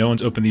 God, no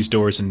one's opened these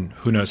doors in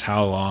who knows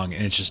how long,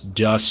 and it's just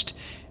dust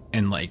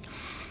and like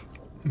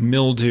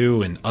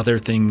mildew and other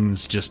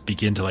things just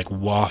begin to like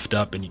waft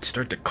up, and you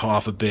start to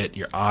cough a bit,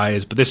 your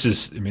eyes. But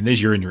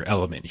you're in your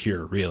element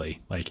here, really.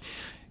 Like,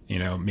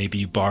 maybe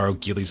you borrow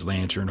Gilly's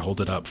lantern,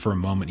 hold it up for a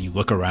moment, you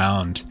look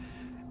around,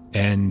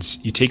 and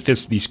you take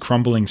these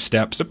crumbling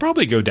steps that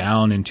probably go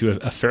down into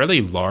a fairly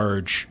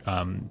large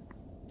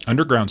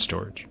underground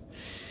storage.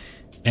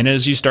 And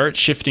as you start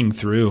shifting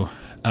through,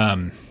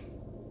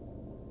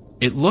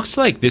 it looks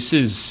like this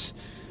was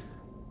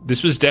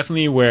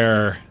definitely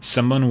where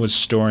someone was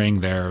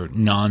storing their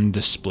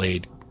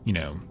non-displayed,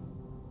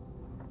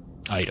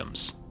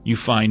 items. You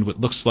find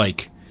what looks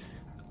like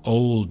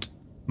old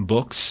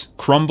books,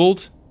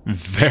 crumbled,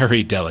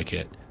 very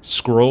delicate,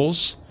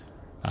 scrolls.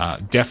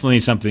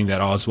 Definitely something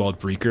that Oswald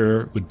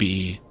Breaker would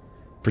be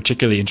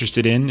particularly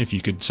interested in if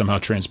you could somehow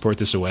transport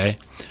this away.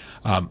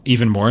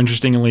 Even more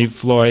interestingly,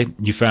 Floyd,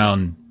 you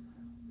found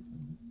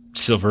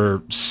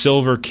silver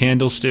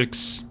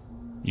candlesticks.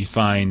 You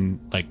find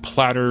like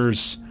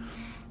platters,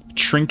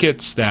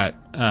 trinkets that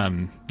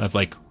of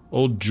like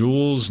old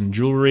jewels and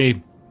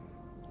jewelry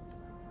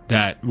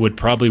that would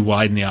probably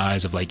widen the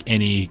eyes of like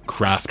any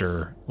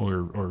crafter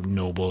or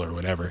noble or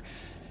whatever.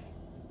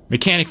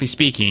 Mechanically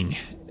speaking,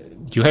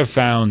 you have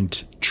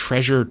found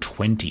treasure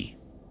 20.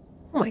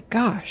 Oh my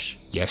gosh.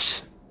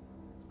 Yes.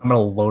 I'm going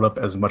to load up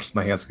as much as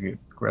my hands can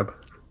grab.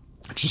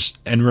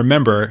 And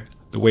remember,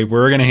 the way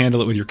we're going to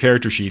handle it with your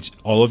character sheets,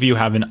 all of you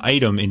have an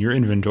item in your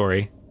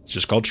inventory. It's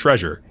just called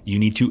treasure. You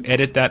need to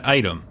edit that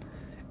item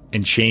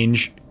and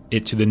change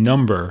it to the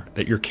number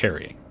that you're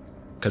carrying.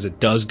 because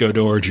it does go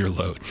towards your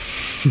load.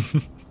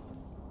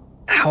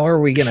 How are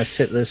we going to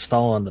fit this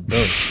all on the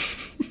boat?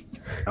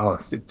 Oh,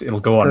 it'll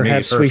go on me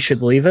Perhaps first. we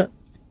should leave it?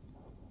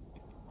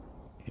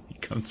 He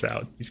comes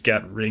out. He's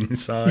got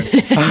rings on.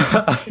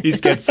 he's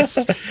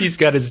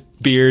got his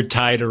beard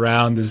tied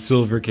around the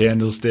silver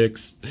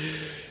candlesticks.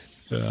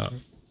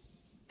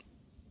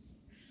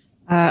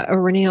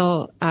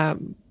 Aureliel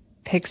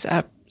picks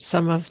up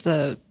some of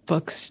the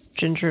books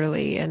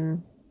gingerly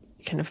and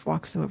kind of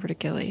walks them over to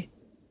Gilly.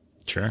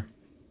 Sure.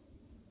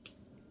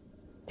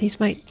 These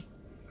might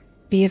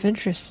be of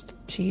interest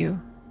to you.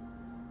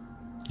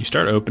 You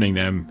start opening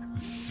them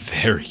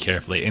very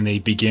carefully, and they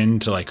begin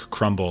to like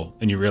crumble,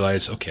 and you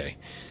realize, okay,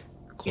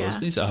 close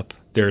these up.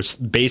 There's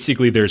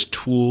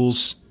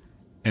tools,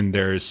 and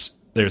there's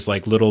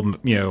like little,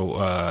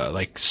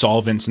 like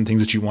solvents and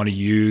things that you want to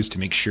use to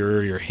make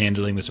sure you're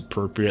handling this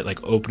appropriate.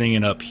 Like opening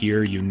it up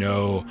here,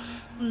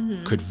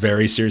 could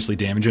very seriously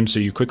damage him. So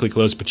you quickly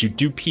close, but you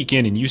do peek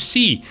in and you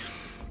see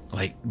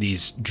like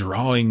these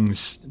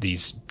drawings,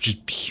 these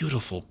just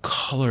beautiful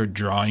colored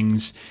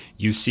drawings.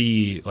 You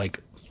see like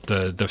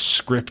the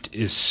script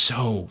is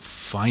so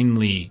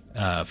finely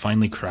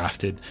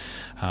crafted.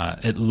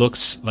 It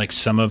looks like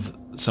some of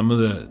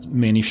the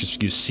manuscripts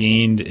you've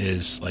seen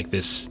is like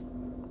this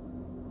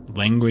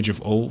language of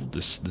old,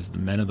 this the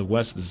men of the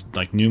West, this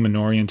like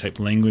Numenorian type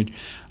language.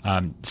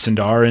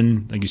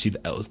 Sindarin, like you see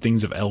the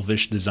things of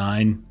elvish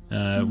design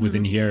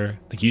within here.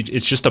 Like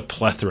it's just a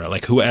plethora.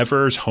 Like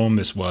whoever's home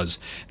this was,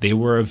 they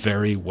were a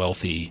very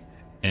wealthy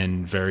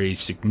and very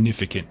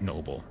significant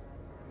noble.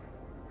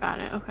 Got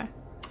it. Okay.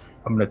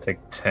 I'm gonna take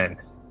 10.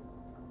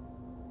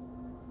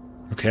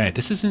 Okay,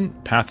 this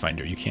isn't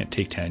Pathfinder. You can't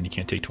take 10. You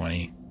can't take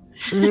 20.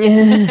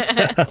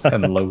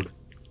 And load.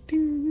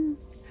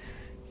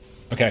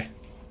 Okay.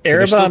 So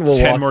there's Erebon will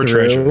 10 walk more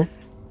through.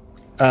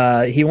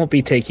 treasure. He won't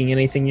be taking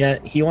anything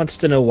yet. He wants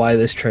to know why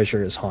this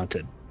treasure is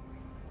haunted.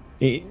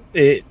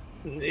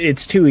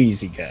 It's too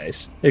easy,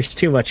 guys. There's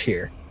too much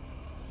here.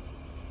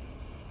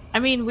 I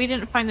mean, we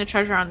didn't find the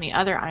treasure on the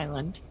other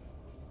island,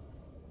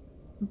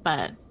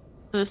 but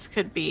this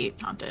could be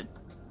haunted.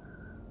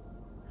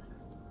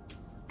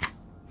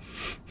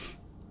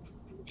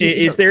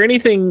 Is there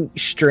anything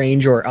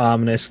strange or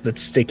ominous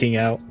that's sticking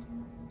out?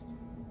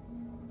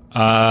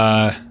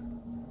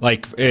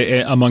 Like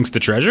amongst the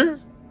treasure?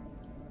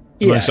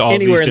 Yeah, Amongst all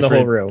anywhere these in the whole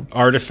different room.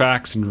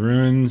 artifacts and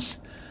runes.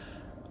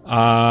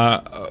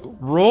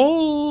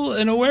 Roll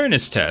an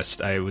awareness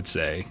test, I would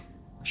say.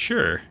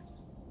 Sure.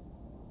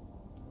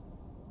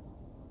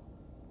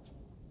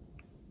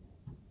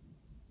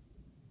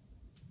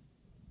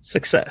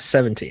 Success,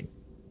 17.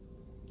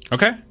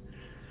 Okay.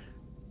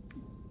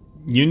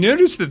 You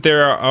notice that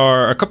there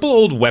are a couple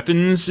old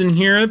weapons in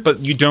here, but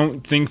you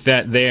don't think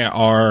that they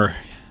are...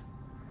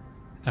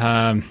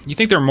 you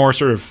think they're more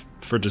sort of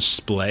for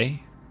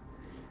display.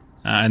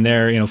 And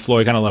they're,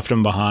 Floyd kind of left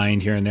them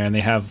behind here and there, and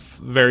they have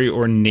very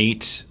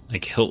ornate,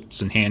 like,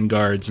 hilts and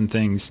handguards and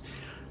things.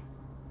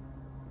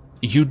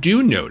 You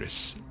do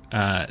notice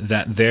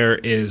that there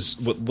is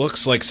what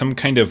looks like some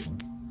kind of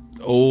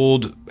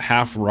old,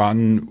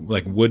 half-rotten,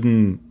 like,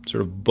 wooden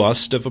sort of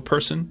bust of a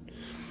person.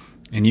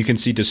 And you can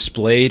see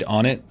displayed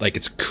on it, like,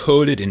 it's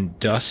coated in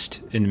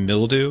dust and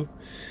mildew.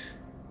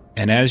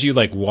 And as you,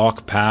 like,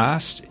 walk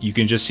past, you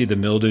can just see the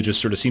mildew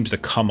just sort of seems to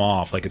come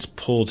off, like it's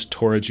pulled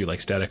towards you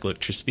like static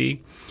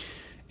electricity.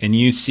 And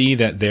you see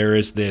that there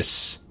is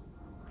this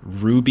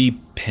ruby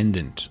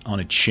pendant on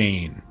a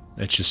chain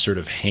that's just sort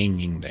of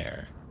hanging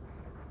there.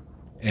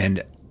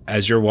 And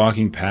as you're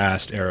walking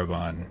past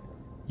Erebon,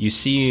 you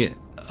see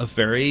a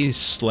very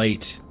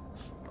slight,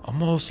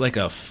 almost like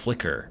a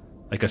flicker,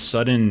 like a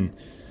sudden,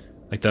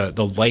 like the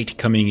light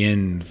coming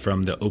in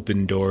from the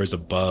open doors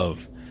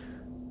above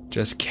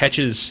just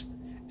catches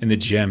in the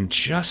gem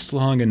just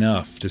long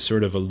enough to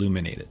sort of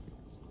illuminate it.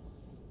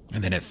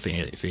 And then it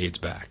fades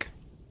back.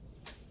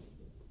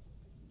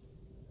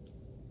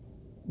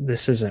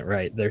 This isn't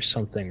right. There's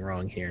something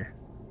wrong here.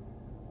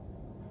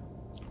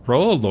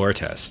 Roll a lore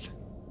test,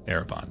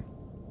 Erebon.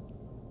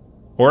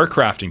 Or a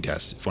crafting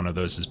test, if one of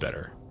those is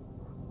better.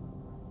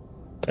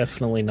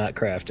 Definitely not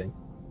crafting.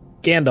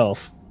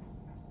 Gandalf.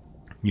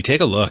 You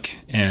take a look,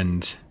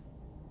 and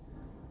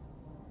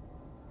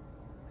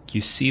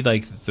you see,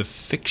 like, the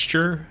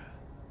fixture,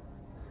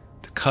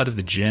 the cut of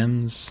the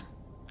gems.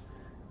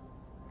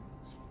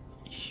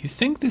 You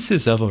think this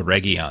is of a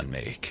Region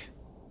make.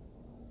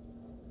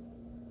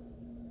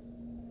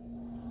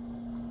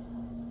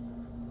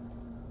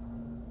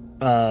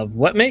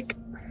 What make?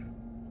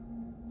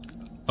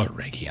 A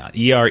Region.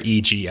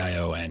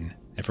 E-R-E-G-I-O-N.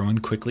 Everyone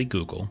quickly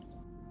Google.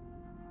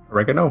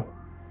 Oregano.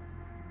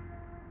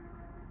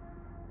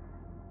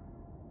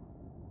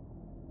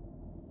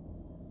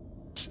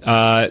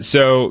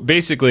 So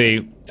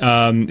basically,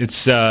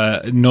 it's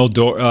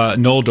Noldor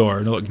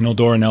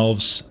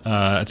elves.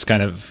 It's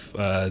kind of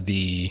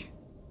the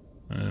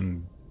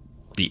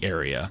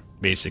area,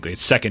 basically.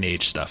 It's Second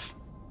Age stuff.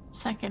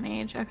 Second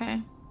Age,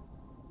 okay.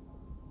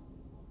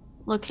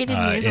 Located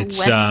near the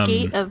it's, west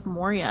gate of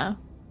Moria.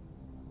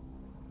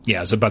 Yeah,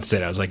 I was about to say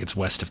that. I was like, it's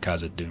west of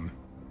Khazad Dûm.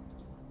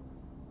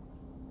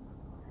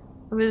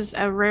 It was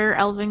a rare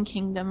elven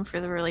kingdom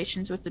for the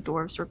relations with the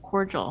dwarves were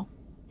cordial,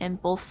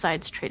 and both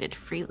sides traded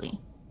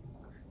freely.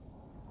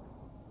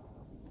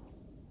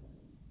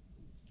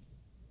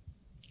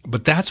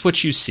 But that's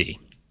what you see.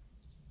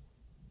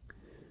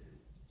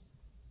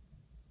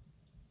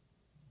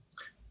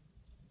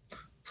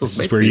 So This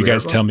is where you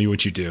guys tell me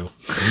what you do.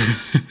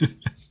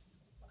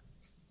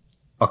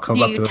 I'll come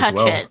Do up you to it as touch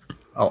well. it?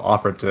 I'll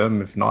offer it to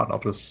him. If not, I'll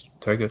just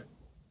take it.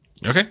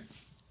 Okay.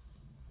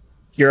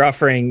 You're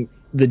offering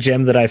the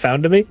gem that I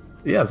found to me?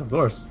 Yes, of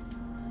course.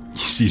 He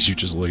sees you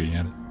just looking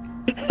at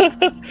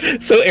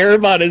it. So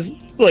Erebon is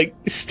like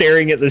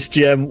staring at this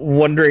gem,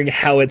 wondering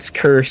how it's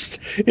cursed.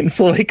 And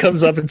Floyd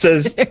comes up and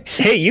says,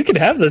 "Hey, you can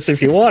have this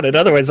if you want it.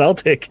 Otherwise, I'll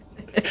take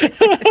it."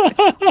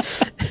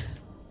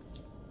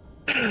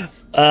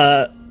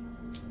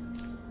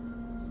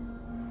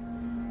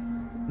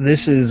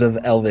 This is of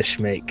elvish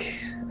make.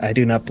 I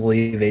do not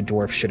believe a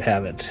dwarf should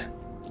have it,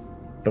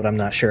 but I'm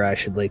not sure I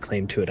should lay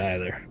claim to it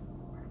either.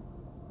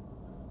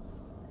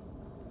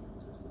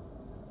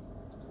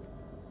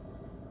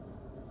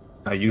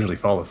 I usually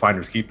follow the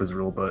Finder's Keeper's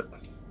rule, but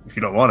if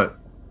you don't want it,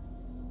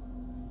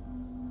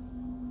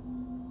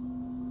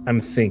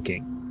 I'm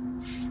thinking.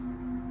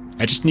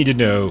 I just need to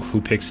know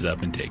who picks it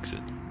up and takes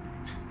it.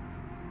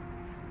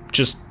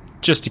 Just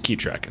to keep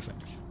track of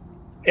things.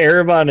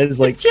 Erebon is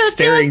like It's your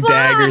staring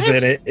daggers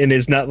device! at it and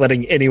is not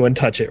letting anyone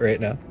touch it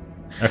right now.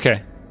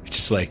 Okay. It's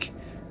just like,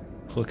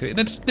 look at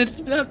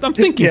it. I'm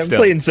thinking Yeah, I'm still.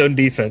 playing zone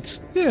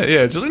defense. Yeah.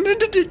 It's like,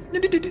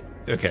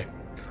 okay.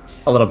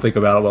 I'll let him think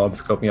about it while I'm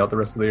scoping out the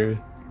rest of the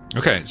area.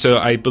 Okay, so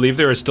I believe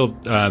there is still...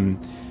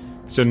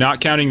 so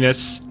not counting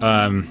this...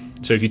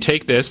 so if you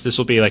take this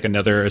will be like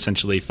another,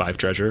 essentially, 5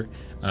 treasure.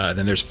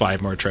 Then there's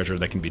 5 more treasure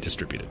that can be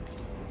distributed.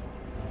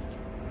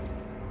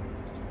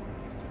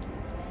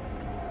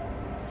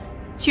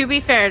 To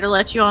be fair, to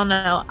let you all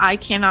know, I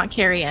cannot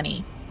carry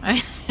any.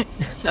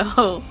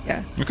 So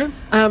Yeah. Okay.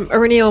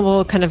 Aurenia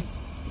will kind of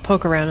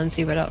poke around and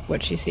see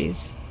what she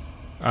sees.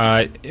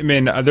 I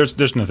mean,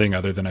 there's nothing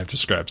other than I've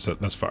described, so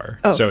that's far.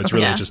 Oh, so it's okay.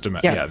 really Yeah. just a...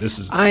 Yeah. Yeah, this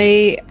is...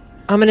 I'm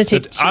gonna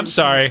take. I'm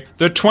sorry.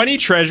 The 20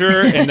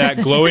 treasure and that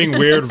glowing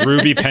weird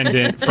ruby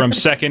pendant from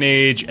Second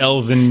Age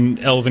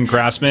Elven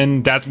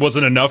craftsman, that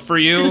wasn't enough for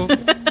you?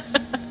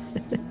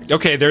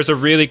 Okay, there's a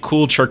really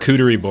cool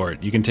charcuterie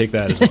board. You can take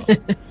that as well.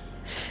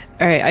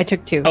 All right, I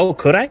took 2. Oh,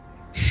 could I?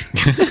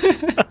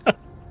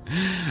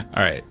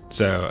 All right,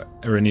 so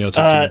Reniel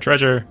took 2 more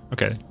treasure.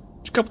 Okay,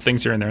 a couple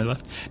things here and there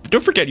left. But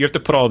don't forget, you have to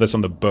put all this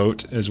on the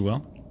boat as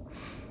well.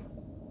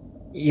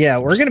 Yeah,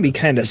 we're going to be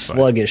kind of It's fine.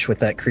 sluggish with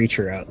that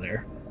creature out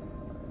there.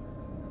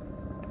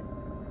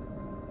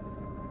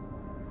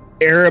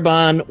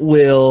 Erebon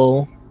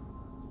will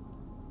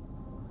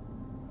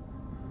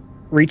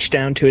reach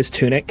down to his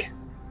tunic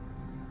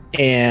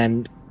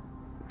and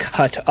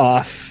cut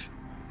off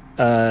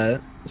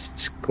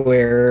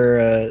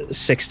square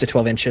 6 to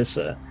 12 inches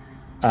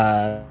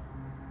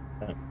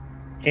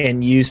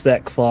and use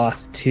that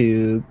cloth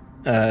to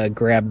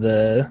grab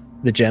the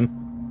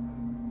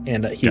gem,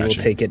 and he will Gotcha.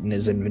 take it in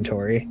his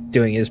inventory,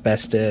 doing his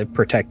best to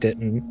protect it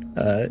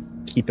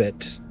and keep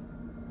it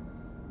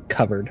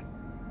covered.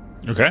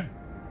 Okay,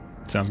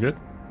 sounds good.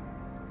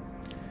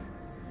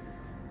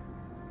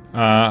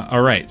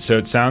 All right, so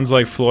it sounds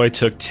like Floyd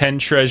took 10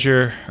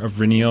 treasure,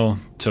 Reniel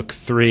took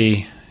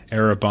 3,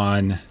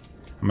 Erebon,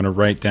 I'm going to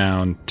write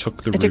down,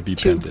 took the I took ruby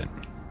 2. pendant.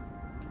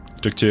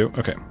 Took 2?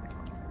 Okay.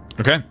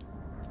 Okay.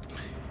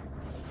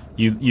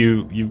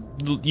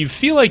 You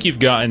feel like you've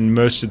gotten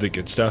most of the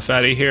good stuff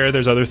out of here.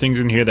 There's other things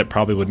in here that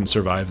probably wouldn't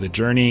survive the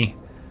journey.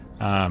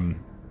 And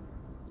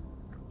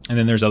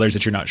then there's others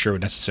that you're not sure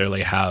would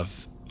necessarily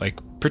have like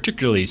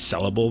particularly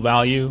sellable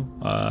value.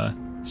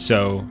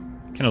 So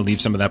kind of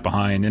leave some of that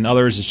behind. And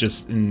others is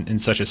just in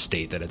such a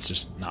state that it's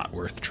just not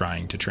worth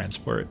trying to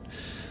transport.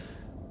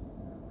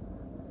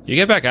 You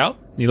get back out,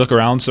 you look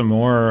around some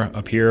more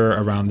up here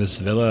around this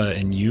villa,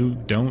 and you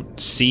don't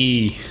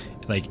see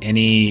like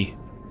any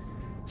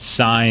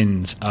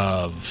signs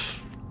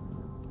of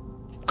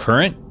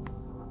current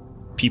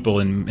people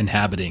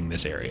inhabiting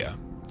this area.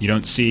 You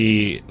don't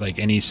see like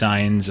any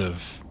signs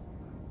of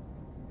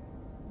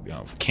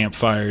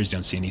campfires. You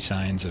don't see any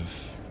signs of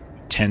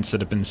tents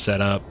that have been set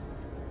up,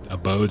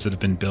 abodes that have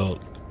been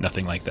built,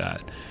 nothing like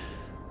that.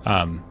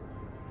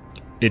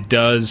 It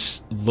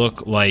does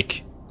look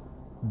like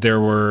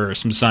there were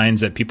some signs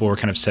that people were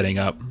kind of setting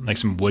up like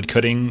some wood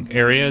cutting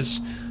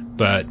areas,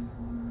 but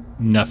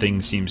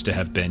nothing seems to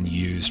have been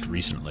used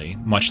recently.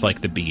 Much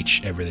like the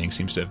beach, everything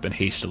seems to have been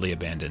hastily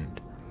abandoned.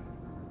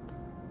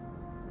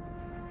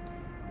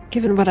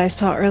 Given what I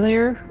saw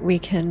earlier, we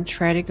can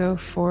try to go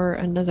for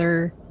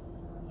another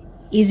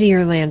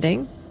easier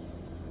landing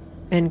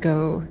and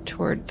go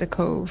toward the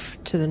cove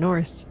to the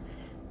north.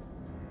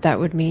 That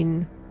would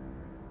mean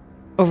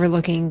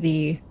overlooking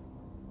the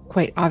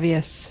quite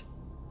obvious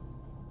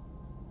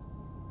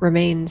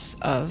remains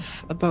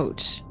of a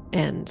boat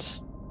and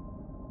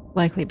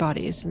likely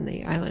bodies in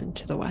the island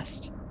to the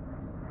west.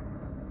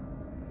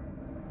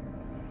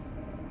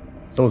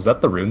 So is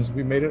that the ruins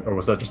we made it, or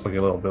was that just like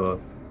a little villa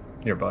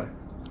nearby?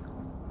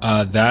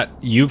 That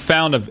you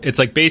found it's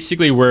like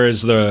basically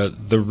whereas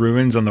the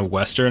ruins on the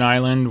western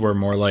island were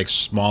more like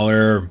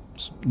smaller,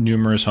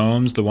 numerous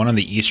homes. The one on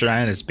the eastern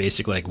island is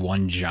basically like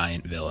one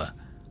giant villa.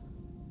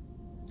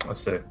 I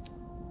see.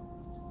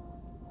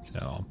 So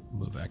I'll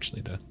move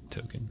actually the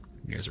token.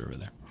 You guys are over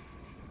there.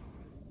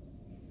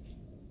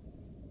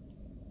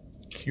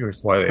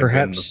 Curious why they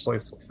abandoned this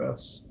place so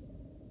fast.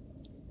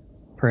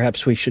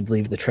 Perhaps we should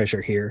leave the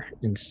treasure here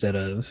instead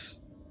of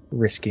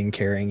risking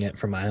carrying it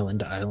from island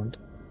to island.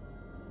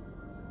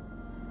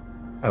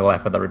 I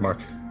laugh at that remark.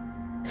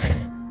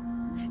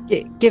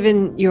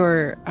 Given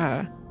your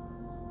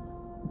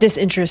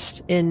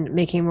disinterest in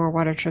making more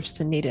water trips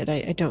than needed,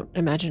 I don't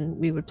imagine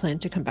we would plan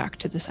to come back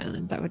to this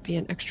island. That would be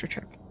an extra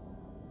trip.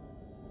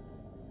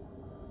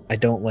 I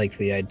don't like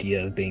the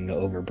idea of being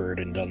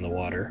overburdened on the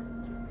water.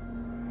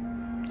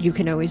 You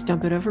can always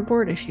dump it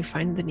overboard if you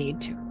find the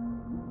need to.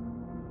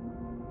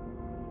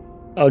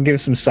 I'll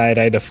give some side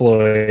eye to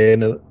Floy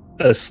and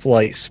a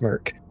slight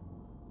smirk.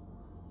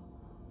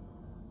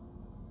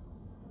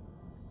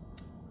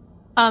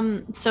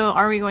 So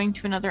are we going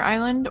to another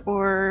island,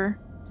 or...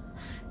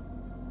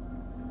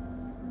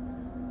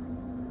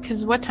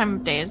 Because what time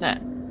of day is it?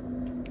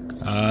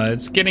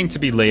 It's getting to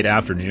be late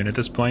afternoon at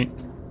this point.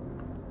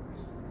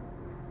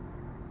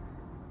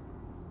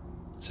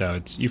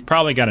 So you've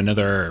probably got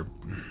another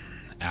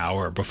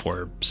hour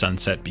before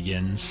sunset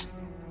begins.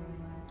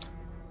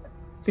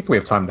 I think we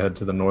have time to head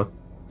to the North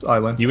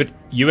Island.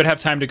 You would have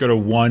time to go to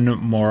one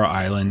more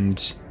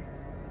island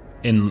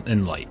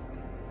in light.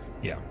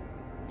 Yeah.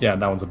 Yeah,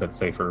 that one's a bit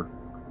safer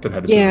than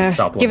headed to the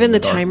South. Given the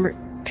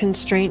time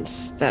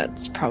constraints,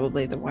 that's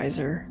probably the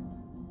wiser.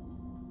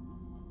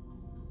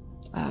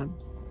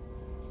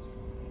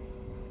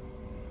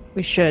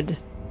 We should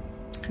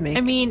make...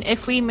 I mean,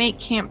 if we make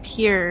camp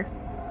here,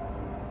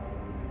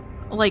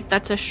 like,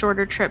 that's a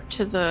shorter trip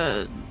to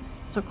the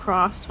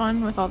cross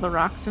one with all the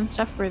rocks and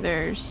stuff, where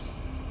there's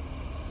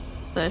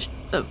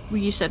the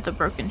you said the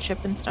broken ship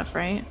and stuff,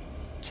 right?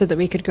 So that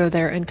we could go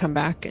there and come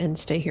back and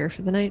stay here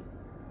for the night.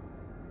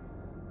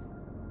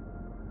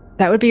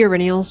 That would be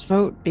Auriniel's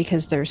vote,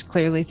 because there's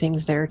clearly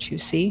things there to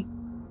see.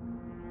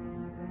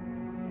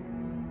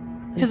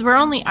 Because we're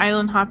only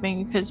island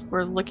hopping because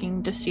we're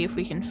looking to see if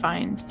we can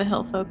find the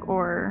hill folk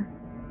or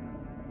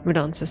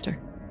Radon's sister.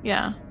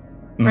 Yeah.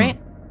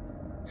 Right?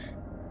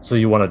 So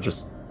you want to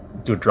just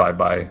do a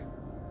drive-by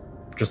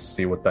just to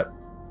see what that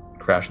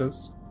crash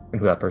is and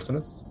who that person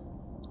is?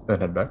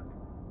 Then head back?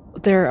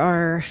 There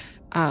are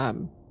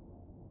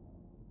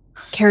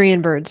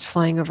carrion birds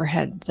flying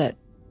overhead that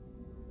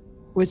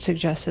would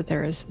suggest that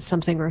there is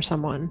something or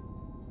someone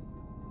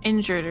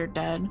injured or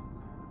dead.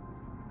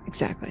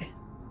 Exactly.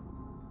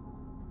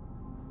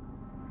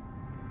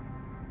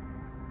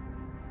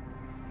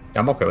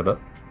 I'm okay with it.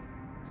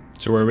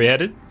 So where are we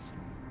headed?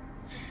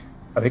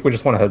 I think we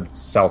just want to head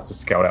south to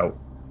scout out.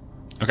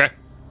 Okay.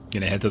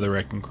 Gonna head to the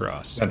Wrecking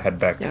Cross. And head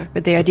back. Yeah,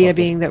 but the idea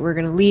being that we're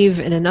going to leave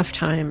in enough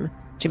time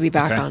to be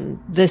back on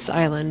this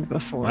island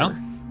before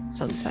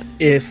sunset.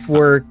 If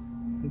we're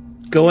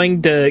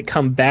going to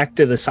come back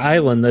to this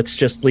island, let's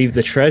just leave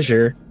the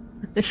treasure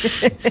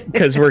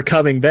because we're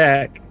coming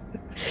back.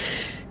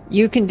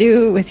 You can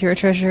do with your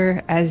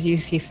treasure as you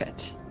see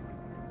fit.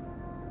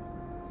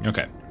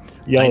 Okay.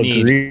 Y'all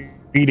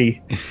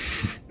greedy.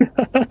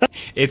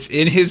 It's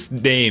in his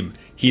name.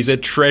 He's a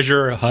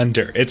treasure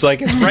hunter. It's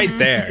like it's right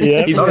there.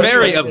 Yep. He's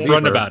very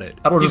upfront about it.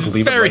 I don't just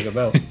leave it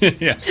about.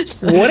 Yeah.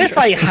 What if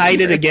I hide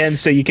it again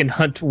so you can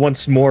hunt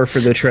once more for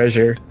the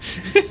treasure?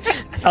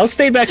 I'll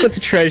stay back with the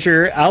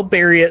treasure. I'll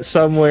bury it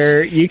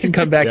somewhere. You can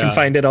come back and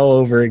find it all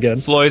over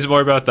again. Floyd's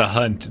more about the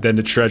hunt than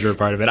the treasure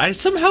part of it. I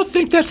somehow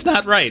think that's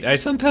not right. I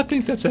somehow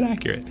think that's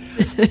inaccurate.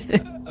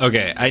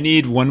 Okay, I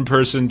need one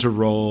person to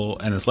roll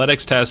an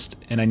athletics test,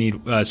 and I need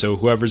so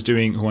who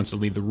wants to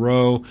lead the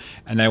row,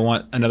 and I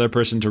want another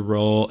person to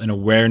roll an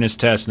awareness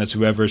test, and that's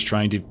whoever's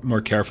trying to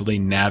more carefully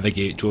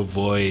navigate to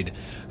avoid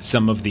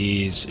some of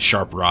these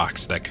sharp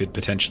rocks that could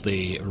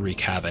potentially wreak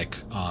havoc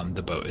on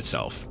the boat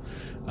itself.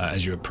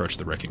 As you approach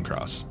the Wrecking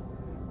Cross.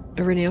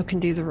 Auriniel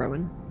can do the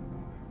rowing.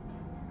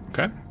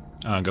 Okay.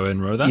 Go ahead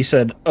and row that. You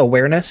said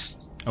awareness?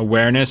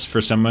 Awareness for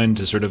someone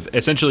to sort of...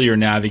 Essentially, you're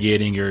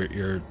navigating,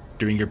 you're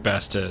doing your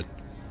best to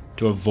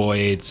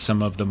avoid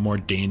some of the more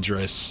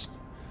dangerous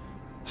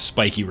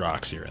spiky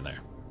rocks here and there.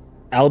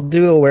 I'll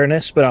do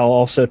awareness, but I'll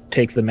also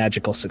take the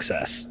magical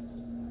success.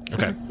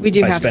 Okay. We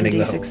do have some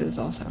D6s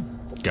also.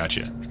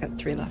 Gotcha. We've got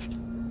 3 left.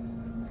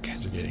 You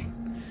guys are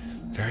getting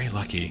very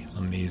lucky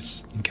on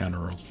these encounter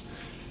rolls.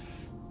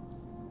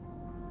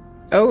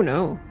 Oh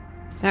no,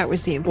 that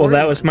was the important.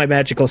 Well, that was my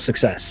magical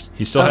success.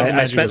 You still have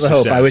I spent the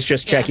hope. I was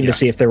just checking to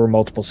see if there were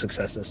multiple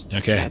successes.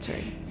 Okay, that's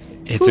right.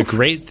 It's a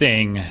great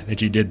thing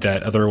that you did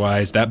that.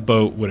 Otherwise, that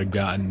boat would have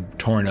gotten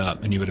torn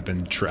up, and you would have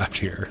been trapped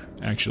here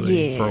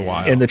actually for a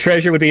while. And the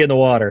treasure would be in the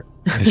water.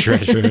 The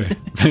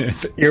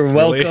treasure. You're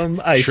welcome.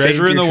 I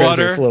treasure in the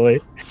water.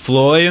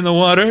 Floy in the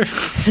water.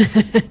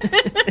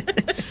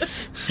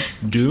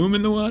 Doom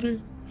in the water.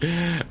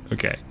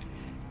 Okay.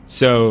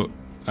 So,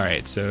 all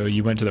right. So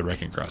you went to the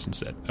wrecking cross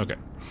instead. Okay.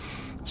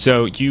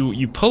 So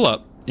you pull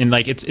up, and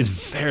like it's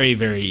very,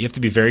 very. You have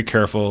to be very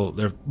careful.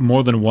 There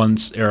more than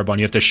once, Erebon.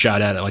 You have to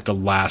shout at it like the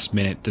last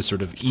minute to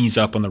sort of ease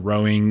up on the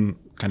rowing,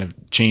 kind of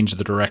change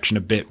the direction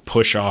a bit,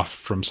 push off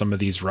from some of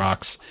these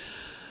rocks.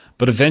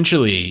 But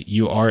eventually,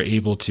 you are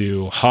able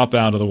to hop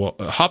out of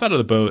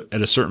the boat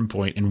at a certain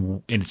point,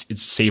 and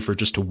it's safer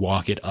just to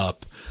walk it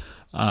up.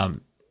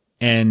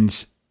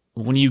 And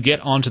when you get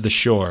onto the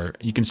shore,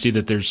 you can see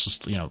that there's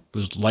just,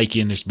 there's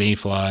lichen, there's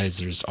mayflies,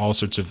 there's all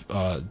sorts of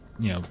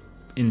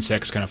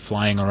insects kind of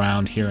flying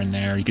around here and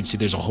there. You can see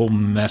there's a whole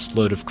mess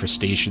load of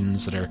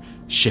crustaceans that are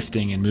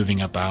shifting and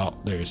moving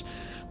about. There's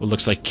what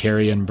looks like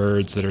carrion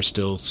birds that are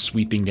still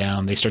sweeping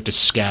down. They start to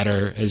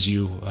scatter as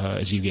you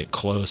get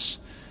close.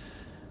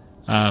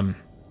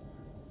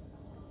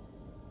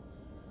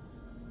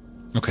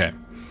 Okay.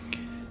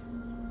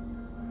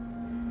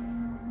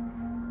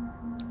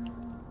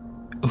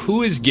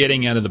 Who is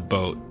getting out of the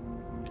boat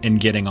and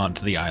getting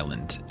onto the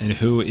island, and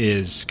who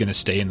is going to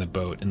stay in the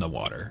boat in the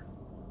water?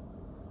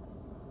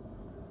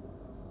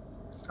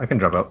 I can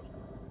jump out.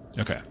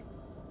 Okay.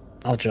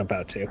 I'll jump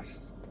out too.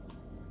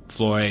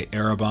 Floy,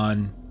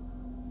 Erebon,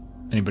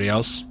 anybody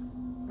else?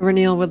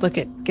 Reniel would look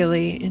at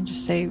Gilly and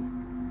just say,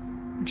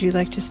 would you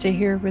like to stay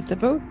here with the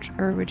boat,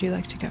 or would you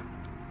like to go?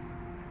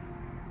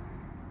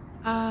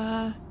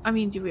 I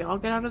mean, do we all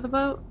get out of the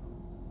boat?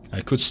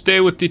 I could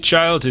stay with the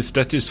child if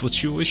that is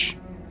what you wish.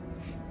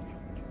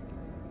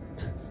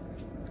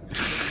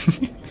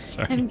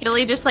 Sorry. And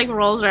Gilly just like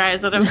rolls her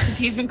eyes at him because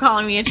he's been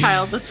calling me a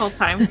child this whole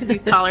time because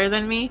he's taller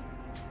than me.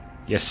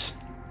 Yes.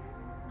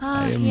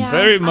 I am yeah,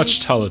 very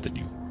much taller than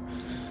you.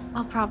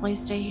 I'll probably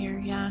stay here,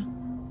 yeah.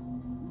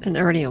 And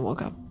Reniel will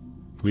go.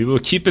 We will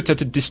keep it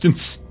at a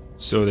distance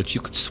so that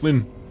you could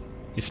swim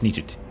if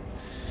needed.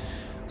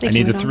 Thank I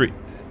need you, the Reniel. three.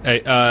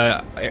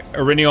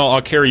 Reniel,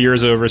 I'll carry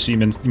yours over so you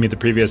made the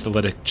previous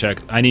athletic check.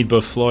 I need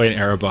both Floy and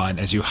Erebon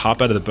as you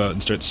hop out of the boat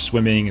and start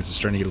swimming. It's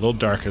starting to get a little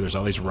darker. There's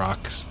all these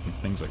rocks and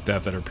things like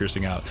that are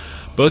piercing out.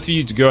 Both of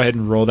you to go ahead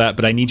and roll that,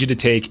 but I need you to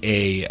take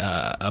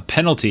a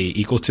penalty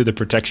equal to the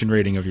protection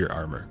rating of your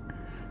armor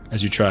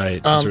as you try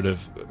to sort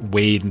of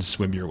wade and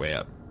swim your way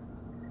up.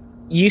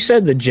 You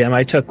said the gem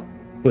I took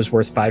was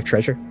worth 5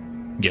 treasure?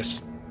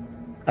 Yes.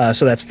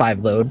 So that's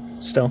 5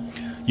 load still?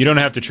 You don't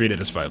have to treat it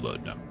as 5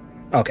 load, no.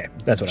 Okay,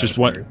 that's what Just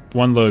I was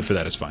one load for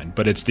that is fine,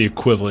 but it's the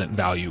equivalent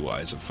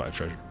value-wise of 5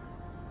 treasure.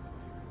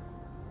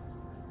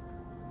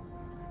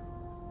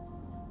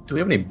 Do we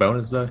have any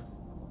bonus die?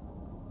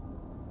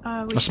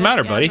 What's the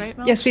matter, buddy? Right,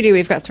 Mel? Yes, we do.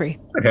 We've got 3.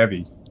 They're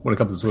heavy when it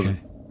comes to swimming.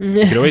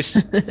 You can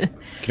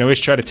always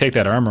try to take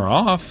that armor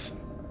off.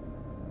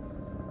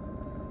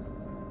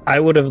 I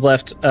would have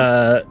left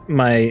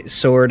my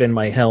sword and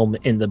my helm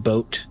in the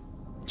boat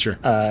Sure.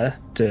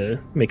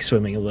 to make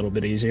swimming a little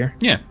bit easier.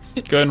 Yeah.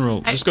 Go ahead and roll.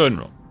 Just go ahead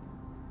and roll.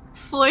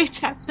 Floyd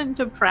taps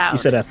into proud. You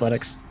said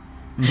athletics.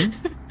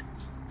 Mm-hmm.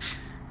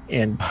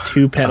 And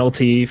 2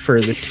 penalty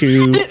for the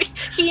 2.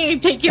 He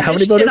ain't taking How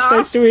this many bonus shit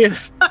dice off. do we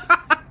have?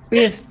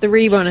 We have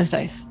 3 bonus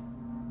dice.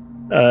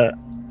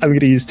 I'm going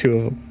to use 2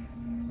 of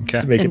them Okay.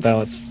 to make it And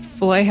balanced.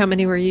 Floy, how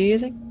many were you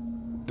using?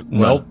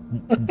 Well,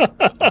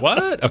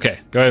 what? Okay,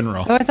 go ahead and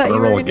roll. Oh, I thought I'll you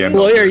were roll gonna again. use-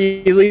 Floy, are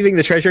you leaving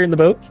the treasure in the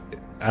boat?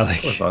 I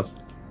like Of course.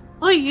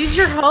 Floyd, use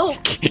your hope.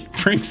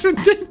 brings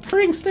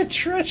the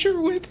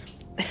treasure with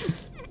him.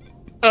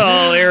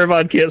 Oh,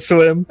 Erebon can't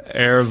swim.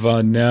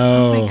 Erebon,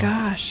 no. Oh my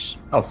gosh.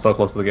 I was so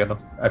close to the game.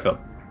 I felt.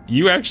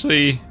 You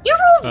actually. You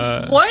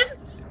rolled one?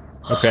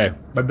 Okay.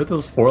 My myth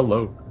is 4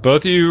 low.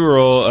 Both of you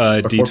roll Or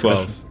 4 d12.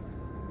 protection.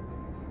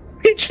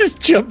 We just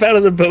jump out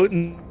of the boat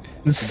and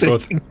sink.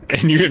 Both,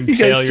 and you You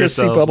impale guys just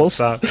see yourselves.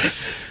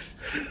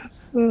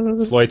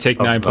 bubbles. Floyd,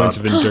 take 9 points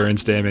of God.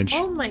 endurance damage.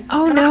 Oh my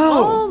Oh, god. no.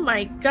 Oh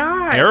my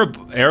god.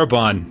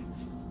 Erebon.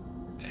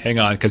 Hang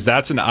on, because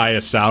that's an Eye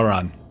of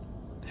Sauron.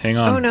 Hang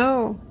on. Oh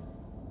no.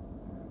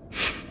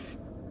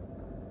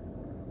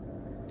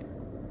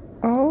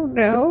 Oh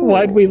no.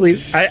 Why'd we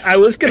leave? I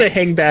was going to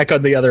hang back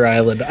on the other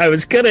island. I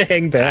was going to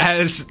hang back.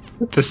 As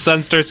the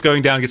sun starts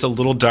going down, it gets a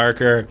little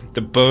darker.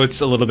 The boat's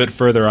a little bit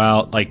further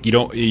out. Like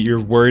you're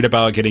worried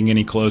about getting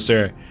any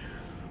closer.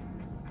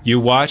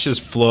 You watch as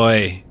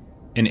Floy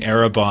and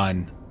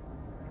Erebon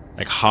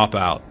like hop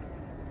out,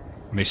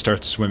 and they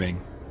start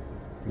swimming,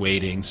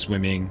 wading,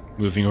 swimming,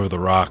 moving over the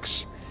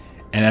rocks.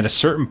 And at a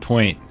certain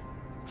point,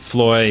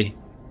 Floy,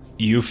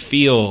 you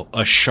feel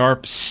a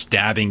sharp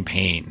stabbing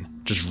pain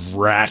just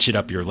ratchet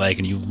up your leg,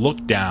 and you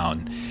look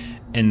down,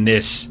 and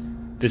this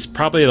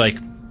probably like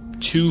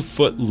 2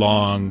 foot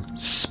long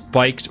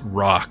spiked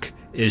rock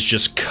is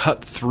just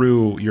cut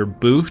through your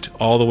boot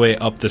all the way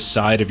up the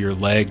side of your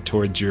leg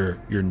towards your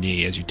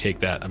knee as you take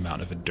that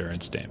amount of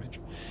endurance damage.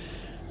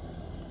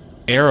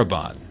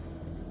 Erebon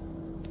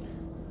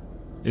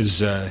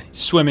is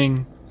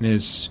swimming in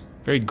his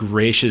very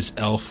gracious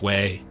elf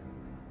way.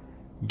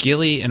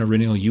 Gilly and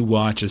Aurinial, you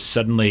watch as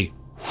suddenly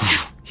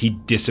he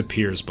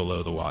disappears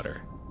below the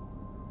water.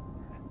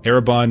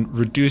 Erebon,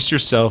 reduce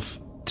yourself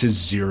to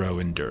 0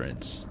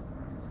 endurance.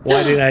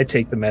 Why didn't I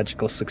take the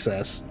magical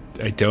success?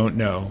 don't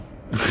know.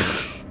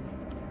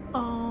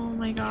 Oh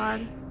my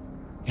god.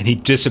 And he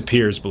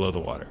disappears below the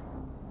water.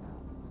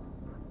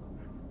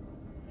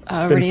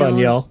 been fun,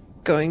 y'all. Is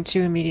going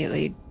to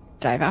immediately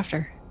dive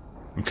after.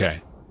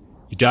 Okay.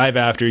 You dive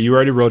after. You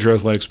already rolled your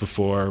athletics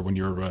before when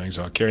you were rowing,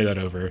 so I'll carry that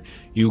over.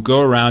 You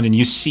go around and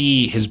you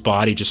see his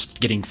body just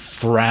getting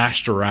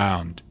thrashed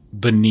around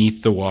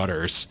beneath the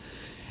waters.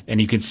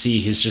 And you can see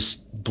his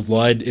just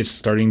blood is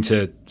starting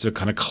to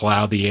kind of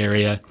cloud the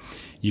area.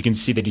 You can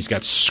see that he's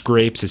got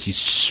scrapes as he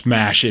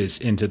smashes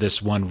into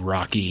this one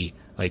rocky,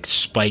 like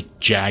spiked,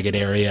 jagged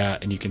area.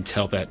 And you can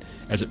tell that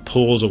as it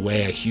pulls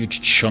away, a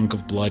huge chunk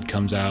of blood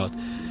comes out.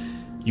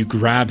 You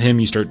grab him,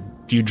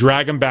 do you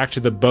drag him back to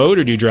the boat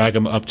or do you drag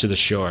him up to the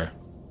shore?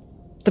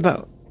 The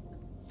boat.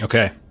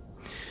 Okay.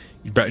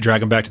 You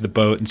drag him back to the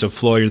boat, and so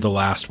Flo, you're the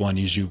last one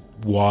as you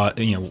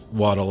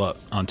waddle up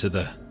onto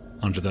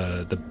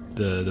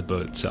the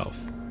boat itself.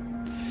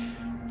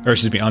 Or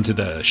excuse me, onto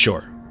the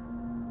shore.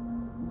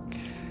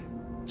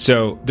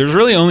 So there's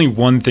really only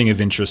one thing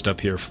of interest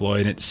up here,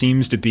 Floyd, and it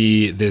seems to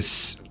be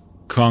this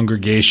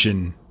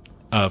congregation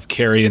of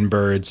carrion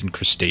birds and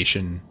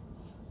crustacean.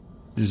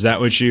 Is that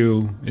what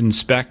you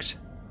inspect?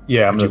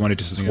 Yeah, I'm just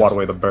just swat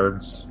away the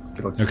birds.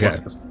 Okay.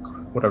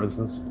 Whatever this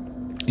is.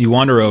 You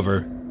wander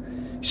over,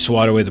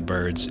 swat away the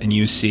birds, and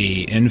you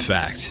see, in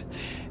fact,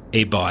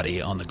 a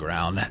body on the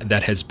ground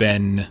that has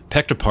been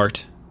pecked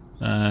apart.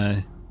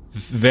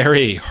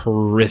 Very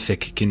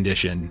horrific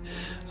condition.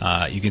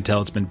 You can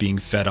tell it's been being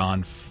fed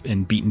on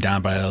and beaten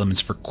down by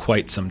elements for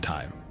quite some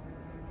time.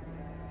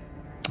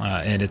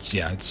 And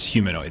it's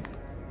humanoid.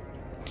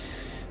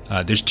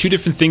 There's two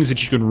different things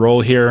that you can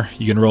roll here.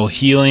 You can roll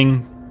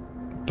healing,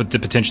 but to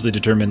potentially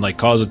determine like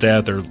cause of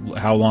death or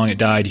how long it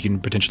died. You can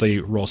potentially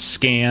roll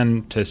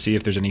scan to see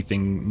if there's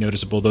anything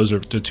noticeable. Those are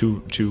the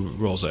two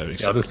rolls I would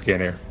accept. Yeah, I'll just scan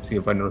here, see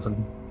if I notice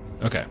anything.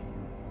 Okay.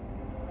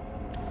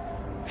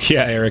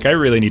 Yeah, Eric, I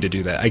really need to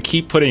do that. I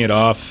keep putting it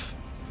off.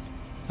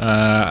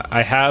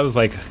 I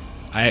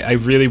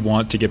really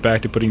want to get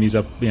back to putting these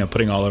up,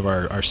 putting all of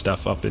our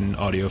stuff up in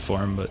audio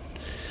form, but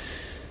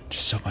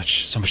just so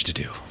much to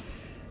do.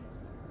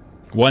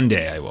 One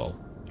day I will.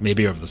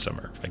 Maybe over the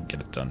summer if I can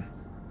get it done.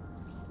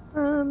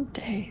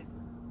 Day.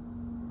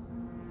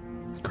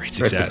 Great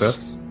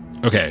success.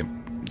 Okay,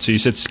 so you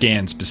said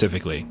scan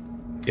specifically.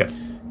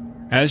 Yes.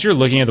 As you're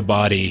looking at the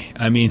body,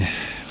 I mean,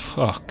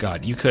 oh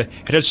god,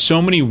 it has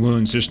so many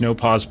wounds, there's no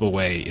possible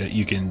way that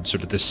you can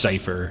sort of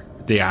decipher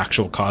the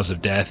actual cause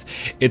of death.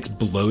 It's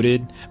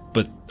bloated,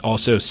 but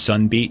also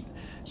sunbeat,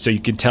 so you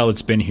can tell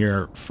it's been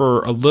here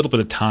for a little bit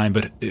of time,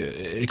 but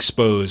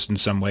exposed in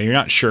some way. You're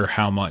not sure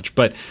how much,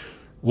 but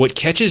what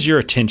catches your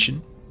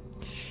attention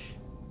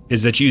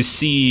is that you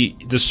see,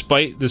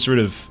 despite the sort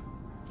of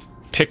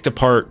picked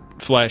apart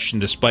flesh and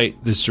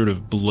despite this sort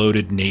of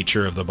bloated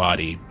nature of the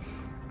body,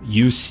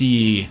 you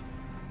see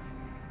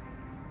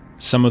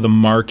some of the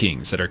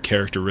markings that are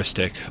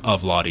characteristic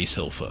of Lottie's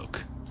hill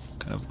folk.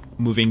 Kind of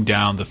moving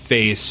down the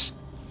face,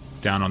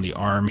 down on the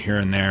arm here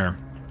and there.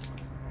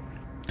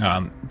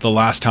 The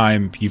last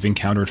time you've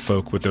encountered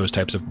folk with those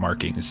types of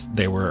markings,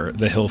 they were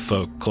the hill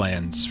folk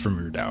clans from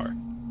Rudour.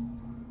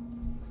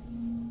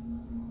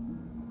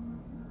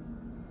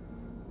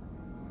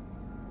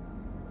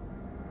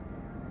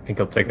 I think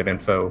I'll take that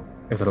info.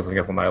 If it doesn't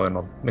get on the island,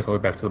 I'll make my way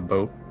back to the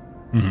boat.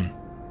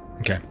 Mm-hmm.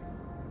 Okay.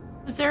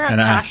 Was there a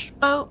crashed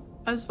boat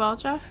as well,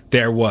 Jeff?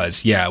 There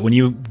was, yeah.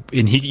 You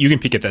can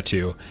peek at that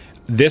too.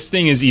 This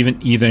thing is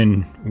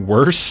even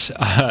worse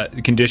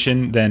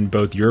condition than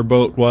both your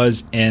boat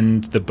was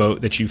and the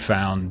boat that you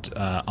found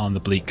on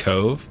the Bleak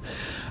Cove.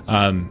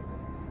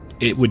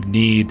 It would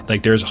need,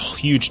 there's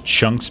huge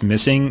chunks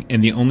missing,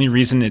 and the only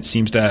reason it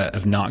seems to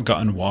have not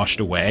gotten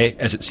washed away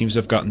as it seems to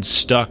have gotten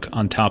stuck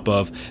on top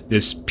of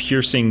this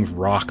piercing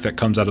rock that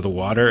comes out of the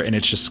water, and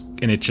it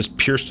just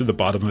pierced through the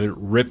bottom of it,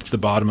 ripped the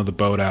bottom of the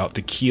boat out.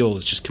 The keel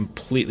is just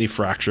completely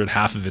fractured,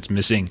 half of it's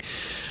missing.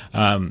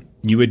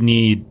 You would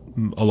need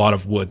a lot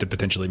of wood to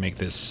potentially make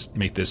this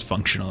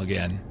functional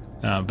again,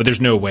 but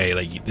there's no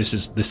way.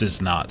 This is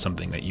not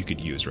something that you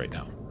could use right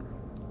now.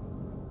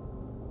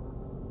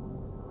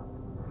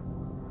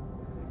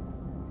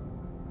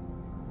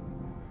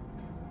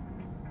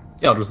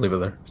 Yeah, I'll just leave it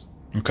there.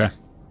 Okay.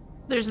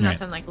 There's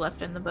nothing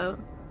left in the boat.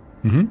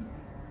 Mm-hmm.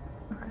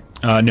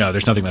 Okay. No,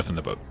 there's nothing left in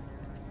the boat.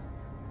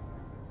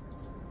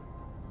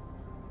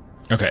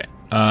 Okay.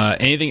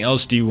 Anything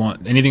else you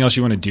want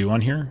to do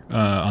on here?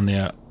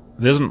 I'll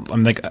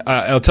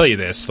tell you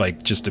this,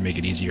 just to make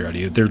it easier on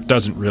you. There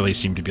doesn't really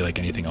seem to be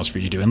anything else for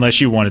you to do,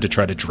 unless you wanted to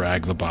try to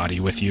drag the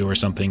body with you or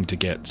something to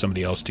get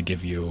somebody else to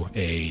give you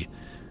a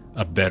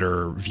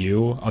better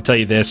view. I'll tell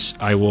you this: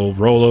 I will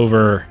roll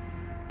over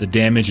the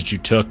damage that you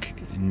took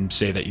and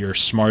say that you're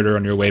smarter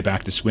on your way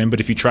back to swim. But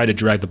if you try to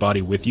drag the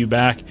body with you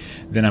back,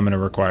 then I'm going to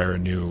require a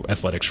new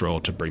athletics roll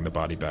to bring the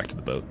body back to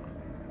the boat.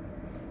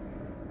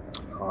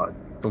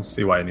 Don't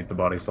see why I need the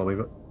body, so I'll leave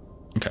it.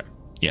 Okay.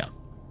 Yeah.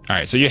 All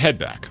right. So you head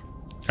back.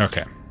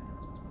 Okay.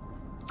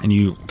 And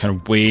you kind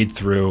of wade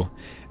through.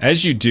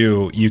 As you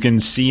do, you can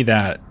see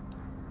that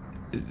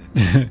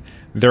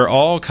they're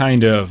all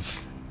kind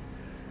of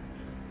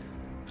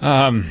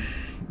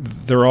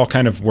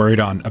worried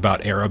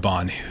about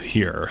Erebon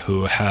here,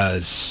 who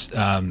has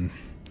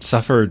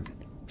suffered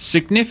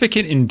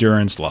significant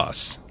endurance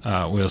loss,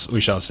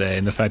 we shall say,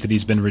 and the fact that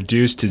he's been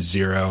reduced to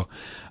 0.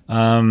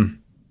 I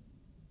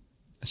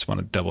just want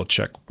to double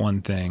check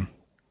one thing.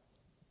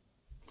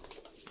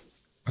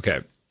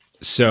 Okay,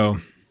 so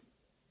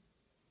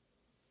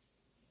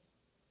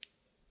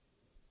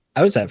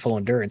I was at full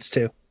endurance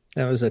too.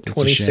 That was a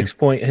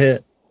 26-point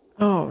hit.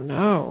 Oh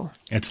no!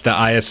 It's the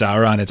Eye of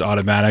Sauron. It's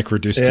automatic,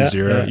 reduced to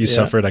 0. You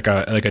suffered like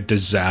a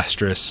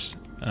disastrous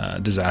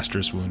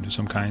wound of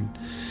some kind.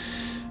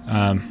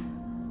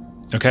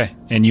 Okay,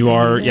 and you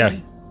are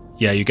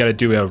you got to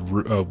do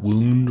a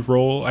wound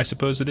roll, I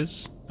suppose it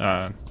is,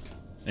 an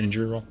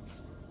injury roll.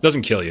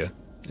 Doesn't kill you.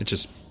 It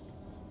just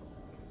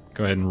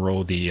go ahead and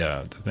roll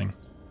the thing.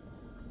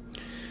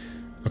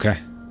 Okay,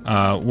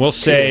 we'll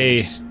say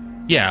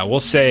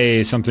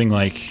something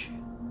like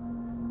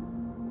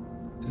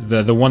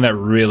the one that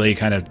really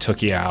kind of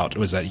took you out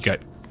was that you got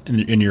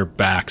in your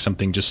back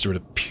something just sort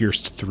of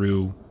pierced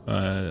through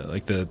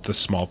like the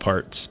small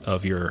parts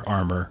of your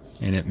armor,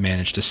 and it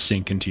managed to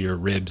sink into your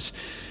ribs,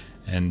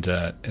 and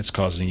it's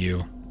causing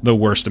you the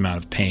worst amount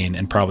of pain,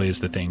 and probably is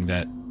the thing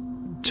that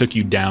took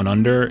you down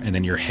under, and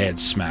then your head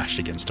smashed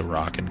against a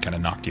rock and kind of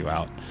knocked you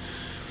out.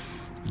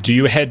 Do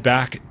you head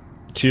back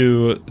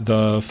to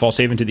the False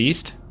Haven to the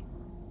east?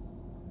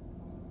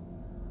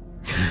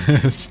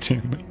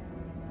 Stanley.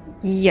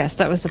 Yes,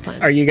 that was the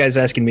plan. Are you guys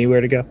asking me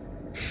where to go?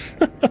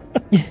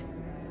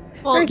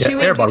 Well,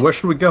 Erebon, where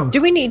should we go?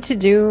 Do we need to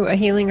do a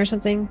healing or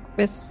something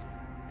with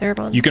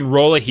Erebon? You can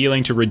roll a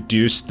healing to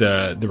reduce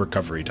the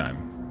recovery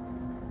time.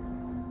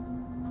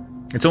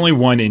 It's only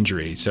one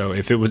injury, so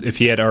if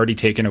he had already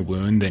taken a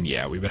wound, then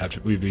yeah, we'd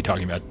be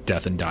talking about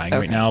death and dying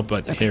right now.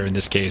 But here in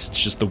this case,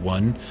 it's just the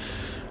one.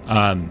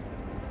 I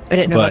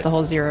didn't know about the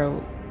whole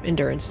 0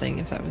 endurance thing.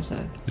 If that was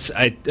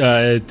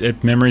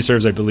if memory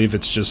serves, I believe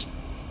it's just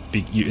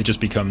it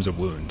just becomes a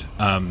wound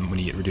when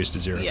you get reduced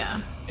to 0.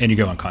 Yeah, and you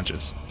go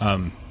unconscious.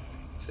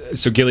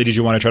 So Gilly, did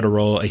you want to try to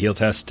roll a heal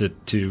test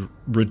to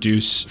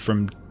reduce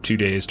from 2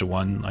 days to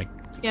 1? Like,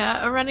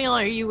 yeah, Aurenial,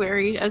 are you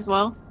weary as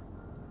well?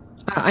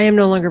 I am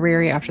no longer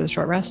weary after the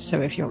short rest,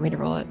 so if you want me to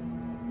roll it.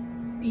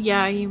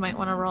 Yeah, you might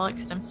want to roll it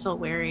because I'm still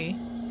weary,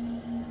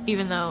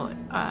 even though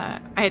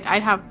I'd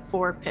have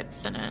 4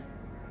 pips in it.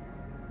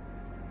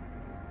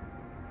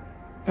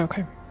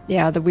 Okay.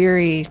 Yeah, the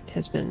weary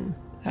has been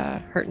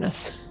hurting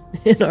us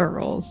in our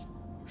rolls.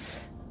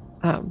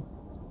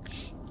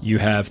 You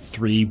have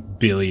 3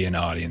 billion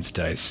audience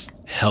dice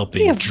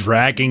helping,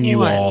 dragging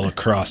you all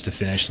across the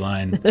finish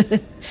line.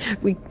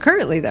 We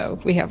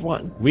have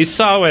 1. We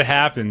saw what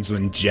happens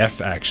when Jeff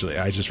I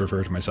just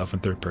refer to myself in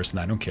third person.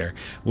 I don't care.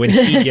 When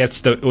he gets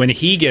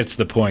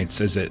the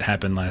points, as it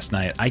happened last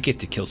night, I get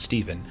to kill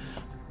Steven.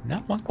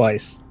 Not once.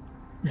 Twice.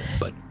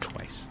 But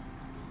twice.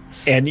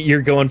 And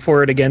you're going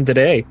for it again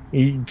today.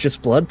 You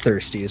just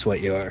bloodthirsty is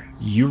what you are.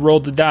 You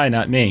rolled the die,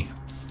 not me.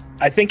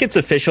 I think it's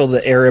official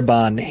that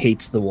Erebon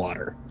hates the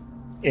water.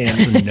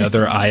 And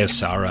another Eye of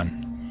Sauron.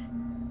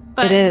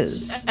 But, it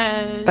is.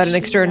 But an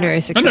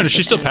extraordinary success. No,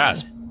 she still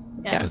passed.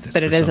 Yeah.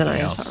 But it is an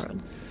Eye of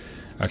Sauron.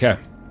 Okay.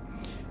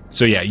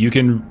 So yeah, you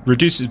can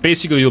reduce it.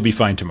 Basically, you'll be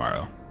fine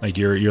tomorrow. Like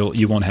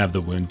you won't have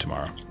the wound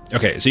tomorrow.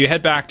 Okay, so you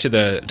head back to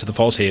the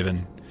False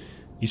Haven.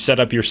 You set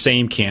up your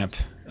same camp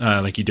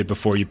like you did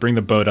before. You bring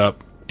the boat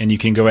up, and you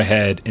can go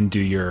ahead and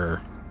do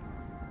your.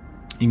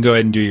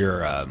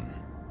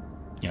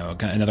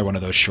 Another one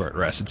of those short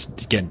rests.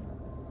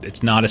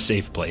 It's not a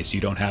safe place.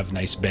 You don't have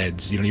nice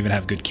beds. You don't even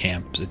have good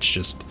camps. It's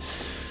just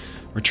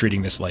we're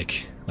treating this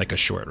like a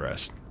short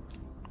rest.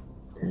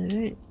 All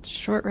right,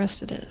 short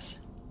rest it is.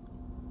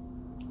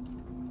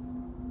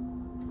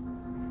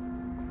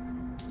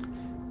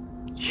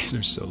 You guys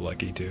are so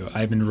lucky too.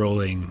 I have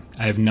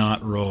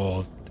not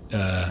rolled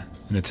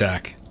an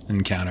attack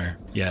encounter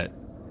yet.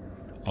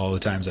 All the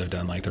times I've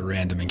done like the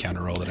random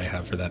encounter roll that I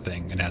have for that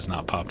thing, it has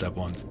not popped up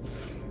once.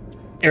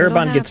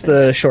 Erebon gets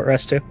the short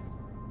rest too.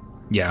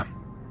 Yeah.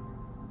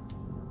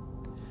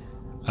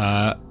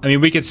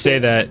 We could say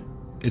that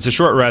it's a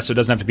short rest, so it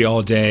doesn't have to be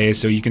all day.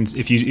 So you can,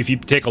 if you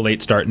take a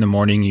late start in the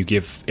morning, you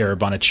give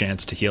Erebon a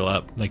chance to heal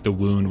up. Like the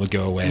wound would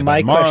go away.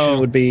 My question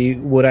would be,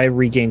 would I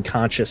regain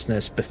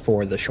consciousness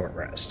before the short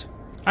rest?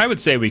 I would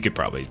say we could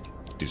probably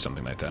do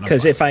something like that.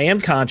 Because if I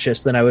am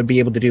conscious, then I would be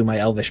able to do my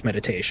Elvish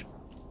meditation.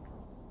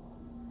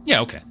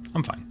 Yeah, okay.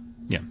 I'm fine.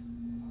 Yeah.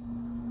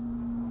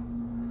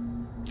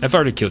 I've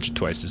already killed you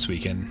twice this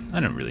weekend. I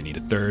don't really need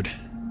a third.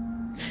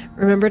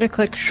 Remember to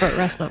click short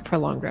rest, not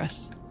prolonged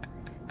rest.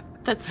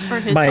 That's for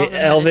his my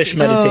Elvish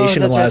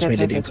meditation allows me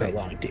to do right.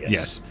 prolonged.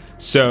 Yes.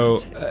 So,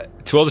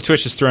 to all the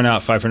Twitches thrown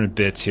out 500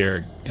 bits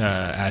here,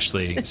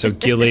 Ashley. So,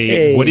 Gilly,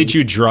 Hey. What did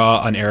you draw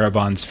on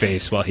Erebon's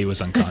face while he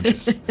was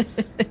unconscious?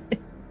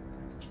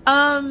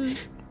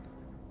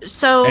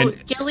 So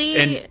And-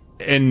 Gilly.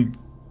 And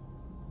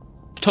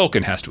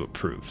Tolkien has to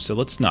approve, so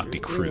let's not be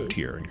crude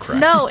here and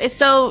crass. No,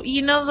 so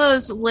you know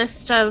those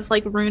list of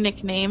like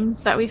runic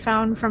names that we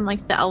found from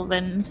like the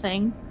Elven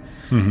thing?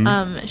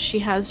 Mhm. She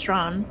has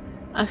drawn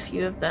a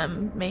few of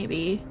them,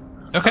 maybe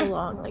Okay.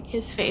 along like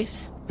his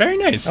face. Very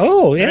nice.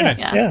 Oh, Very yeah,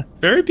 nice. yeah.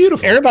 Very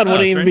beautiful. Erebon Oh,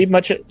 wouldn't it's even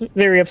be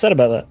very upset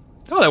about that.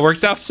 Oh, that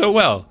works out so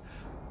well.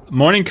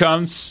 Morning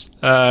comes.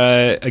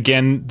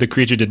 Again, the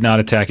creature did not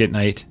attack at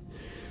night.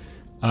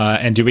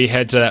 And do we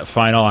head to that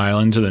final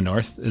island to the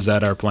north? Is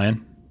that our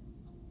plan?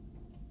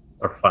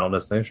 Our final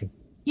destination.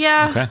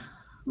 Yeah. Okay.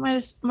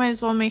 Might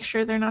as well make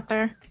sure they're not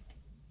there.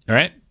 All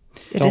right.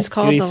 It is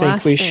called you The think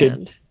Last we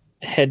Stand.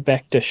 should head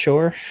back to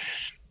shore?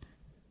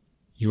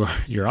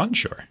 You're on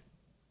shore.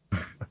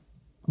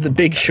 The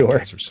big You shore.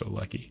 guys are so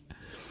lucky.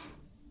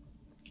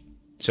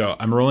 So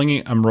I'm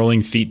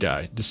rolling feet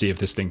die to see if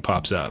this thing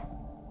pops up.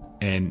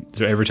 And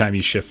so every time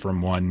you shift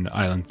from one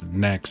island to the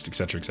next,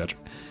 etc., etc.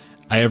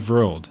 I have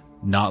rolled,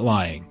 not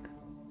lying,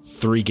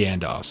 3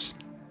 Gandalfs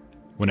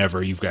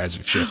whenever you guys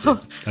have shifted.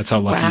 That's how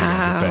lucky you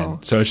guys have Wow.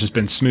 been. So it's just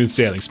been smooth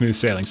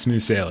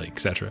sailing,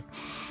 etc.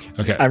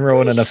 Okay. I'm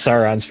rolling enough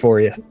Saurons for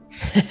you.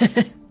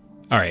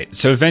 All right.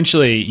 So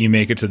eventually you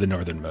make it to the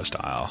northernmost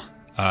isle.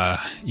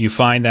 You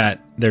find that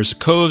there's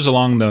coves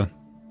along the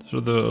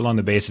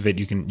base of it.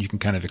 You can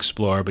kind of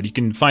explore, but you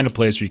can find a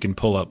place where you can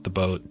pull up the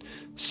boat,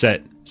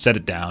 set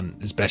it down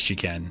as best you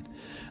can.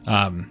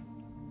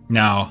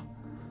 Now,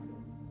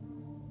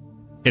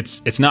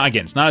 it's not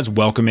as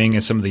welcoming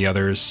as some of the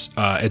others.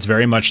 It's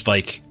very much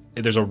like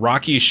there's a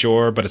rocky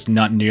shore, but it's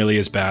not nearly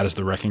as bad as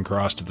the Wrecking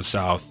Cross to the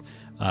south.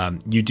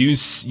 You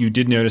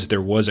did notice that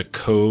there was a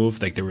cove,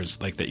 that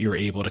you were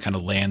able to kind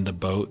of land the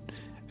boat.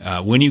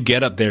 When you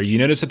get up there, you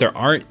notice that there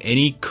are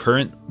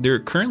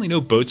currently no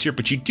boats here,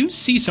 but you do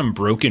see some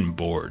broken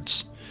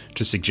boards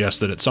to suggest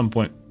that at some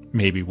point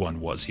maybe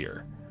one was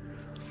here.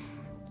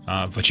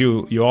 But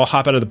you all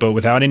hop out of the boat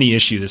without any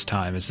issue this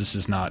time, as this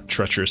is not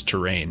treacherous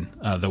terrain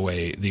the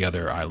way the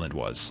other island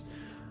was.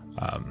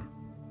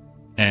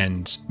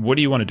 And what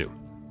do you want to do?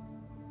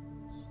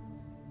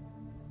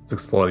 Let's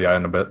explore the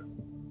island a bit.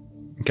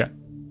 Okay.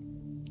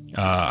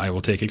 I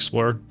will take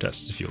Explorer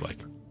tests if you like.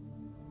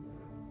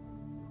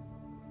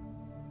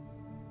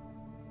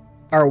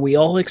 Are we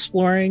all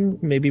exploring?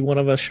 Maybe one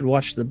of us should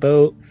watch the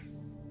boat.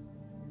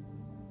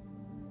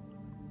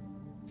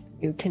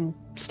 You can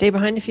stay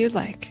behind if you'd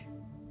like.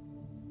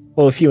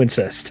 Well, if you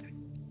insist.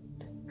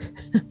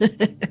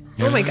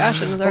 Oh my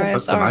gosh, another eye of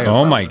that's an eye Sauron. of-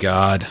 Oh my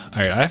god. All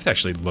right, I have to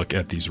actually look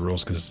at these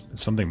rules because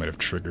something might have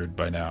triggered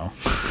by now.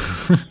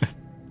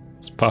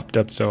 It's popped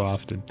up so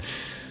often.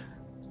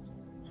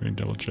 Let me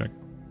double check.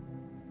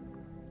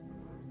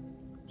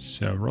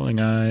 So, rolling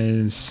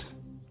eyes,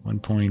 1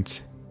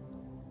 point.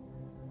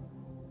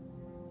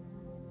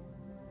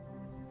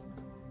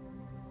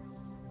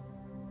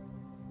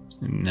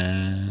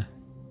 Nah.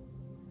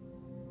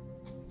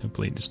 No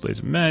blatant displays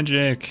of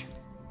magic.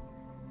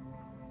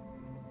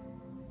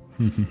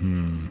 You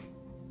can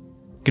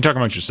talk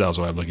amongst yourselves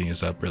while I'm looking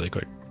this up really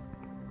quick.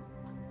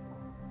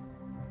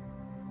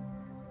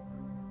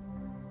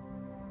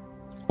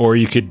 Or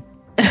you could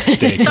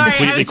stay Sorry, I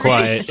completely was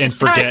quiet reading. and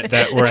forget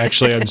that we're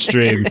actually on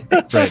stream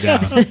right now.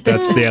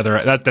 That's the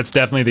other. That's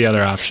definitely the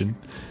other option.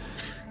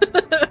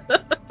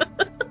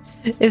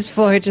 Is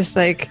Floyd just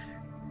like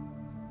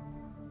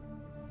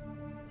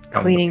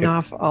Count cleaning the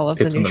off all of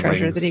the pips new and the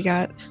treasure rings. that he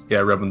got? Yeah,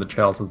 rubbing the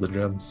chalices, the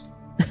gems.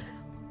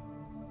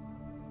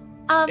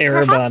 Perhaps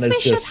Erebon we is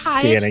should just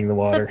hide scanning the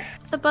water.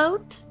 the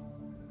boat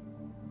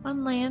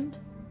on land.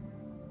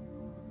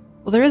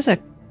 Well, there is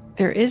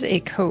a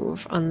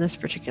cove on this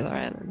particular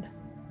island.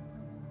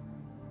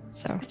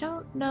 So I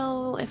don't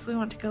know if we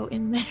want to go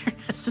in there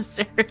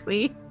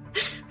necessarily.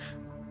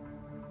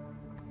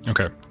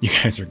 Okay, you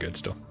guys are good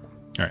still.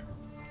 All right,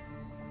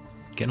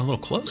 getting a little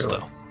close Really?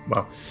 though.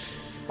 Wow.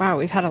 wow,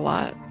 we've had a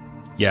lot.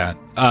 Yeah,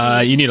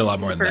 you need a lot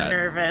more than Super that.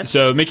 nervous.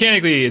 So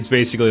mechanically, it's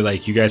basically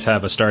like you guys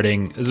have a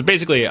starting. This is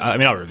basically. I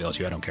mean, I'll reveal it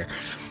to you. I don't care.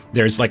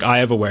 There's like Eye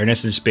of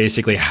Awareness. It's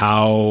basically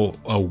how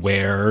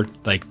aware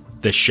like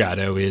the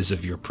shadow is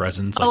of your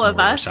presence, like of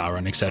Mordor, us?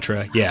 Sauron,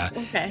 etc. Yeah.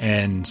 Okay.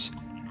 And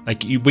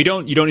like you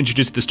don't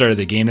introduce it at the start of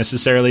the game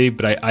necessarily,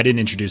 but I didn't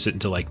introduce it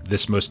until like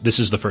this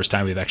is the first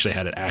time we've actually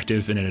had it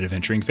active in an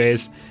adventuring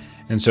phase,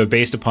 and so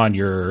based upon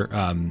your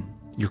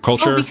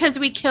culture. Oh, because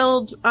we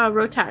killed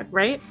Rotag,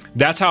 right?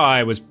 That's how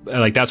I was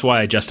like. That's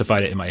why I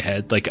justified it in my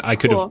head. Like I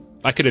could Cool.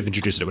 have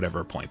introduced it at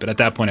whatever point, but at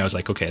that point I was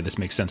like, okay, this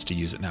makes sense to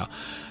use it now.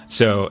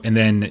 So, and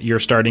then your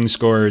starting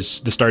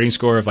scores, the starting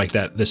score of like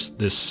that,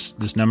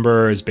 this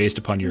number is based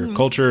upon your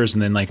cultures,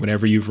 and then like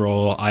whenever you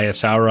roll Eye of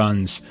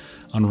Sauron's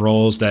on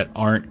rolls that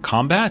aren't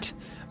combat,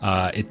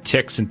 it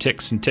ticks and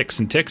ticks and ticks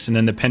and ticks, and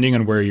then depending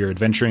on where you're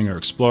adventuring or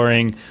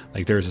exploring,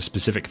 like there's a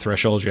specific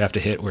threshold you have to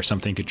hit where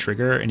something could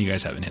trigger, and you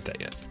guys haven't hit that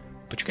yet,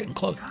 but you're getting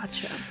close.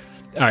 Gotcha.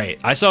 All right,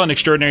 I saw an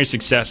extraordinary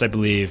success, I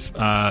believe.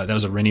 That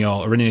was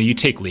Aurinial. Aurinial, you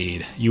take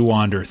lead. You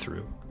wander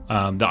through.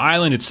 The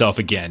island itself,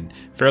 again,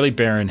 fairly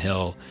barren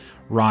hill,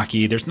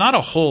 rocky. There's not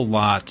a whole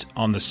lot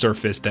on the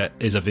surface that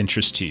is of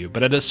interest to you,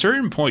 but at a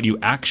certain point, you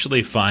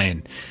actually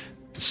find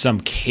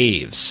some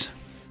caves,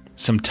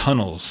 some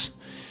tunnels,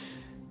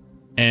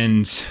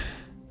 and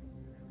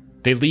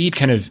they lead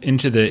kind of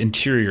into the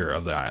interior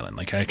of the island.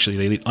 Like, actually,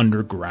 they lead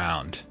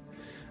underground.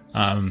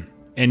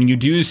 And you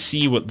do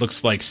see what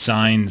looks like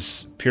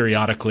signs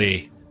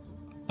periodically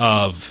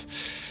of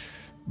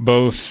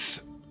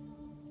both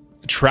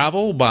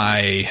travel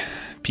by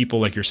people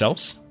like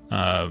yourselves,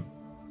 boot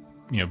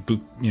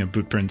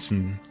prints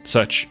and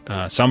such,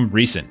 some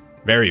recent,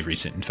 very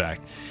recent, in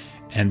fact.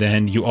 And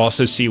then you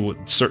also see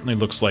what certainly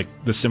looks like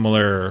the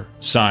similar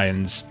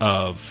signs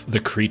of the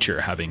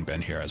creature having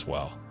been here as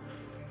well.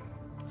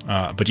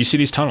 But you see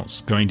these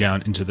tunnels going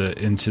down into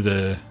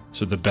the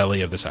sort of the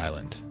belly of this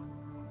island.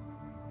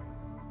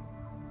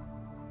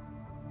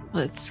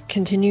 Let's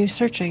continue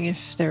searching.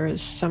 If there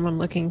is someone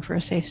looking for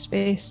a safe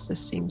space, this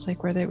seems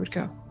like where they would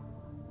go.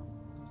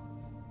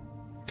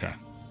 Okay.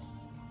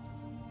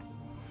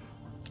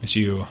 As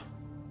you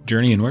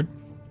journey inward,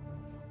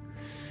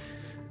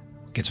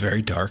 it gets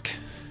very dark.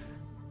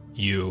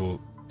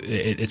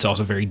 It's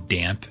also very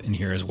damp in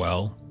here as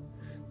well.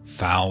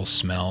 Foul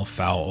smell,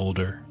 foul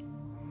odor.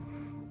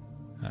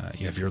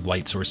 You have your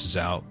light sources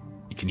out.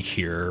 You can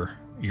hear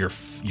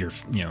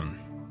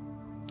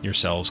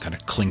yourselves kind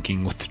of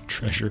clinking with the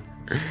treasure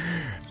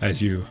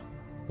as you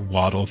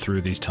waddle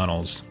through these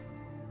tunnels.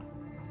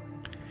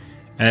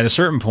 And at a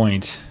certain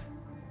point,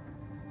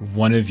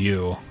 one of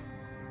you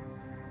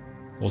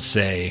will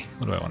say,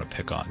 what do I want to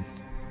pick on?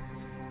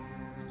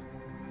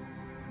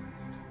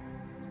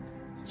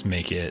 Let's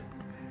make it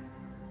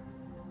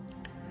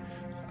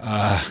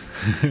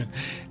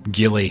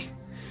Gilly.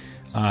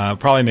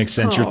 Probably makes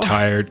sense. You're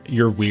tired,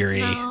 you're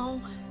weary,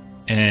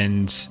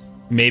 and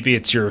maybe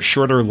it's your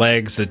shorter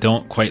legs that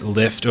don't quite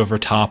lift over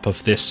top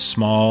of this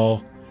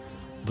small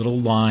little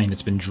line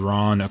that's been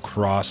drawn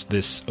across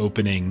this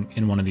opening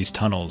in one of these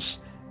tunnels,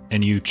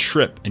 and you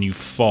trip and you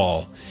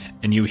fall,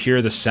 and you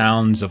hear the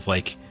sounds of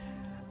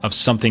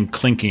something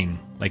clinking,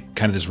 like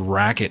kind of this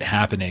racket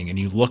happening, and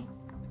you look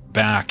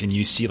back and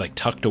you see, like,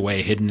 tucked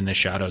away, hidden in the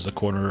shadows, a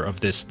corner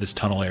of this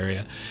tunnel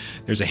area,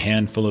 there's a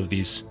handful of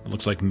these, it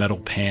looks like metal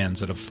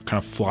pans that are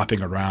kind of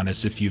flopping around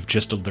as if you've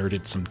just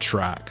alerted some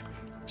trap.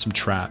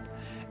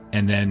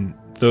 And then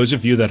those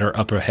of you that are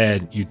up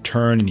ahead, you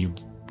turn and you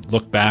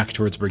look back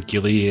towards where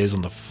Gilly is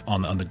on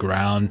the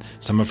ground.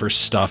 Some of her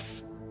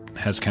stuff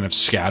has kind of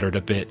scattered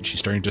a bit. She's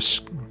starting to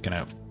kind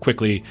of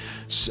quickly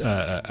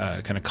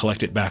kind of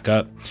collect it back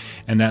up.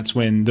 And that's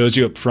when those of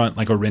you up front,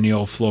 like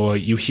Aurelial, Floa,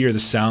 you hear the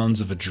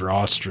sounds of a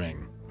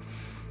drawstring.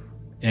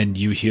 And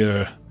you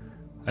hear,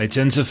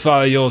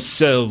 "Identify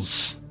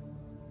yourselves.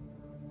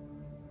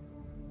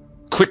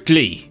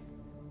 Quickly."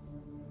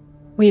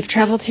 We've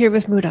traveled here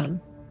with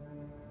Mudan.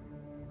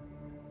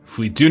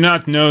 We do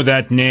not know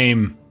that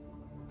name.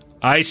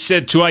 I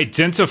said to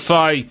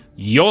identify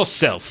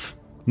yourself,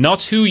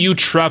 not who you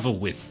travel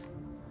with.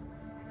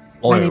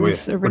 My name We're is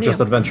just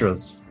Aurelial.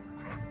 adventurers.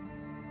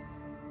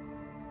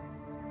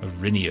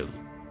 Aurelial,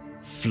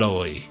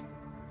 Floy.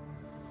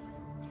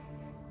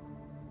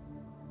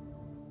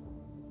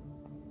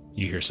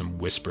 You hear some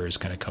whispers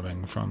kind of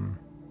coming from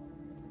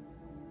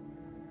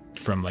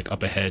like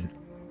up ahead.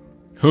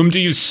 Whom do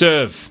you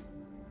serve?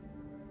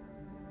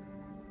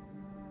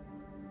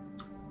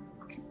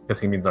 Guess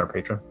he means our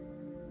patron.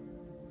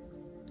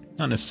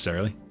 Not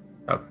necessarily.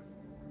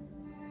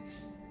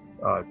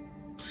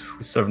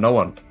 We serve no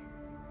one.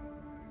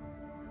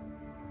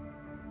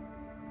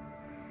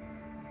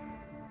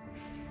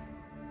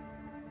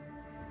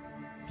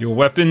 Your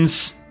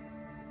weapons,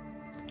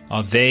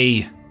 are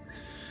they...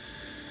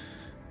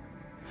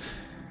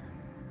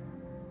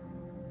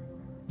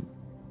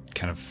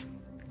 Kind of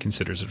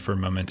considers it for a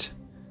moment.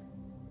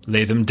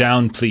 Lay them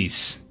down,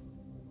 please.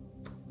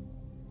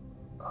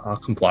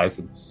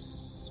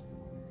 Compliance.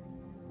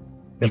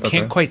 You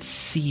can't quite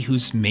see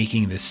who's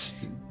making this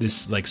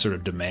like sort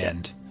of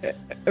demand.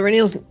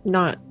 Aurelial's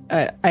not.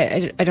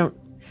 I don't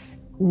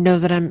know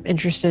that I'm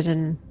interested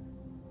in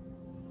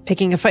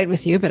picking a fight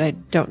with you, but I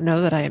don't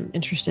know that I am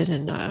interested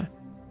in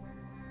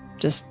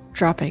just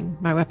dropping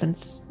my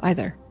weapons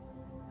either.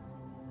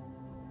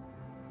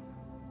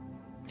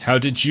 How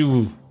did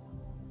you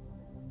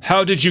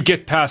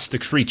get past the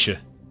creature?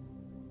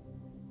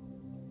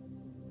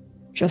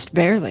 Just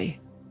barely.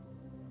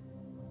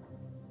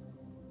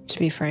 To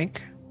be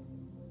frank.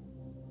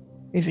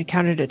 We've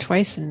encountered it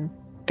twice and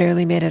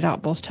barely made it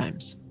out both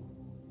times.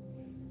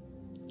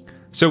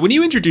 So when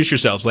you introduce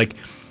yourselves, like,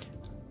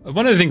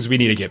 one of the things we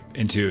need to get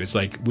into is,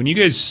 like, when you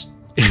guys...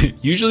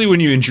 usually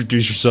when you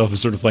introduce yourself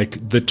as sort of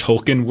like the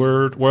Tolkien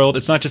world,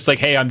 it's not just like,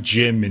 hey, I'm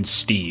Jim and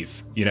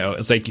Steve. You know,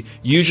 it's like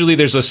usually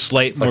there's a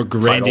slight more like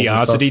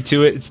grandiosity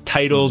to it. It's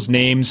titles,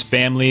 names,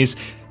 families.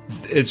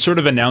 It sort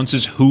of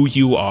announces who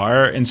you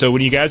are. And so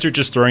when you guys are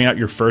just throwing out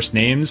your first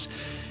names,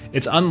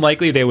 it's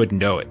unlikely they would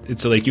know it.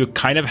 It's like you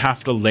kind of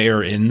have to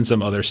layer in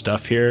some other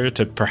stuff here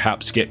to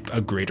perhaps get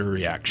a greater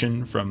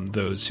reaction from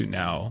those who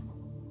now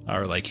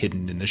are like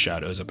hidden in the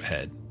shadows up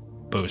ahead,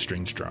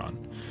 bowstrings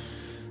drawn.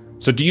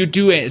 So do you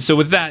do it? So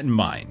with that in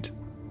mind,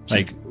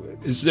 like,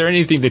 is there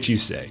anything that you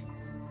say?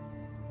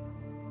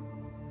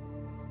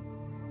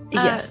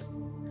 Yes.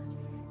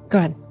 Go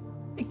ahead.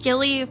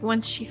 Gilly,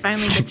 once she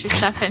finally gets her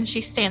stuff and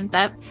she stands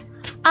up.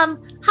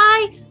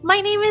 Hi,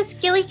 my name is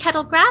Gilly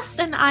Kettlegrass,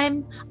 and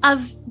I'm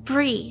of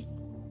Bree.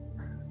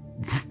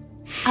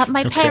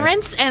 My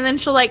parents, and then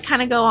she'll like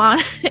kind of go on.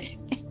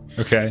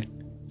 Okay.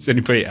 Does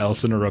anybody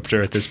else interrupt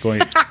her at this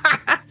point?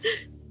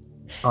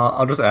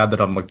 I'll just add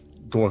that I'm like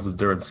dwarves of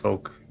Durin's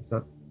folk. Is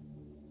that?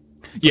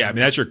 Yeah, I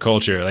mean that's your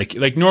culture.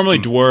 Like normally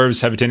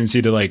dwarves have a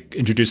tendency to like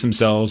introduce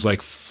themselves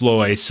like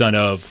Floy, son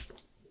of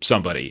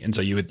somebody, and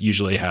so you would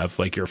usually have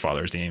like your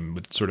father's name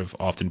would sort of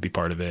often be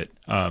part of it.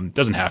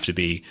 Doesn't have to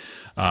be,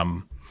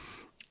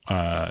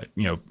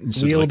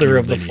 Wielder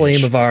of the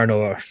Flame of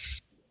Arnor.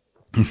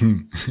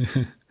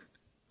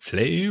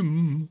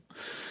 Flame.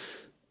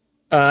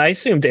 I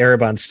assumed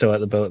Erebon's still at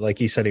the boat, like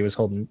he said he was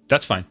holding.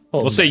 That's fine.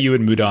 We'll say you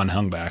and Mudan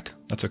hung back.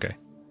 That's okay.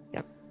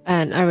 Yep.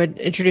 And I would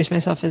introduce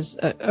myself as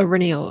a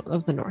Reniel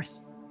of the North.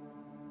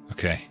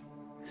 Okay.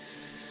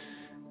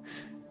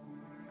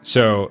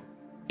 So,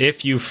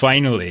 if you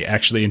finally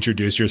actually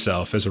introduce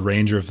yourself as a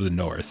Ranger of the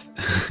North,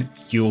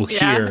 you'll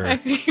hear. I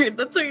figured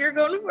that's what you're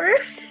going for.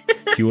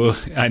 You will.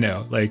 I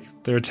know. Like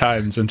there are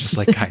times I'm just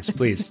like, guys,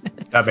 please.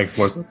 That makes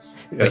more sense.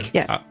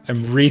 Yeah. Like,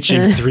 I'm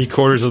reaching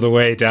 3/4 of the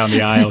way down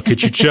the aisle.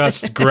 Could you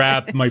just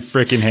grab my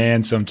freaking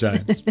hand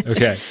sometimes?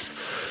 Okay.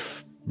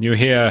 You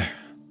hear.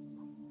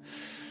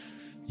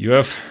 You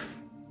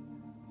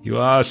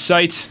are a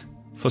sight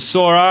for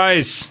sore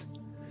eyes.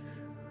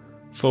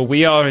 For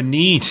we are in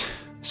need,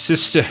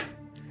 sister.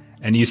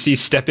 And you see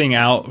stepping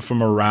out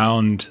from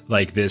around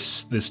like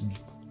this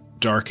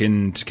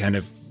darkened kind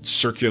of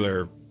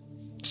circular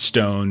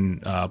stone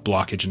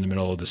blockage in the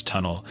middle of this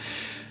tunnel.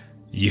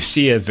 You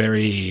see a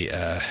very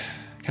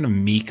kind of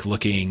meek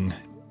looking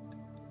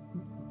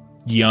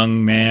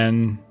young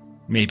man,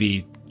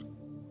 maybe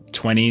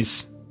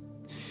 20s.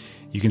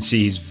 You can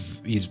see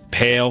he's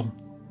pale.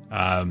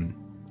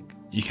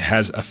 He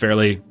has a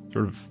fairly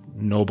sort of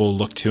noble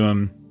look to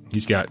him.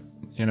 He's got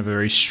a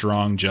very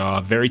strong jaw,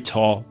 very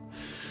tall.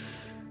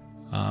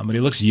 But he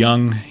looks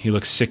young, he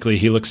looks sickly,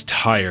 he looks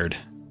tired.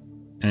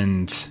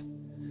 And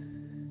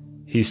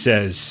he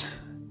says,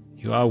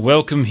 "You are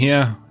welcome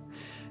here,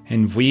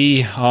 and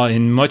we are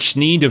in much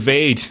need of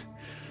aid.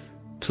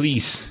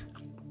 Please,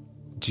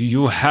 do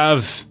you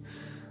have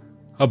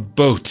a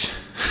boat?"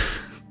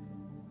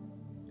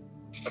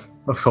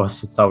 Of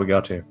course, that's how we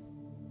got here.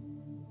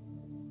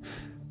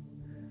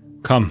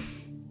 Come.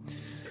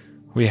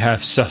 We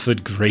have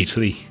suffered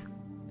greatly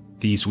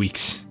these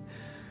weeks.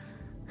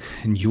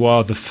 And you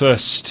are the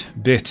first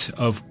bit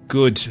of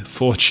good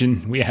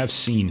fortune we have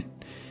seen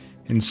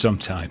in some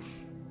time.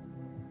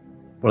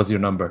 What is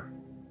your number?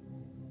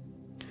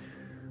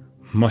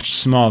 Much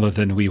smaller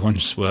than we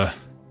once were.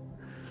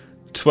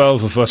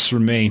 12 of us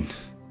remain,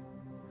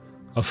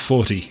 of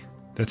 40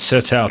 that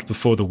set out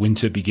before the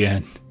winter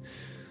began.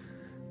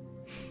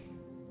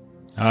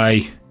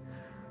 I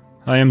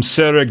am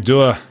Sereg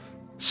Dur,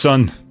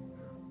 son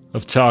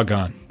of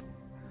Targon.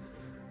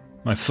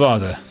 My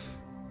father,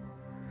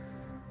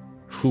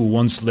 who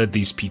once led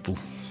these people.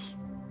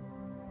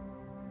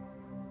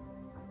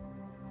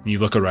 You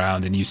look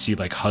around and you see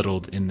like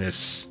huddled in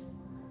this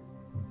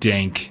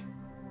dank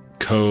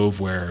cove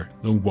where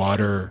the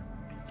water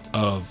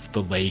of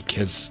the lake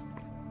has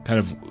kind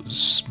of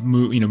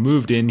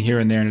moved in here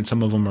and there, and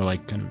some of them are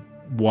like kind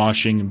of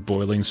washing and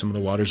boiling some of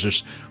the waters.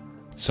 There's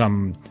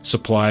some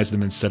supplies that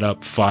have been set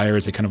up,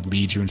 fires that kind of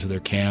lead you into their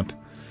camp.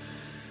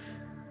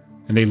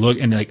 And they look,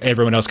 and like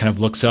everyone else kind of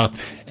looks up,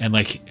 and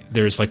like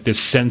there's like this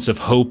sense of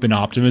hope and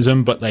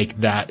optimism, but like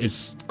that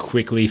is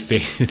quickly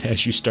faded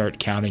as you start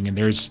counting. And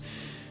there's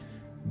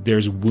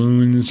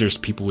wounds, there's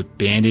people with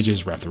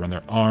bandages wrapped around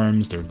their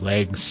arms, their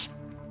legs.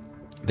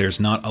 There's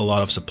not a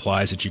lot of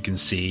supplies that you can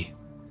see.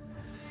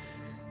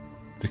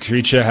 The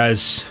creature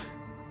has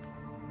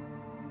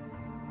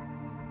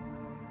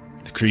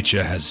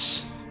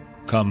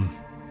come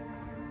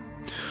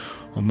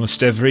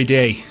almost every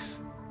day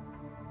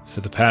for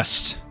the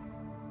past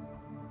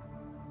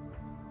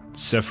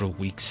several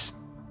weeks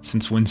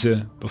since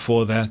winter.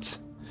 Before that,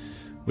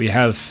 we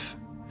have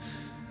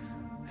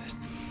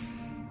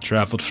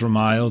traveled from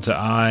isle to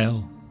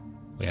isle.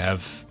 We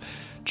have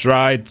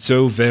tried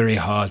so very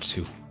hard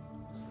to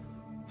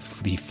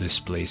leave this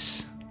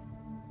place.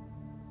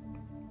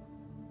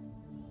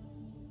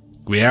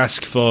 We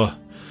ask for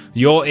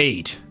your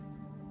aid,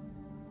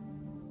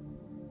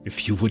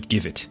 if you would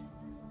give it.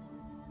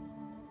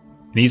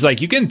 And he's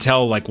like, you can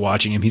tell, like,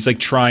 watching him, he's like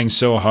trying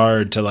so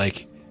hard to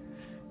like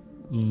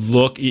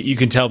look. You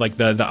can tell like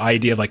the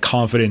idea of like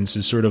confidence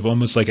is sort of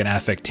almost like an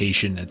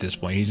affectation at this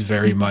point. He's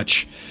very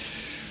much,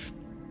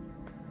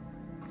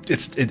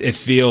 it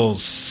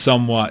feels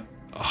somewhat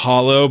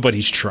hollow, but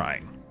he's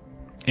trying.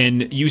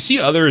 And you see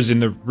others in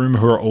the room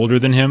who are older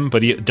than him,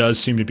 but he does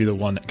seem to be the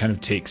one that kind of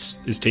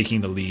is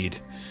taking the lead.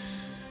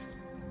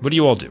 What do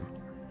you all do?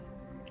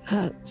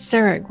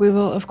 Sereg, we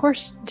will of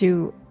course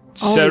do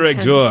all we Sereg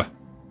can. Dur.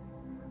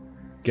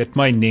 Get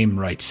my name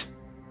right.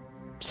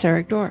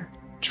 Sereg Dur.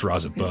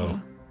 Draws a bow.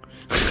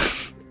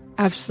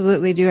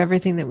 Absolutely do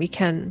everything that we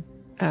can.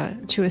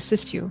 to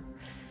assist you,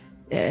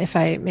 if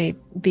I may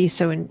be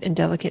so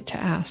indelicate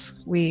to ask.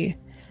 We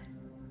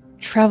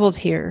traveled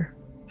here,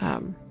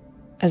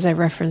 as I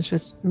referenced,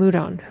 with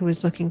Mudon, who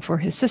was looking for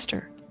his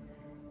sister,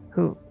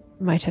 who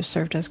might have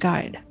served as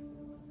guide.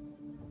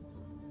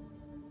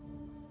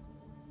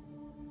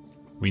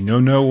 We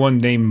know no one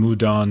named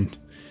Mudon,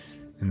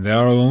 and there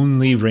are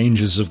only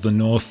rangers of the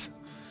north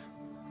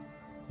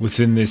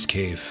within this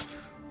cave,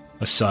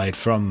 aside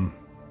from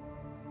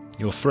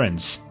your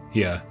friends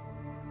here.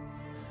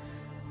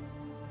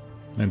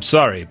 I'm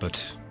sorry,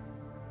 but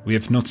we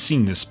have not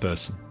seen this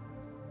person.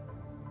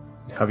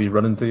 Have you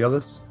run into the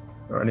others?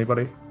 Or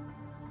anybody?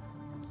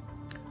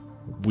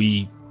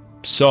 We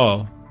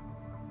saw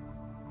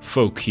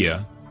folk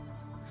here.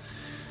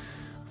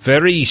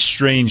 Very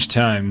strange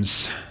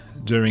times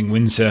during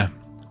winter.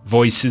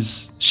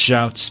 Voices,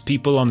 shouts,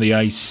 people on the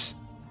ice.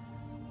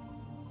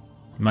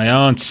 My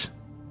aunt,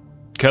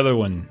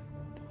 Kellerwan,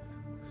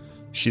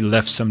 she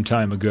left some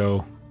time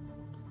ago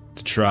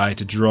to try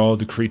to draw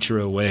the creature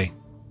away.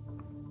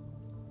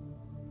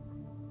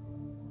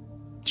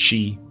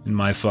 She and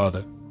my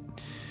father.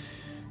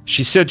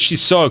 She said she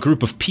saw a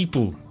group of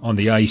people on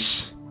the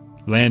ice,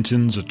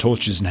 lanterns or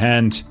torches in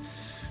hand.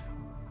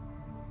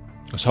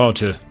 It was hard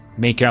to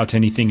make out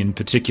anything in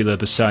particular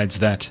besides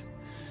that.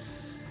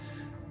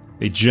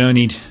 They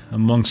journeyed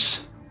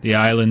amongst the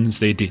islands,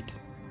 they did.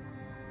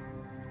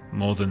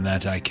 More than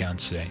that, I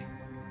can't say.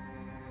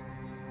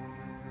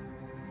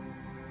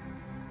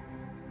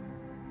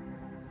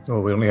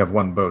 Oh, we only have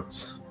one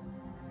boat.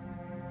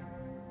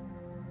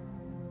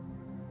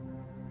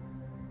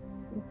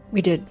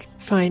 We did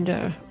find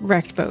a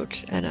wrecked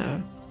boat and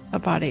a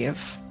body of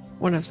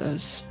one of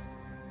those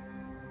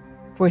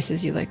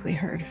voices you likely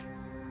heard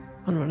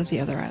on one of the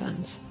other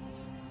islands.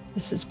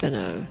 This has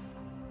been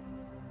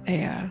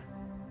a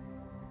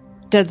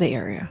deadly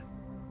area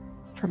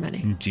for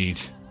many. Indeed.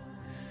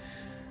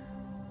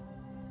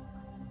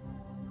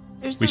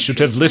 There's We no should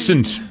have trees or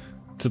listened anything.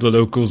 to the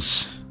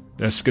locals,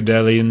 the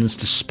Escadalians,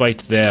 despite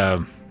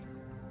their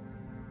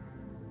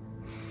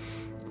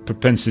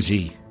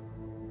propensity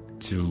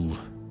to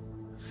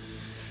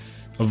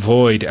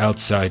avoid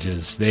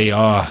outsiders. They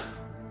are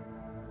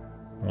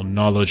more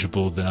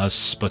knowledgeable than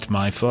us, but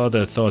my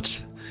father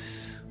thought,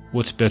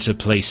 what better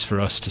place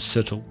for us to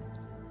settle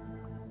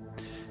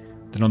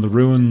than on the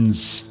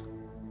ruins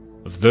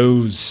of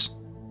those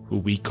who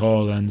we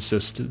call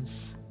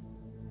ancestors?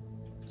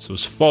 So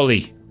it's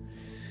folly.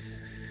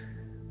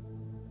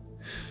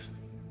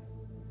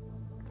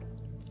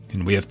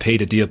 And we have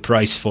paid a dear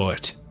price for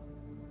it.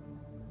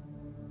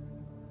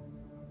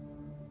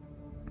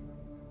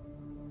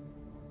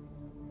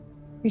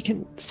 We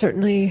can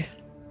certainly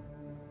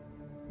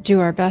do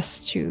our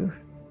best to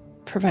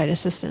provide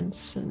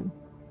assistance, and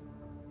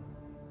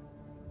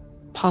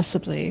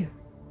possibly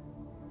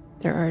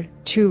there are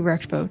 2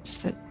 wrecked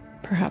boats that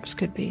perhaps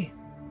could be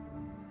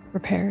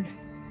repaired.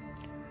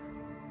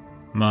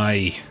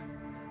 My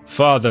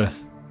father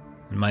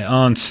and my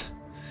aunt,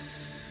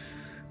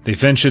 they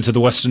ventured to the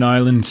Western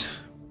Island.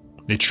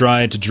 They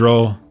tried to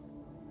draw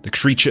the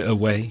creature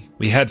away.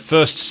 We had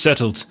first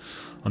settled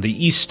on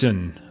the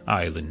Eastern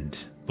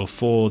Island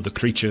before the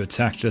creature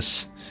attacked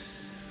us.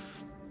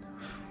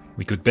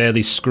 We could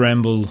barely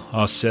scramble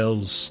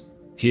ourselves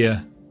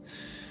here.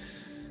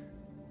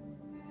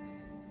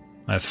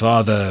 My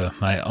father,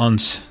 my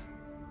aunt,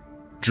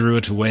 drew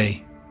it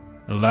away,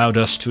 allowed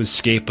us to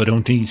escape, but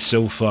only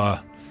so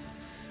far.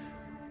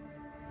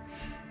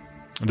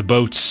 The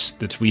boats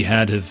that we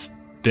had have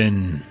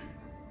been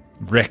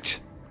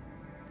wrecked.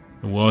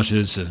 The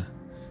waters are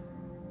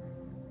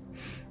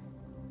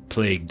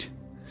plagued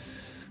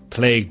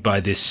by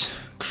this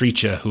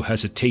creature who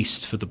has a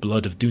taste for the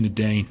blood of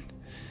Dunedain.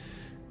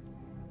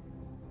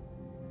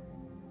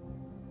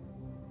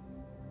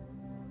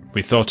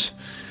 We thought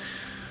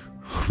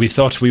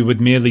we would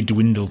merely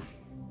dwindle,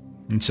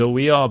 until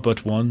we are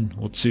but 1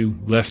 or 2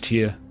 left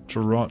here to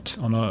rot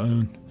on our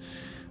own.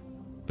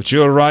 But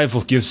your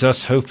arrival gives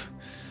us hope.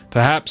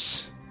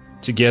 Perhaps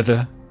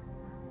together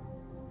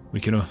we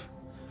can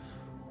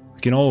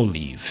all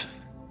leave.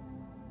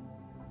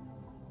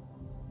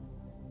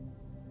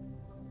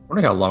 I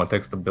wonder how long it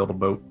takes to build a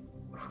boat.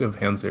 If we have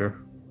hands here.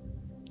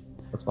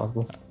 That's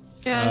possible.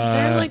 Yeah, is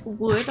there like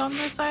wood on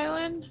this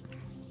island?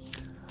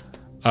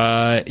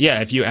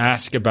 Yeah, if you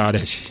ask about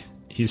it,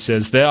 he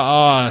says there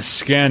are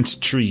scant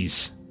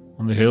trees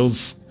on the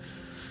hills.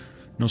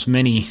 Not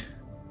many.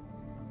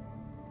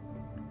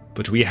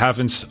 But we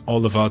haven't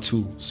all of our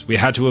tools. We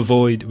had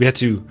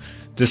to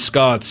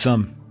discard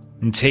some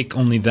and take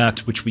only that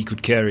which we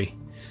could carry.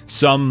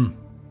 Some,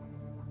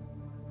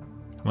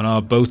 when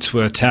our boats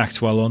were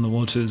attacked while on the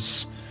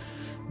waters,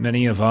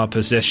 many of our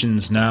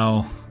possessions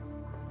now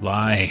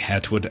lie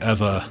at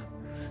whatever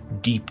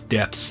deep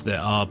depths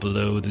there are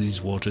below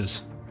these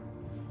waters.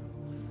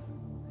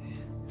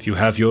 If you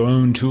have your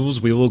own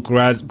tools, we will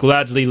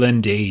gladly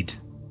lend aid.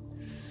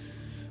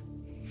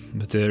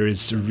 But there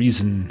is a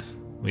reason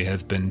we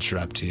have been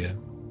trapped here.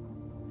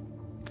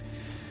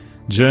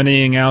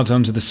 Journeying out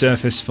onto the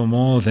surface for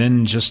more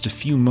than just a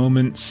few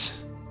moments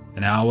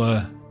an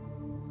hour,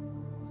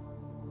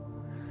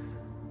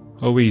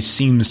 always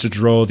seems to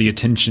draw the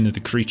attention of the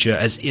creature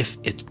as if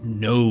it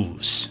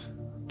knows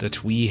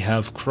that we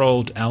have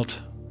crawled out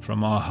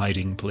from our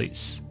hiding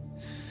place.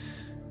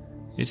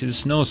 It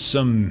is not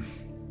some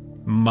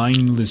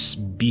mindless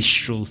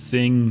bestial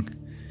thing.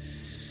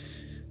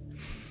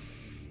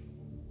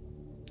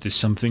 It is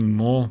something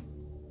more.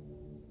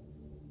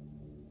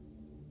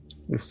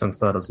 We've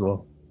sensed that as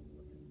well.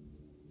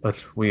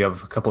 But we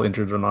have a couple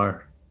injured on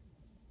our...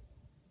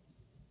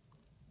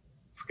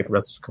 If we could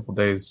rest a couple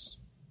days,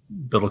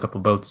 build a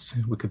couple boats,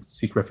 we could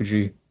seek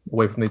refuge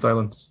away from these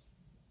islands.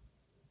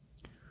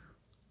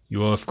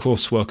 You are, of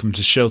course, welcome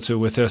to shelter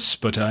with us,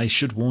 but I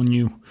should warn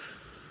you,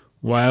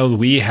 while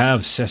we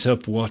have set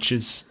up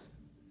watches,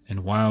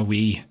 and while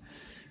we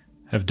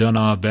have done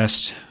our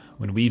best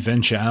when we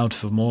venture out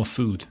for more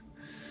food,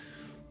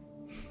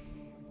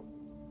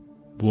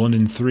 1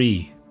 in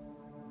 3,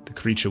 the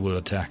creature will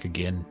attack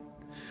again.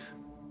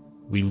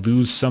 We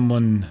lose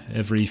someone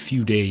every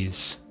few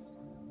days,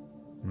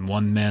 in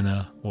one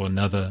manner or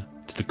another,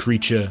 to the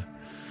creature,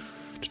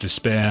 to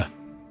despair.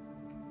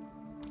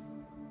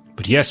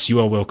 But yes, you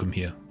are welcome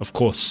here, of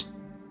course.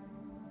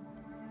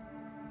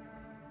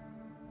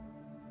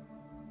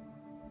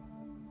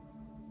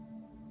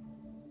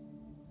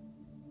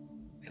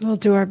 We will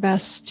do our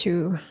best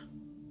to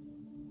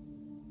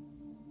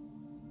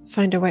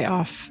find a way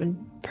off, and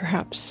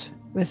perhaps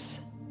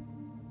with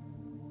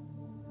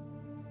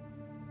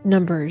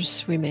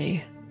numbers we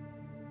may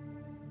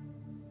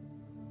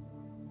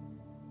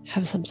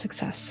have some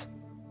success.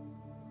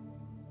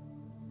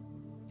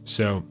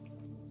 So,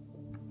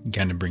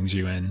 kind of brings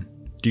you in.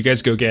 Do you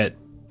guys go get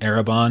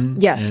Erebon?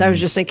 Yes, I was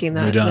just thinking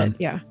that.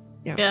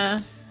 Yeah.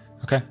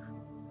 Okay.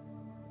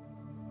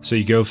 So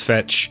you go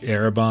fetch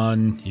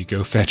Erebon, you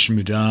go fetch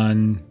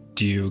Mudan.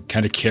 Do you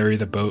kind of carry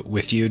the boat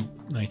with you,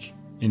 like,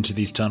 into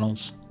these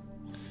tunnels?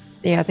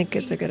 Yeah, I think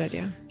it's a good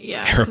idea.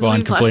 Yeah.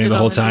 Erebon complaining the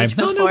whole time.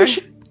 No,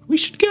 we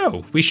should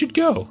go. We should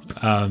go.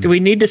 Do we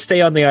need to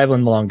stay on the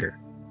island longer?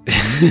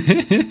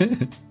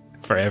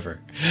 Forever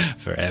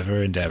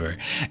and ever.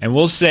 And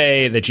we'll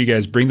say that you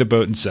guys bring the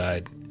boat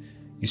inside.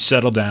 You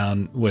settle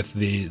down with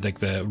the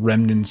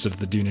remnants of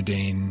the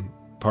Dunedain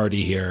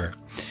party here,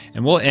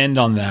 and we'll end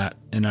on that.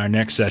 In our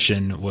next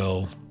session,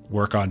 we'll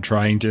work on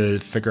trying to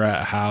figure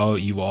out how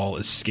you all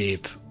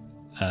escape.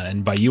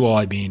 And by you all,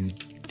 I mean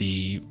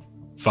the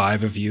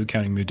 5 of you,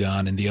 counting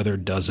Mudan, and the other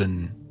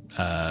dozen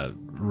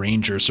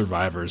ranger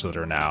survivors that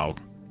are now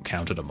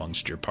counted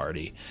amongst your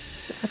party.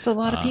 That's a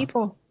lot of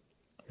people.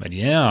 But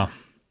yeah.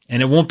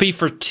 And it won't be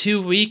for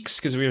 2 weeks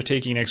because we are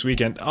taking next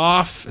weekend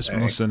off, as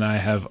Melissa and I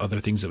have other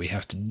things that we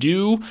have to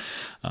do.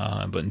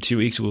 But in 2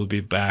 weeks, we'll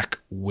be back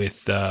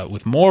with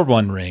more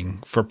One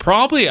Ring for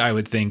probably, I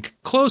would think,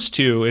 close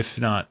to, if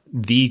not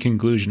the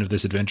conclusion of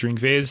this adventuring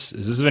phase.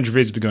 This adventure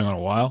phase has been going on a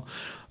while.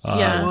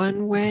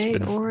 One way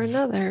or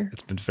another.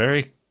 It's been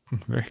very,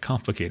 very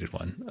complicated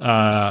one.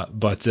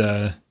 But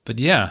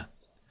yeah.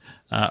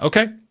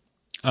 Okay.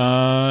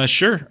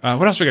 Sure.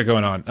 What else we got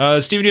going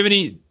on? Steven, do you have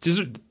any...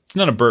 It's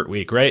not a Burt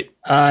week, right?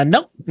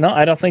 No,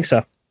 I don't think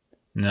so.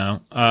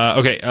 No.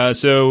 Okay,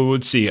 so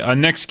let's see.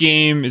 Next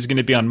game is going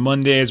to be on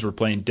Mondays. We're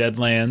playing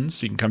Deadlands.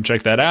 So you can come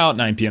check that out,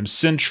 9 p.m.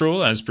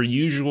 Central, as per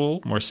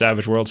usual. More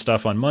Savage World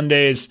stuff on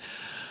Mondays.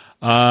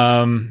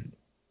 And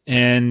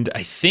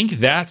I think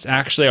that's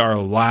actually our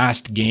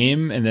last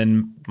game. And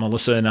then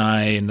Melissa and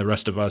I and the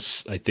rest of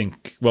us, I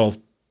think, well,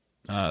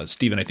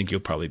 Steven, I think you'll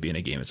probably be in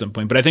a game at some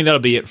point. But I think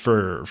that'll be it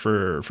for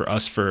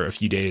us for a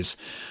few days.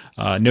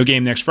 No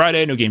game next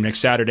Friday, no game next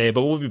Saturday,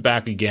 but we'll be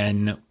back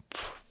again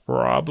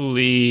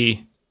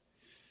probably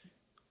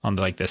on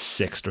like the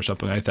 6th or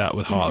something like that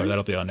with Holler.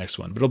 That'll be our next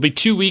one. But it'll be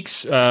 2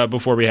 weeks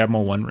before we have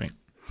more One Ring.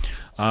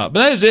 But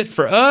that is it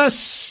for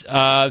us.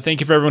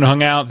 Thank you for everyone who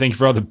hung out. Thank you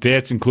for all the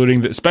bits,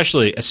 including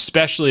especially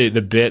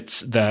the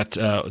bits that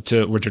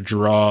were to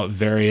draw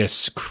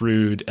various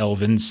crude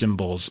elven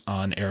symbols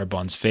on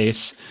Erebon's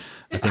face.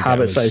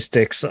 Hobbit-sized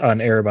sticks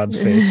on Erebon's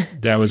face.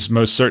 That was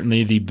most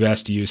certainly the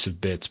best use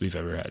of bits we've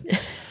ever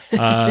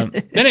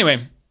had. Anyway,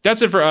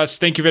 that's it for us.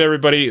 Thank you for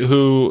everybody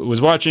who was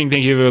watching.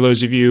 Thank you for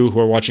those of you who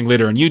are watching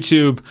later on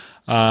YouTube.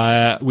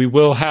 We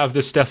will have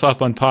this stuff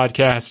up on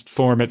podcast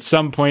form at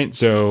some point,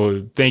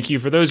 so thank you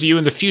for those of you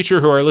in the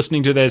future who are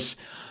listening to this.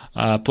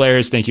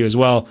 Players, thank you as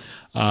well.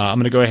 I'm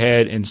going to go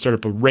ahead and start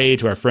up a raid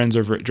to our friends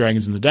over at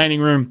Dragons in the Dining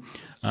Room.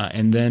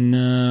 And then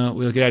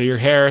we'll get out of your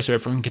hair so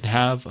everyone can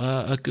have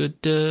a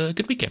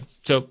good weekend.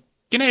 So,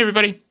 good night,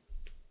 everybody.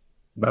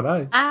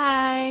 Bye-bye. Bye.